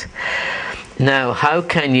vipers, now how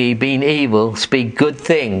can ye, being evil, speak good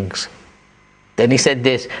things? Then he said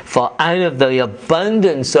this, for out of the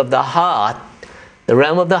abundance of the heart, the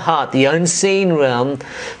realm of the heart, the unseen realm,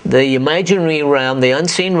 the imaginary realm, the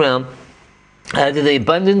unseen realm, out of the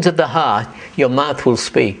abundance of the heart, your mouth will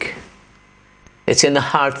speak. It's in the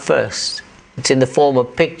heart first. It's in the form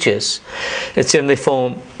of pictures. It's in the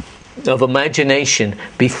form of imagination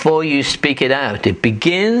before you speak it out. It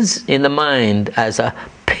begins in the mind as a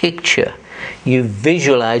picture. You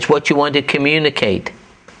visualize what you want to communicate.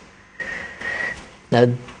 Now,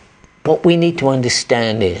 what we need to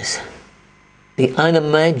understand is the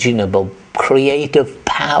unimaginable creative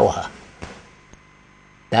power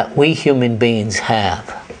that we human beings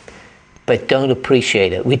have, but don't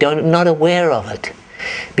appreciate it. We're not aware of it.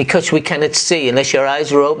 Because we cannot see, unless your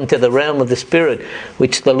eyes are open to the realm of the Spirit,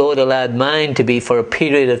 which the Lord allowed mine to be for a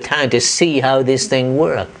period of time, to see how this thing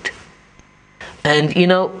worked. And you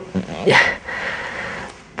know,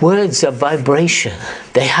 words are vibration.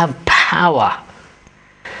 They have power.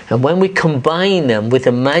 And when we combine them with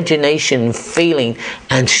imagination, feeling,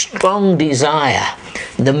 and strong desire,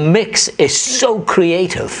 the mix is so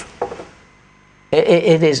creative.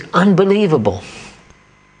 It is unbelievable.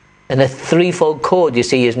 And a threefold cord, you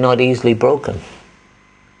see, is not easily broken.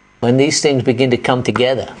 When these things begin to come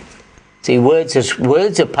together. See, words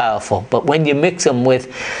are powerful, but when you mix them with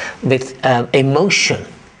emotion,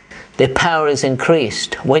 their power is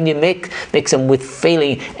increased. When you mix them with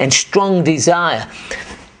feeling and strong desire,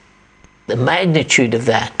 the magnitude of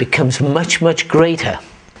that becomes much, much greater.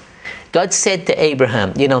 God said to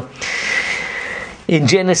Abraham, you know, in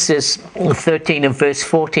Genesis 13 and verse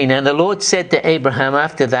 14, and the Lord said to Abraham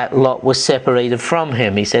after that Lot was separated from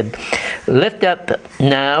him, he said, lift up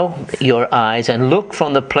now your eyes and look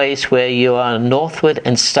from the place where you are northward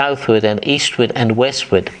and southward and eastward and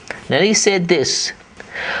westward. Then he said this,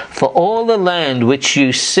 for all the land which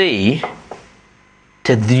you see,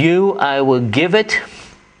 to you I will give it,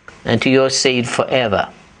 and to your seed forever.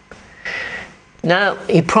 Now,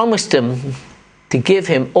 he promised him to give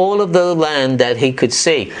him all of the land that he could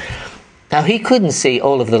see. Now, he couldn't see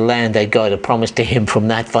all of the land that God had promised to him from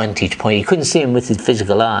that vantage point. He couldn't see him with his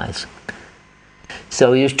physical eyes.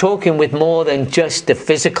 So he was talking with more than just the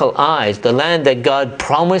physical eyes. The land that God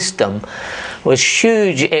promised them was a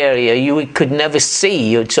huge area you could never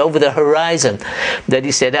see. It's over the horizon. That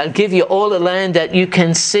he said, I'll give you all the land that you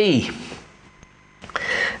can see.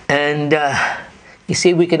 And you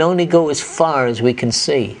see, we can only go as far as we can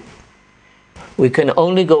see. We can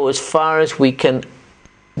only go as far as we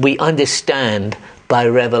understand by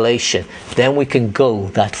revelation. Then we can go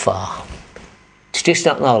that far. It's just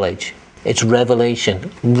not knowledge. It's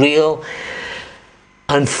revelation. Real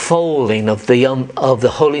unfolding of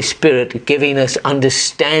the Holy Spirit giving us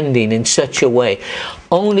understanding in such a way.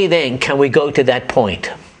 Only then can we go to that point.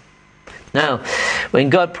 Now, when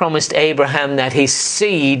God promised Abraham that his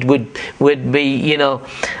seed would be, you know,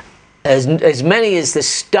 as many as the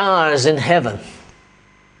stars in heaven.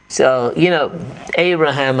 So,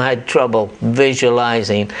 Abraham had trouble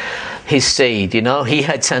visualizing his seed. He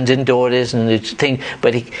had sons and daughters and thing,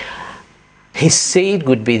 but his seed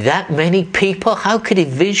would be that many people. How could he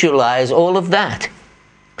visualize all of that?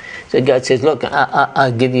 So God says, look,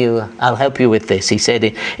 I'll help you with this. He said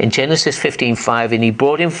in Genesis 15:5, and he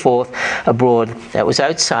brought him forth abroad that was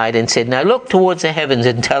outside and said, now look towards the heavens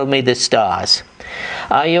and tell me the stars.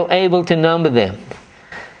 Are you able to number them?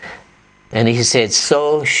 And he said,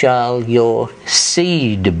 so shall your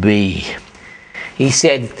seed be. He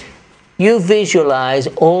said, you visualize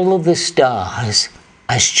all of the stars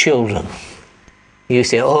as children. You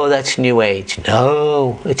say, oh, that's New Age.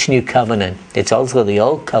 No, it's New Covenant. It's also the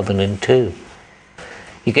Old Covenant too.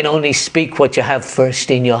 You can only speak what you have first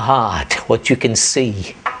in your heart, what you can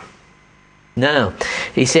see. Now,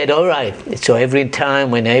 he said, all right. So every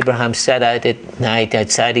time when Abraham sat out at night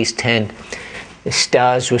outside his tent, the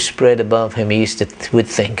stars were spread above him. He would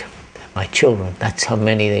think, my children, that's how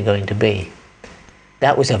many they're going to be.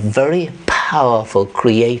 That was a very powerful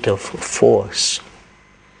creative force.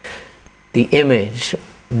 The image,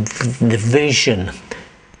 the vision,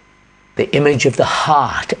 the image of the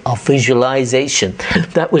heart, of visualization,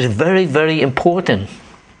 that was very, very important.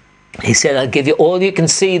 He said, I'll give you all you can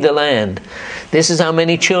see the land. This is how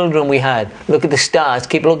many children we had. Look at the stars.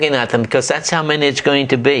 Keep looking at them, because that's how many it's going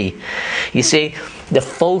to be. You see,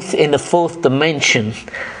 in the fourth dimension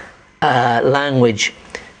language,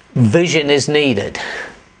 vision is needed.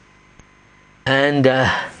 And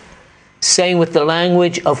same with the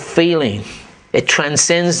language of feeling. It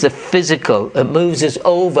transcends the physical. It moves us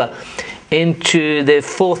over into the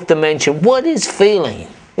fourth dimension. What is feeling?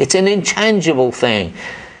 It's an intangible thing.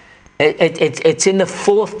 It's in the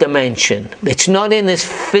fourth dimension. It's not in this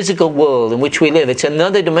physical world in which we live. It's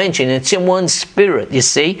another dimension. It's in one spirit, you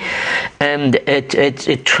see. And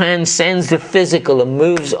it transcends the physical and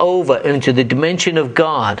moves over into the dimension of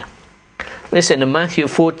God. Listen, in Matthew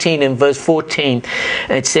 14 and verse 14,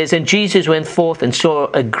 it says, and Jesus went forth and saw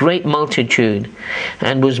a great multitude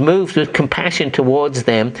and was moved with compassion towards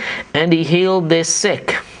them, and he healed their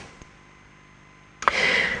sick.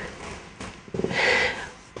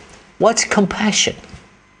 What's compassion?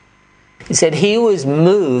 He said he was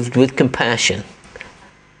moved with compassion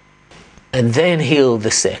and then healed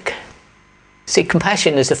the sick. See,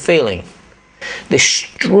 compassion is a feeling. The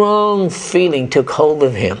strong feeling took hold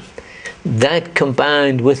of him. That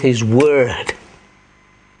combined with his word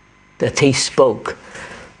that he spoke,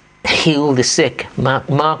 healed the sick. Mark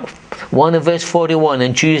 1 and verse 41,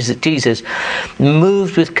 and Jesus,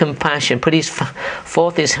 moved with compassion, put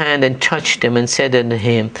forth his hand and touched him and said unto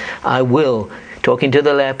him, I will. Talking to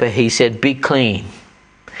the leper, he said, be clean.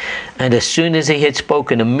 And as soon as he had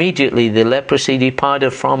spoken, immediately the leprosy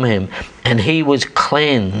departed from him, and he was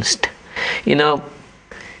cleansed.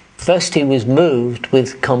 First he was moved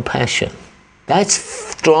with compassion. That's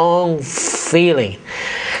strong feeling,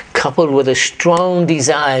 coupled with a strong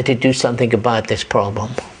desire to do something about this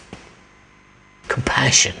problem.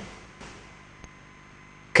 Compassion.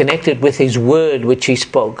 Connected with his word which he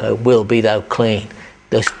spoke, I will be thou clean.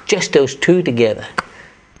 Just those two together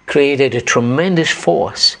created a tremendous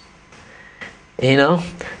force.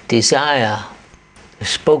 Desire, the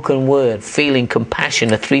spoken word, feeling,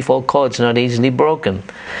 compassion, a threefold cord's not easily broken.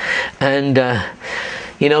 And,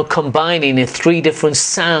 combining the three different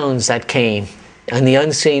sounds that came in the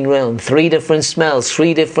unseen realm, three different smells,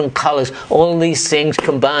 three different colors, all these things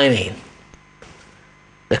combining.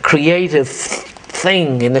 The creative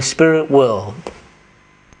thing in the spirit world,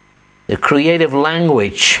 the creative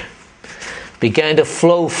language began to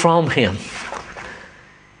flow from him.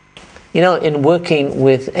 In working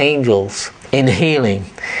with angels, in healing,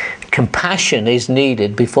 compassion is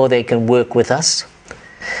needed before they can work with us.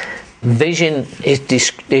 Vision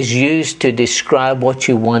is used to describe what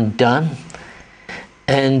you want done,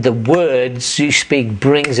 and the words you speak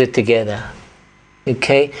brings it together.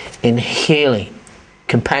 Okay? In healing,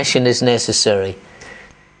 compassion is necessary.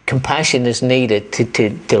 Compassion is needed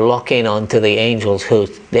to lock in onto the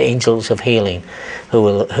angels of healing, who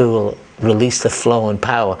will release the flow and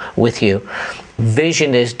power with you.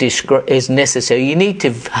 Vision is necessary. You need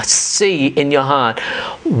to see in your heart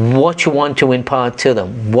what you want to impart to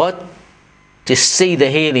them. To see the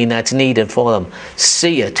healing that's needed for them.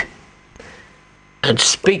 See it and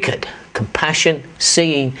speak it. Compassion,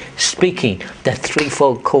 seeing, speaking. That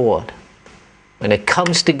threefold cord. When it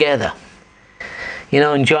comes together.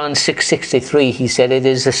 In John 6:63, he said, it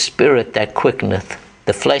is the spirit that quickeneth.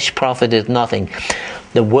 The flesh profiteth nothing.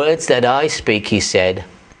 The words that I speak, he said,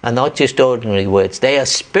 are not just ordinary words. They are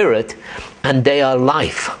spirit and they are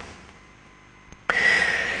life.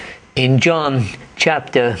 In John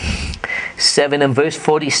chapter 7 and verse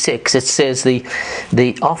 46, it says,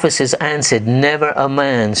 the officers answered, never a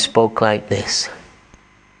man spoke like this.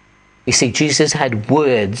 You see, Jesus had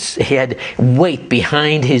words. He had weight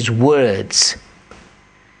behind his words.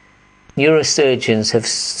 Neurosurgeons have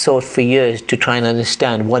sought for years to try and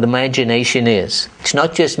understand what imagination is. It's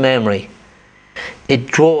not just memory. It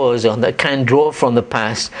can draw from the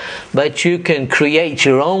past, but you can create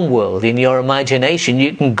your own world in your imagination.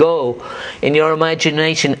 You can go in your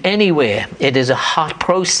imagination anywhere. It is a hot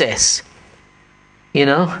process, you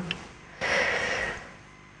know.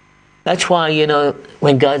 That's why, you know,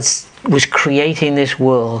 when God was creating this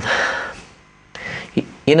world,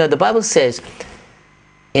 you know, the Bible says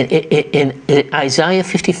in Isaiah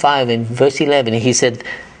 55 in verse 11, he said,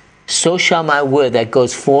 so shall my word that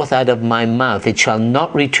goes forth out of my mouth, it shall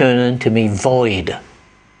not return unto me void.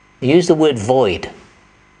 Use the word void.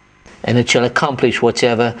 And it shall accomplish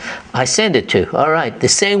whatever I send it to. All right, the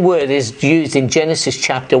same word is used in Genesis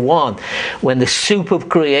chapter 1, when the soup of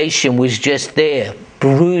creation was just there,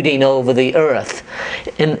 brooding over the earth.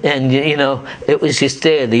 And you know, it was just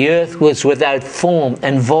there. The earth was without form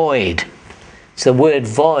and void. It's the word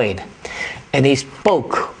void. And he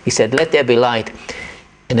spoke. He said, let there be light.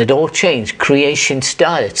 And it all changed. Creation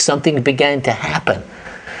started. Something began to happen.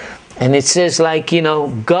 And it says, like, you know,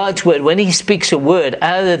 God's word, when he speaks a word,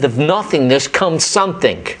 out of the nothingness comes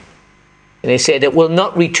something. And he said, it will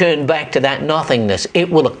not return back to that nothingness. It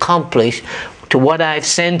will accomplish to what I've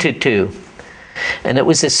sent it to. And it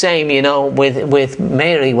was the same, you know, with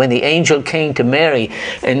Mary, when the angel came to Mary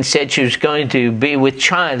and said she was going to be with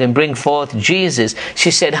child and bring forth Jesus. She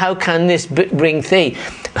said, how can this bring thee?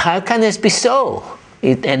 How can this be so?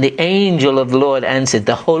 And the angel of the Lord answered,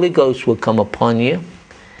 the Holy Ghost will come upon you.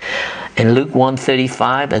 In Luke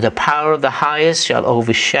 1:35, and the power of the highest shall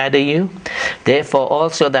overshadow you. Therefore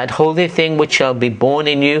also that holy thing which shall be born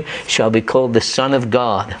in you shall be called the Son of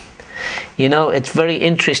God. You know, it's very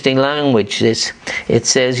interesting language. It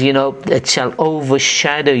says, you know, it shall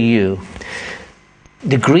overshadow you.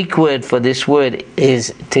 The Greek word for this word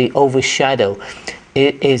is to overshadow.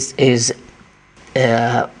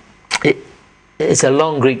 It's a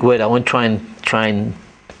long Greek word. I won't try and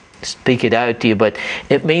speak it out to you, but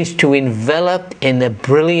it means to envelop in a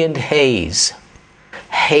brilliant haze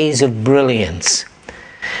of brilliance.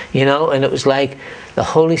 You know, and it was like the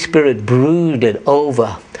Holy Spirit brooded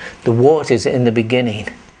over the waters in the beginning,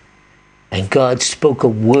 and God spoke a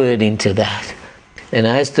word into that. And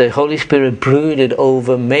as the Holy Spirit brooded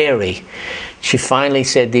over Mary, she finally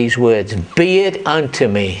said these words, be it unto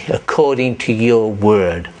me according to your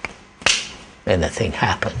word. And the thing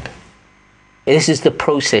happened. This is the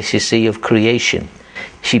process, you see, of creation.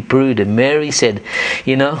 She brooded. Mary said,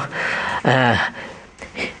 you know,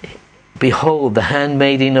 behold, the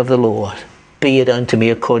handmaiden of the Lord, be it unto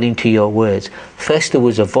me according to your words. First there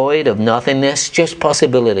was a void of nothingness, just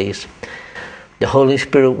possibilities. The Holy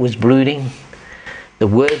Spirit was brooding. The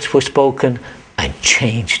words were spoken, and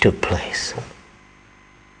change took place.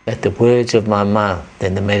 Let the words of my mouth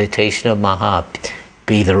and the meditation of my heart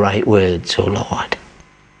be the right words, O Lord.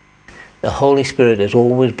 The Holy Spirit is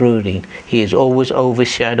always brooding. He is always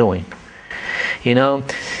overshadowing. You know,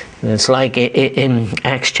 it's like in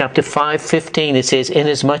Acts chapter 5:15, it says,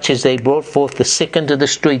 inasmuch as they brought forth the sick into the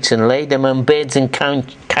streets and laid them on beds and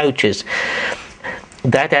couches,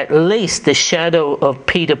 that at least the shadow of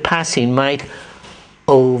Peter passing might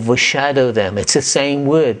overshadow them. It's the same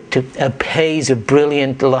word, to a haze of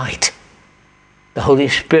brilliant light. The Holy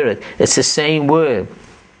Spirit, it's the same word.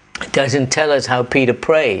 It doesn't tell us how Peter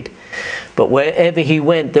prayed, but wherever he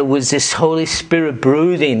went, there was this Holy Spirit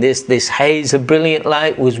brooding. This haze of brilliant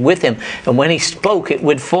light was with him, and when he spoke, it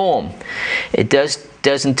would form. It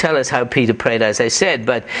doesn't tell us how Peter prayed, as I said,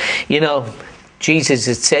 but you know, Jesus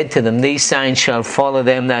had said to them, these signs shall follow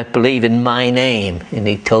them that believe in my name. And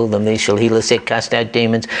he told them, they shall heal the sick, cast out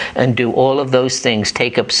demons, and do all of those things,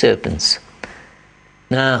 take up serpents.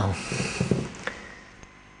 Now,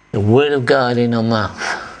 the word of God in our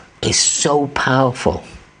mouth is so powerful.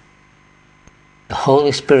 The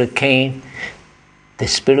Holy Spirit came, the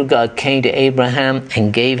Spirit of God came to Abraham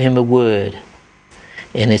and gave him a word.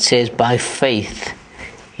 And it says by faith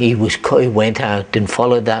he went out and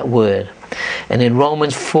followed that word. And in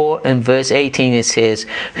Romans 4 and verse 18 it says,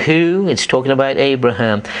 who, it's talking about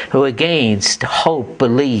Abraham, who against hope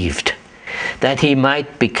believed, that he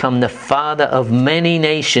might become the father of many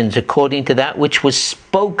nations according to that which was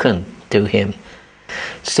spoken to him.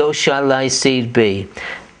 So shall thy seed be.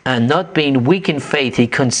 And not being weak in faith, he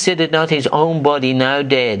considered not his own body now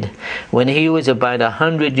dead, when he was about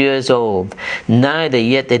 100 years old, neither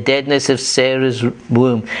yet the deadness of Sarah's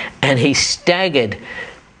womb. And he staggered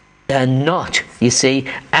not, you see,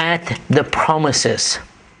 at the promises.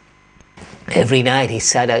 Every night he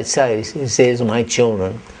sat outside. He says, my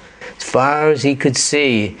children. As far as he could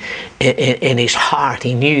see, in his heart,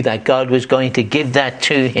 he knew that God was going to give that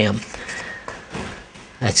to him.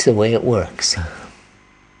 That's the way it works.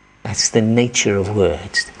 That's the nature of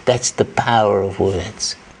words. That's the power of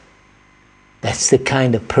words. That's the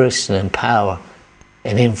kind of person and power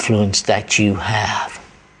and influence that you have.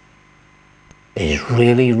 It is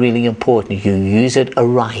really, really important you use it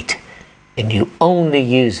aright, and you only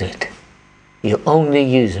use it. You only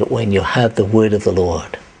use it when you have the word of the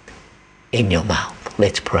Lord in your mouth.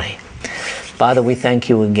 Let's pray. Father, we thank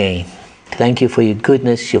you again. Thank you for your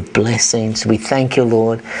goodness, your blessings. We thank you,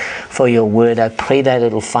 Lord, for your word. I pray that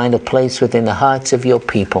it'll find a place within the hearts of your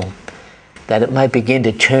people, that it might begin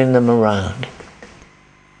to turn them around,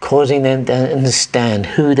 causing them to understand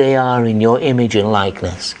who they are in your image and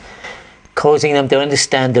likeness, causing them to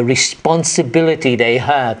understand the responsibility they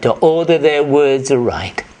have to order their words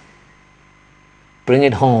aright. Bring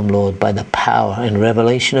it home, Lord, by the power and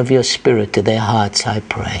revelation of your Spirit to their hearts, I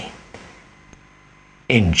pray.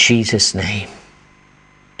 In Jesus' name,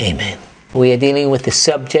 amen. We are dealing with the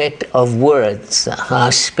subject of words,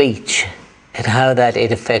 our speech, and how that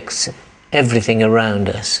it affects everything around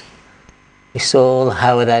us. We saw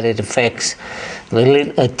how that it affects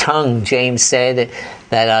a tongue. James said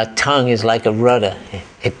that our tongue is like a rudder.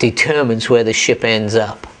 It determines where the ship ends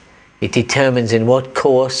up. It determines in what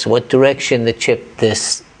course, what direction the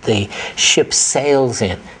ship sails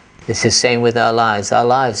in. It's the same with our lives. Our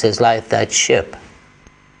lives is like that ship.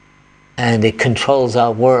 And it controls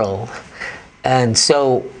our world. And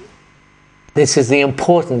so this is the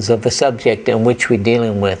importance of the subject in which we're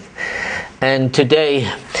dealing with. And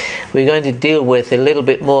today we're going to deal with a little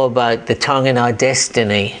bit more about the tongue and our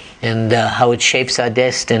destiny, and how it shapes our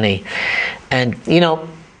destiny. And you know,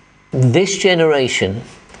 this generation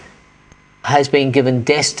has been given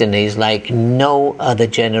destinies like no other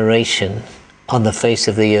generation on the face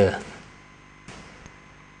of the earth.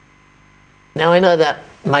 Now I know that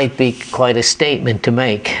might be quite a statement to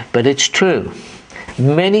make, but it's true.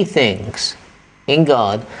 Many things in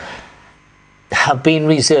God have been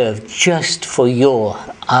reserved just for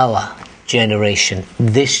our generation,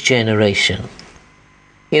 this generation.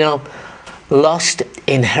 You know, lost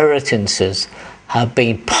inheritances have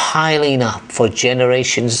been piling up for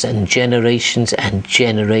generations and generations and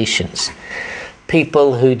generations.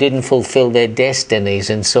 People who didn't fulfill their destinies,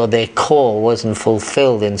 and so their call wasn't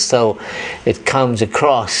fulfilled, and so it comes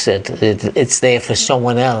across it's there for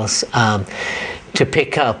someone else to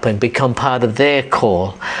pick up and become part of their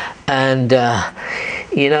call. And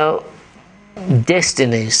you know,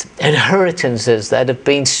 destinies, inheritances that have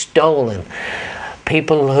been stolen,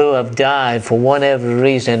 people who have died for whatever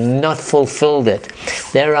reason, not fulfilled it.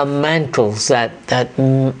 There are mantles that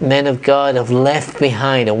men of God have left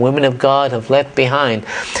behind, and women of God have left behind,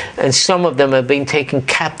 and some of them have been taken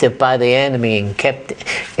captive by the enemy and kept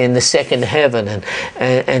in the second heaven,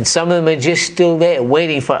 and some of them are just still there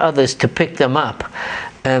waiting for others to pick them up.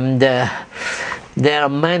 And there are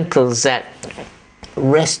mantles that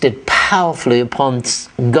rested powerfully upon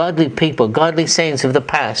godly people, godly saints of the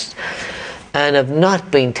past, and have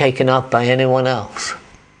not been taken up by anyone else.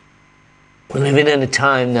 We're living in a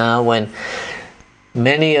time now when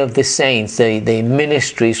many of the saints, the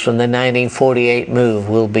ministries from the 1948 move,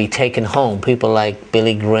 will be taken home. People like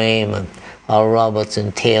Billy Graham and Oral Roberts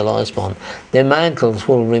and T.L. Osborne. Their mantles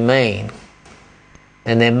will remain.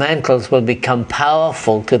 And their mantles will become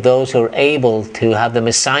powerful to those who are able to have them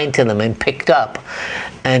assigned to them and picked up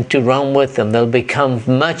and to run with them. They'll become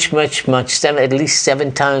much, at least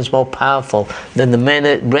 7 times more powerful than the men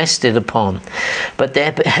it rested upon. But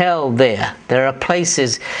they're held there. There are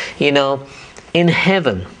places, you know, in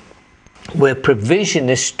heaven where provision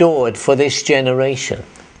is stored for this generation.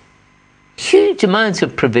 Huge amounts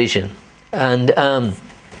of provision. And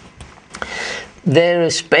there are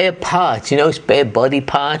spare parts, you know, spare body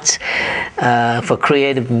parts for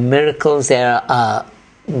creative miracles. There are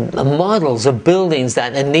models of buildings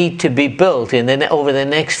that need to be built over the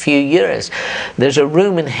next few years. There's a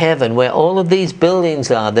room in heaven where all of these buildings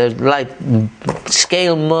are. They're like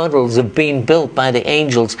scale models of being built by the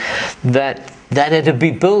angels that are to be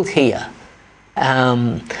built here.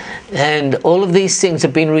 And all of these things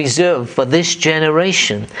have been reserved for this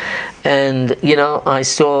generation. And, you know, I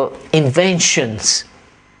saw inventions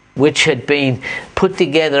which had been put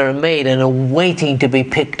together and made and are waiting to be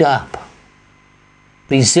picked up.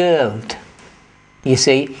 reserved, you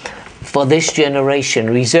see, for this generation,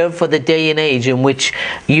 reserved for the day and age in which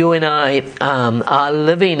you and I are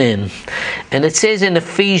living in. And it says in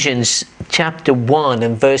Ephesians chapter 1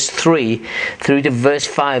 and verse 3 through to verse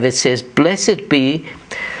 5, it says, "Blessed be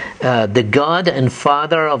the God and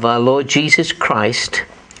Father of our Lord Jesus Christ,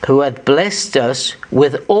 who hath blessed us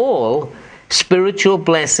with all spiritual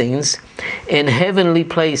blessings in heavenly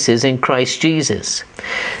places in Christ Jesus."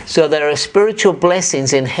 So there are spiritual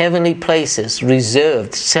blessings in heavenly places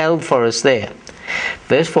reserved, held for us there.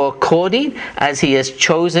 Verse 4, "According as he has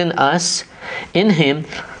chosen us in him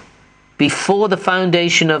before the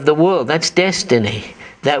foundation of the world." That's destiny.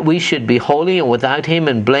 "That we should be holy and without him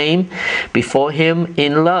and blame before him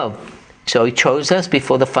in love." So he chose us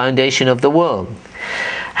before the foundation of the world.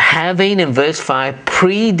 "Having," in verse 5,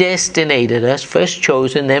 "predestinated us," first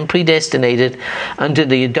chosen, then predestinated, "unto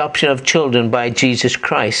the adoption of children by Jesus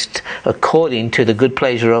Christ, according to the good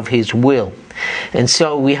pleasure of his will." And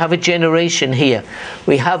so we have a generation here.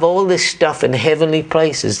 We have all this stuff in heavenly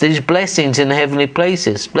places. These blessings in heavenly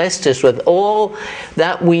places. Blessed us with all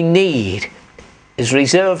that we need is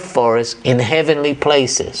reserved for us in heavenly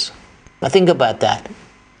places. Now think about that.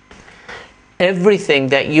 Everything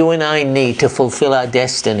that you and I need to fulfill our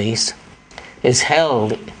destinies is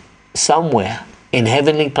held somewhere in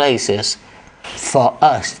heavenly places for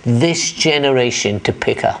us, this generation, to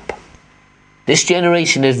pick up. This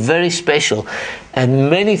generation is very special,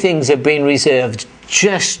 and many things have been reserved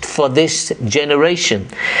just for this generation.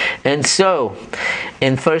 And so,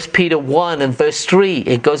 in 1 Peter 1 and verse 3,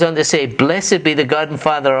 it goes on to say, "Blessed be the God and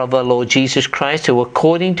Father of our Lord Jesus Christ, who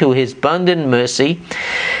according to his abundant mercy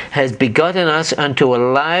has begotten us unto a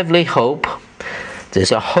lively hope."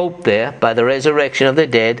 There's a hope there, by the resurrection of the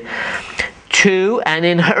dead, "to an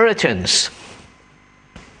inheritance,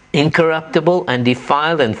 incorruptible and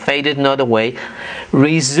defiled and faded not away,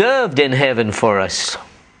 reserved in heaven for us."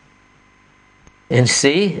 And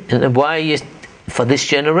see, and why for this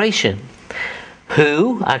generation,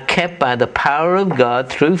 "who are kept by the power of God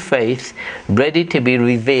through faith, ready to be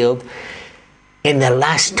revealed in the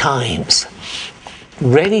last times."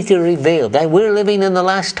 Ready to reveal that we're living in the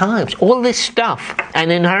last times. All this stuff,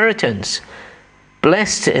 an inheritance,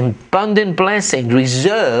 blessed and abundant blessing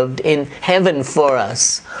reserved in heaven for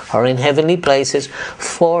us, or in heavenly places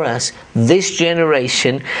for us, this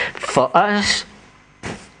generation, for us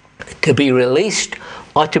to be released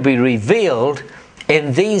or to be revealed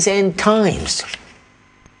in these end times.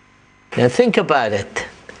 Now think about it.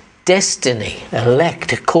 Destiny,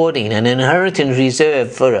 elect according, an inheritance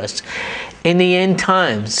reserved for us in the end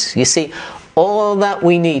times. You see, all that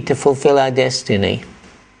we need to fulfill our destiny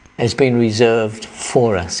has been reserved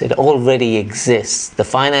for us. It already exists. The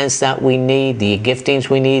finance that we need, the giftings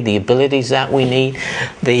we need, the abilities that we need,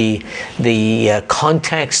 the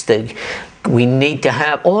contacts that we need to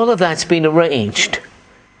have, all of that's been arranged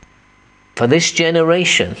for this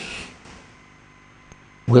generation.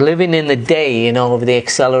 We're living in the day, of the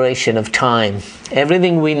acceleration of time.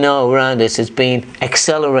 Everything we know around us is being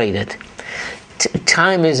accelerated.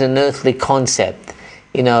 Time is an earthly concept.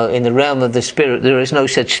 In the realm of the spirit, there is no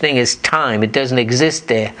such thing as time. It doesn't exist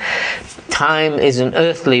there. Time is an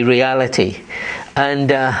earthly reality.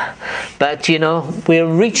 But we're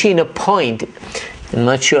reaching a point, I'm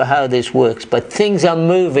not sure how this works, but things are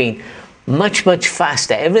moving much, much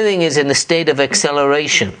faster. Everything is in a state of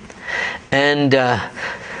acceleration. And,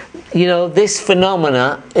 this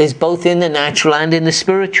phenomena is both in the natural and in the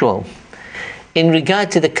spiritual. In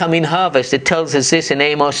regard to the coming harvest, it tells us this in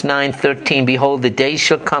Amos 9:13, "Behold, the day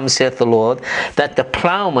shall come, saith the Lord, that the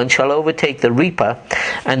plowman shall overtake the reaper,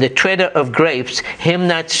 and the treader of grapes, him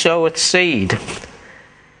that soweth seed."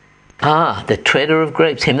 The treader of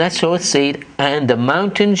grapes, him that soweth seed, "and the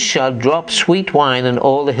mountains shall drop sweet wine, and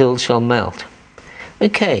all the hills shall melt."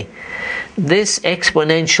 Okay, this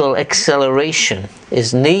exponential acceleration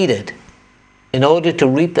is needed in order to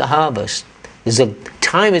reap the harvest.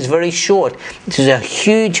 Time is very short. There's a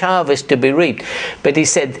huge harvest to be reaped. But he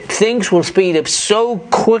said, things will speed up so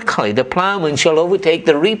quickly, the plowman shall overtake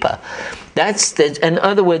the reaper. In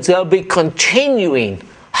other words, there'll be continuing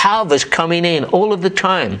harvest coming in all of the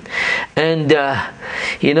time. And,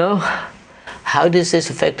 how does this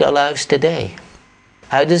affect our lives today?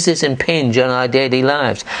 How does this impinge on our daily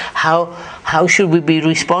lives? How should we be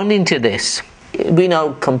responding to this? We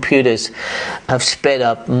know computers have sped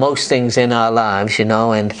up most things in our lives,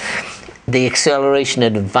 and the acceleration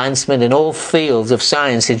and advancement in all fields of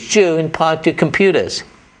science is due in part to computers.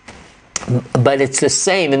 But it's the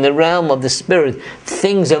same in the realm of the spirit.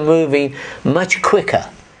 Things are moving much quicker.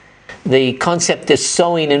 the concept of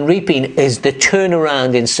sowing and reaping is the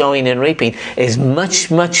turnaround in sowing and reaping is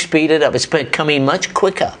much speeded up. It's becoming much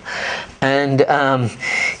quicker. And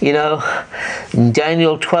in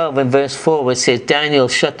Daniel 12 and verse 4, it says, Daniel,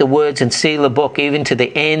 shut the words and seal the book even to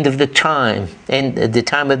the end of the time, and the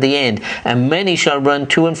time of the end, and many shall run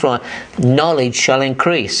to and fro. Knowledge shall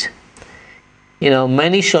increase.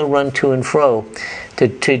 Many shall run to and fro.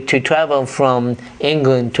 To travel from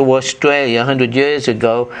England to Australia 100 years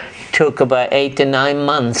ago took about 8 to 9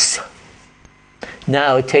 months.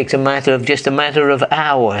 Now it takes just a matter of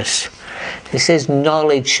hours. It says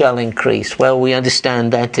knowledge shall increase. Well, we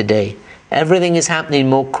understand that today. Everything is happening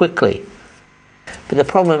more quickly. But the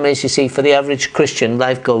problem is, you see, for the average Christian,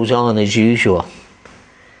 life goes on as usual.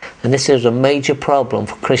 And this is a major problem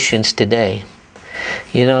for Christians today.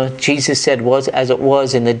 Jesus said, as it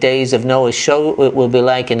was in the days of Noah, so it will be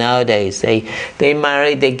like in our days. They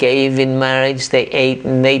married, they gave in marriage, they ate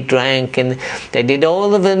and they drank, and they did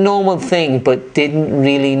all of the normal things, but didn't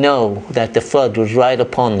really know that the flood was right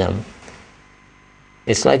upon them.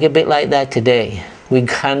 It's a bit like that today. We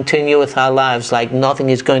continue with our lives like nothing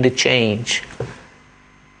is going to change.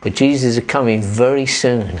 But Jesus is coming very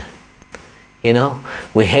soon.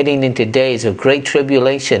 We're heading into days of great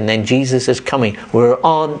tribulation, and Jesus is coming. We're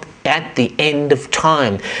at the end of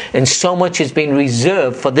time, and so much has been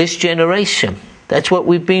reserved for this generation. That's what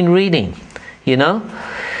we've been reading.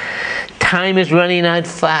 Time is running out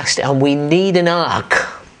fast, and we need an ark.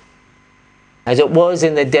 As it was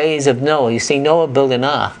in the days of Noah. You see, Noah built an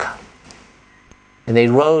ark, and they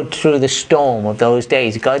rode through the storm of those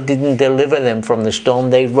days. God didn't deliver them from the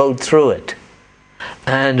storm. They rode through it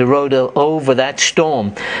and rode over that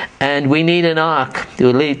storm. And we need an ark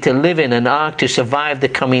to live in, an ark to survive the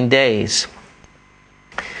coming days.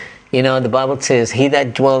 The Bible says, he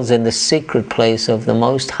that dwells in the secret place of the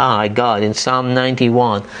Most High God, in Psalm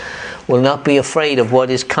 91, will not be afraid of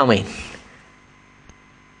what is coming.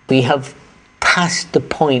 We have past the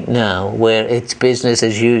point now where it's business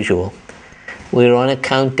as usual. We're on a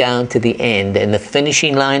countdown to the end, and the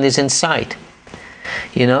finishing line is in sight.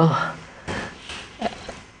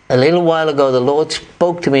 A little while ago, the Lord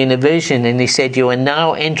spoke to me in a vision, and he said, you are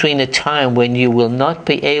now entering a time when you will not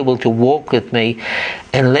be able to walk with me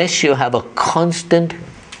unless you have a constant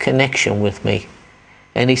connection with me.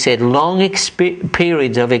 And he said, long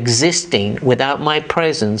periods of existing without my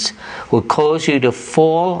presence will cause you to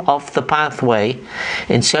fall off the pathway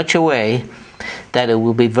in such a way that it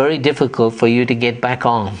will be very difficult for you to get back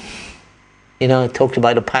on. It talked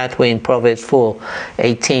about a pathway in Proverbs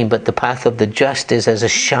 4:18, but the path of the just is as a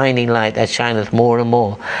shining light that shineth more and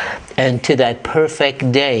more, and to that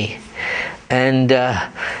perfect day. And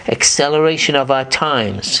acceleration of our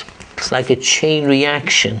times. It's like a chain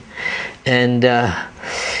reaction, and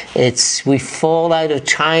we fall out of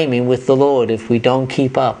timing with the Lord if we don't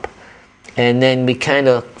keep up, and then we kind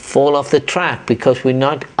of fall off the track because we're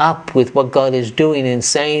not up with what God is doing and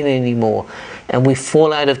saying anymore. And we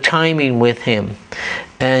fall out of timing with him.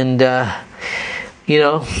 And in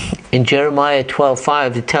Jeremiah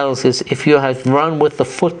 12:5 it tells us, if you have run with the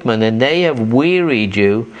footmen and they have wearied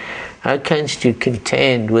you, how canst you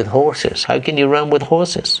contend with horses? How can you run with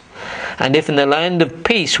horses? And if in the land of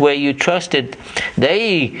peace where you trusted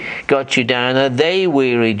they got you down, or they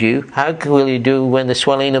wearied you, how will you do when the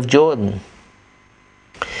swelling of Jordan?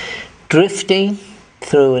 Drifting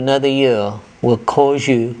through another year will cause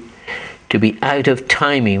you to be out of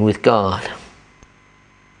timing with God.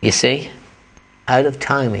 You see? Out of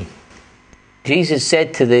timing. Jesus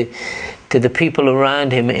said to the people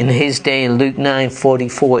around him in his day in Luke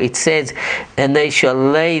 9:44, it says, and they shall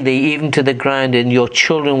lay thee even to the ground, and your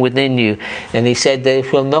children within you. And he said, there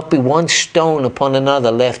will not be one stone upon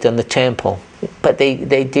another left in the temple. But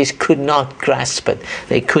they just could not grasp it.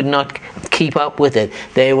 They could not keep up with it.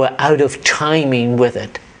 They were out of timing with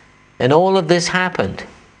it. And all of this happened.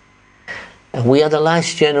 And we are the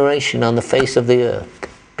last generation on the face of the earth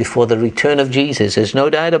before the return of Jesus. There's no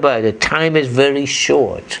doubt about it. Time is very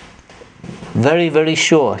short. Very, very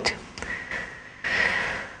short.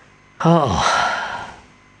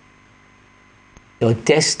 Your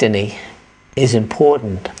destiny is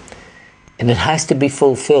important. And it has to be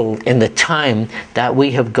fulfilled in the time that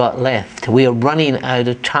we have got left. We are running out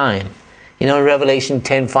of time. In Revelation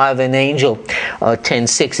 10:5, an angel, or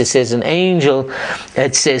 10:6, it says, an angel,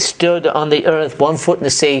 it says, stood on the earth, 1 foot in the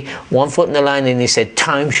sea, 1 foot in the land, and he said,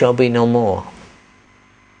 time shall be no more.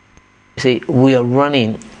 You see, we are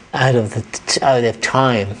running out of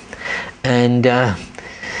time. And,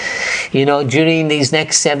 during these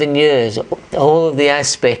next 7 years, all of the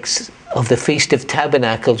aspects of the Feast of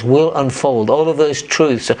Tabernacles will unfold. All of those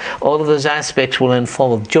truths, all of those aspects will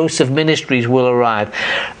unfold. Joseph Ministries will arrive.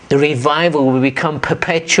 The revival will become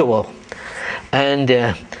perpetual. And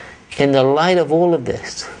in the light of all of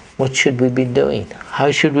this, what should we be doing?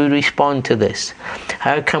 How should we respond to this?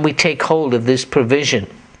 How can we take hold of this provision?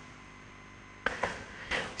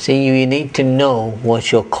 See, you need to know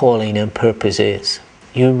what your calling and purpose is.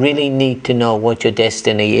 You really need to know what your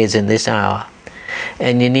destiny is in this hour.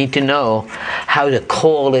 And you need to know how to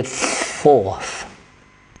call it forth.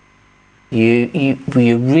 You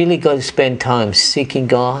really got to spend time seeking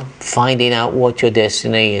God, finding out what your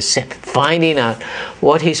destiny is, finding out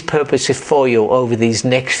what His purposes for you over these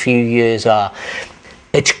next few years are.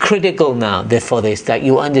 It's critical now, therefore, that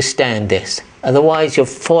you understand this. Otherwise, you'll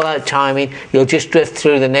fall out timing. You'll just drift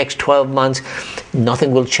through the next 12 months.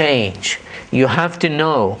 Nothing will change. You have to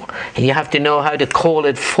know. And you have to know how to call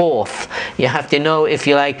it forth. You have to know, if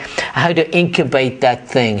you like, how to incubate that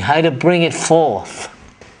thing, how to bring it forth.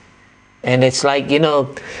 And it's like,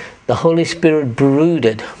 the Holy Spirit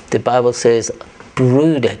brooded. The Bible says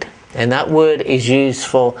brooded. And that word is used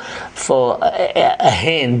for a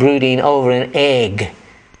hen brooding over an egg.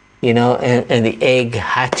 And the egg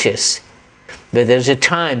hatches. But there's a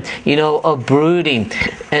time, of brooding.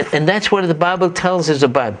 And that's what the Bible tells us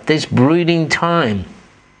about, this brooding time.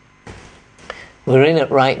 We're in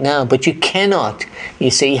it right now. But you cannot,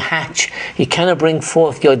 hatch. You cannot bring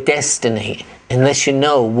forth your destiny unless you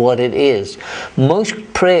know what it is.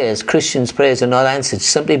 Most prayers, Christians' prayers, are not answered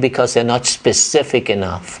simply because they're not specific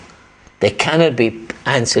enough. They cannot be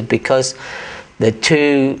answered because they're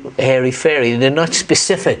too airy-fairy. They're not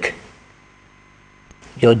specific.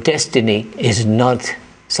 Your destiny is not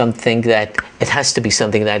something that, it has to be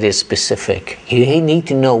something that is specific. You need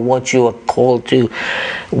to know what you are called to,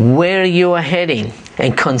 where you are heading,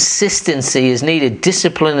 and consistency is needed,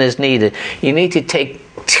 discipline is needed. You need to take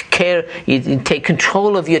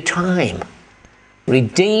control of your time,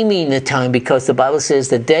 redeeming the time, because the Bible says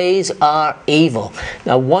the days are evil.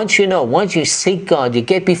 Now once you seek God, you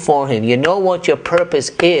get before Him, you know what your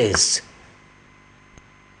purpose is,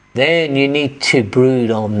 then you need to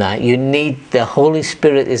brood on that. The Holy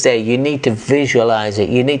Spirit is there. You need to visualize it.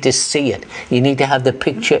 You need to see it. You need to have the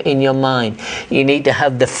picture in your mind. You need to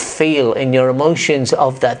have the feel in your emotions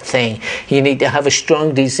of that thing. You need to have a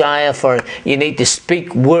strong desire for it. You need to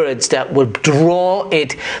speak words that will draw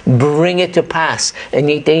it, bring it to pass. And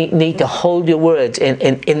you need to hold your words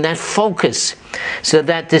in that focus so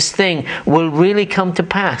that this thing will really come to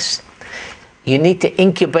pass. You need to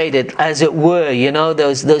incubate it, as it were.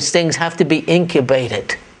 Those things have to be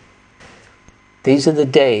incubated. These are the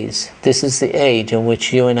days, this is the age in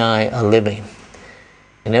which you and I are living.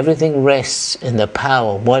 And everything rests in the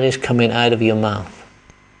power. What is coming out of your mouth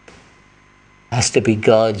has to be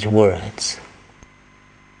God's words.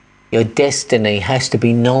 Your destiny has to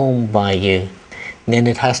be known by you. And then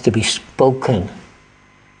it has to be spoken.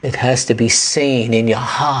 It has to be seen in your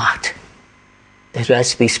heart. It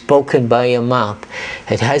has to be spoken by your mouth.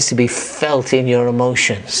 It has to be felt in your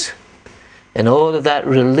emotions. And all of that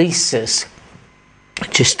releases,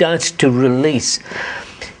 it just starts to release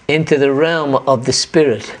into the realm of the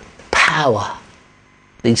Spirit. Power.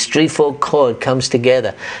 This threefold cord comes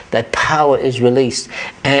together. That power is released.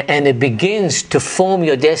 And it begins to form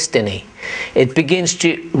your destiny. It begins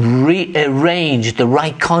to rearrange the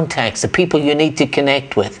right contacts, the people you need to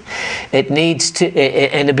connect with. It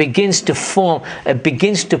begins to form, it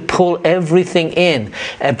begins to pull everything in.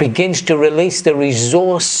 It begins to release the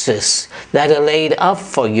resources that are laid up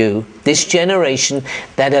for you, this generation,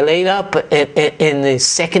 that are laid up in the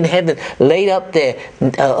second heaven, laid up there,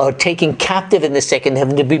 or taken captive in the second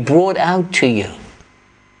heaven to be brought out to you.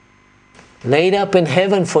 Laid up in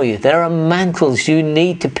heaven for you. There are mantles you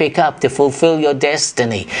need to pick up to fulfill your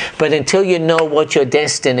destiny. But until you know what your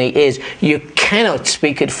destiny is, you cannot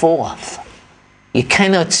speak it forth. You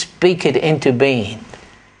cannot speak it into being.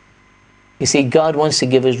 You see, God wants to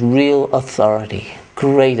give us real authority,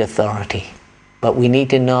 great authority. But we need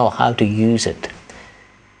to know how to use it.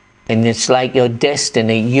 And it's like your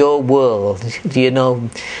destiny, your world,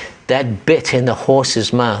 that bit in the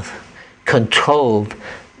horse's mouth controlled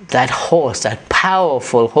that horse, that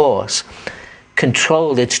powerful horse,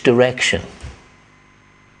 controlled its direction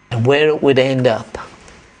and where it would end up.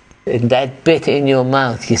 And that bit in your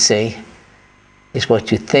mouth, you see, is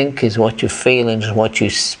what you think, is what you feel, and is what you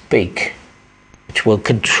speak, which will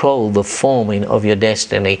control the forming of your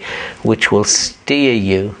destiny, which will steer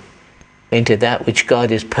you into that which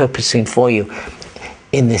God is purposing for you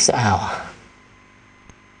in this hour.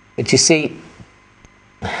 But you see,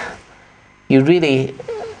 you really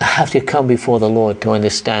have to come before the Lord to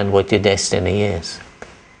understand what your destiny is.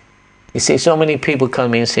 You see, so many people come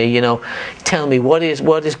to me and say, you know, tell me, what is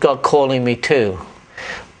God calling me to?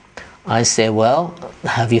 I say, well,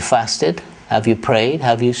 have you fasted? Have you prayed?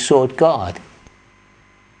 Have you sought God?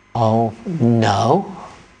 Oh, no.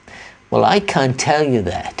 Well, I can't tell you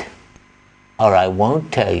that. Or I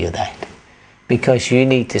won't tell you that. Because you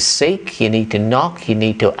need to seek, you need to knock, you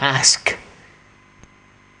need to ask.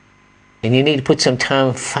 And you need to put some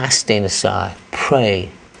time fasting aside. Pray.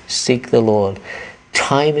 Seek the Lord.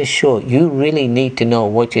 Time is short. You really need to know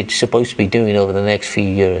what you're supposed to be doing over the next few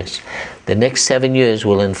years. The next 7 years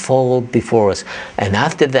will unfold before us. And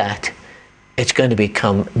after that, it's going to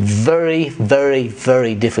become very, very,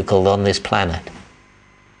 very difficult on this planet.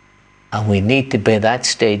 And we need to, by that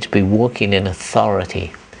stage, be walking in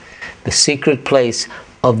authority. The secret place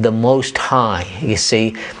of the Most High, you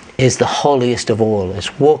see, is the holiest of all.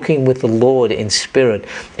 It's walking with the Lord in spirit,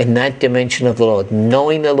 in that dimension of the Lord,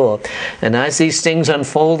 knowing the Lord. And as these things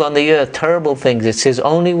unfold on the earth, terrible things, it says,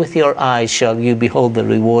 only with your eyes shall you behold the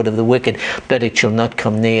reward of the wicked, but it shall not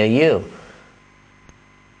come near you.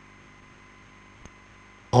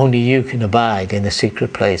 Only you can abide in the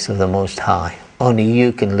secret place of the Most High. Only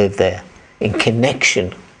you can live there in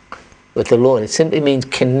connection with the Lord. It simply means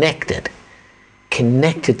connected.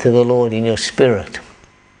 Connected to the Lord in your spirit.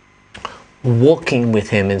 Walking with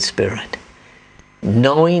Him in spirit.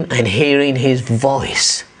 Knowing and hearing His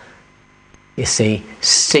voice. You see,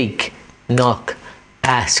 seek, knock,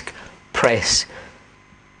 ask, press.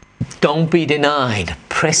 Don't be denied.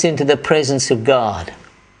 Press into the presence of God.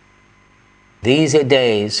 These are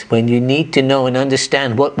days when you need to know and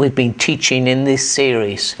understand what we've been teaching in this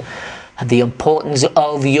series. The importance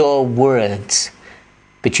of your words.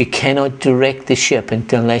 But you cannot direct the ship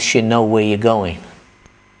unless you know where you're going.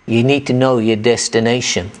 You need to know your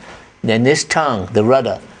destination. Then this tongue, the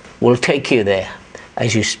rudder, will take you there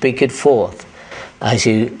as you speak it forth. As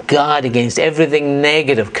you guard against everything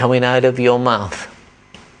negative coming out of your mouth.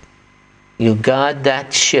 You guard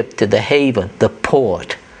that ship to the haven, the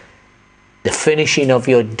port. The finishing of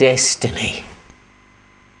your destiny.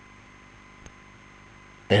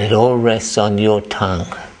 And it all rests on your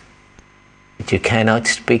tongue. But you cannot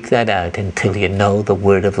speak that out until you know the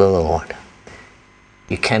word of the Lord.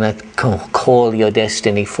 You cannot call your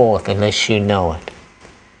destiny forth unless you know it.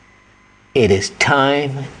 It is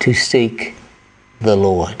time to seek the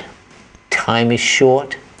Lord. Time is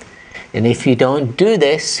short. And if you don't do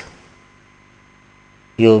this,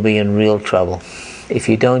 you'll be in real trouble. If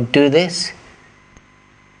you don't do this,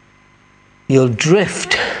 you'll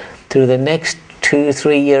drift through the next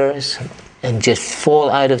 2-3 years and just fall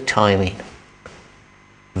out of timing.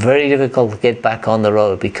 Very difficult to get back on the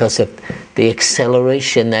road because of the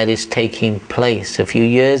acceleration that is taking place. A few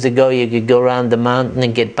years ago you could go around the mountain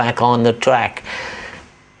and get back on the track.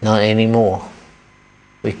 Not anymore.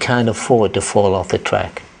 We can't afford to fall off the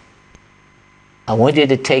track. I want you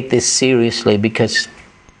to take this seriously because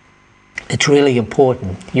it's really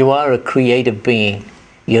important. You are a creative being.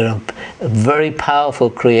 You're a very powerful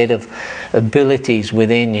creative abilities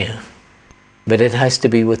within you. But it has to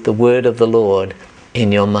be with the word of the Lord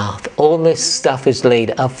in your mouth. All this stuff is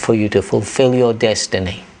laid up for you to fulfill your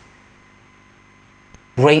destiny.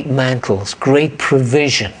 Great mantles, great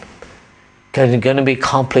provision are going to be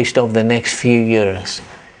accomplished over the next few years.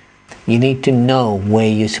 You need to know where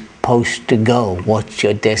you're supposed to go, what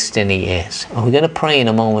your destiny is. And we're going to pray in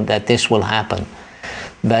a moment that this will happen.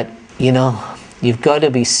 But, you know, you've got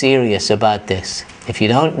to be serious about this. If you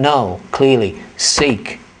don't know, clearly,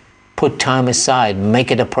 seek. Put time aside.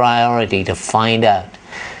 Make it a priority to find out.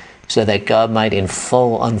 So that God might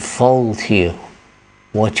unfold to you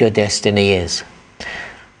what your destiny is.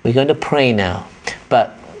 We're going to pray now.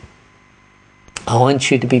 But I want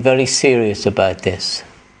you to be very serious about this.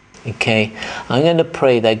 Okay? I'm going to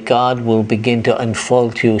pray that God will begin to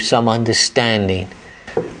unfold to you some understanding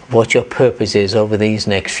of what your purpose is over these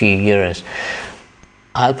next few years.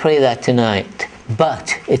 I'll pray that tonight.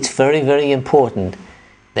 But it's very, very important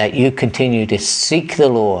that you continue to seek the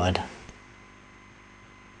Lord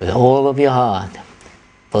with all of your heart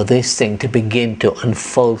for this thing to begin to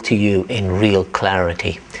unfold to you in real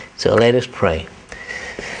clarity. So let us pray.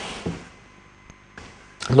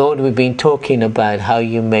 Lord, we've been talking about how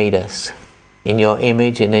you made us in your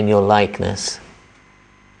image and in your likeness,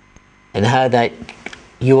 and how that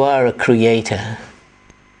you are a creator.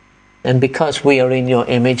 And because we are in your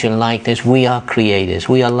image and likeness, we are creators.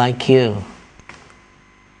 We are like you.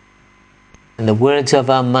 And the words of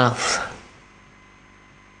our mouth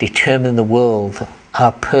determine the world,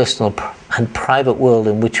 our personal and private world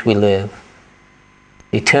in which we live.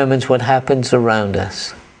 Determines what happens around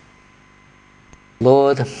us.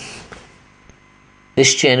 Lord,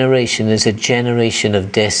 this generation is a generation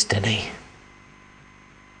of destiny.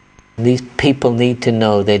 These people need to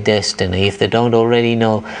know their destiny. If they don't already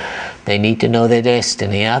know, they need to know their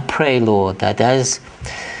destiny. I pray, Lord, that as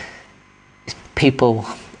people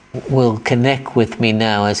will connect with me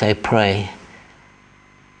now as I pray,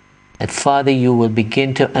 that Father, you will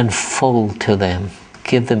begin to unfold to them.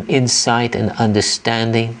 Give them insight and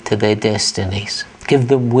understanding to their destinies. Give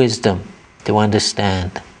them wisdom to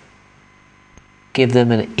understand. Give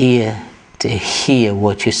them an ear to hear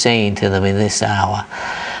what you're saying to them in this hour.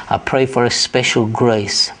 I pray for a special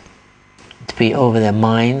grace to be over their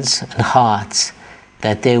minds and hearts,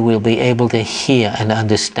 that they will be able to hear and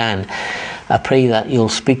understand. I pray that you'll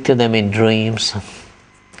speak to them in dreams.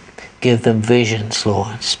 Give them visions,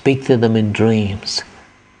 Lord. Speak to them in dreams.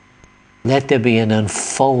 Let there be an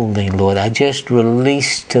unfolding, Lord. I just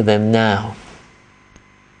release to them now.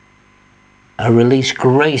 I release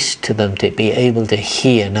grace to them to be able to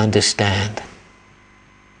hear and understand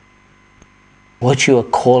what you are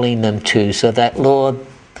calling them to, so that, Lord,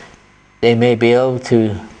 they may be able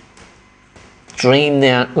to line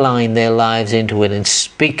their lives into it and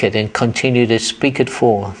speak it and continue to speak it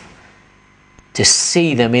forth, to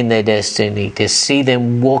see them in their destiny, to see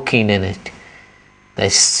them walking in it. They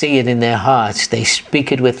see it in their hearts, they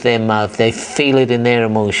speak it with their mouth, they feel it in their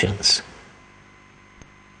emotions.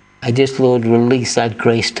 I just, Lord, release that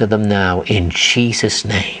grace to them now in Jesus'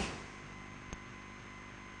 name.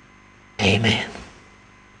 Amen.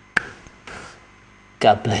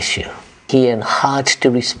 God bless you. Ear and hearts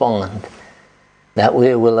to respond, that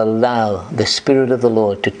we will allow the Spirit of the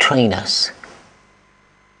Lord to train us,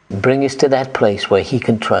 bring us to that place where He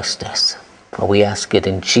can trust us. For we ask it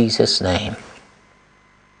in Jesus' name.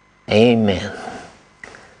 Amen.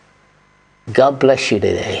 God bless you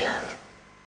today.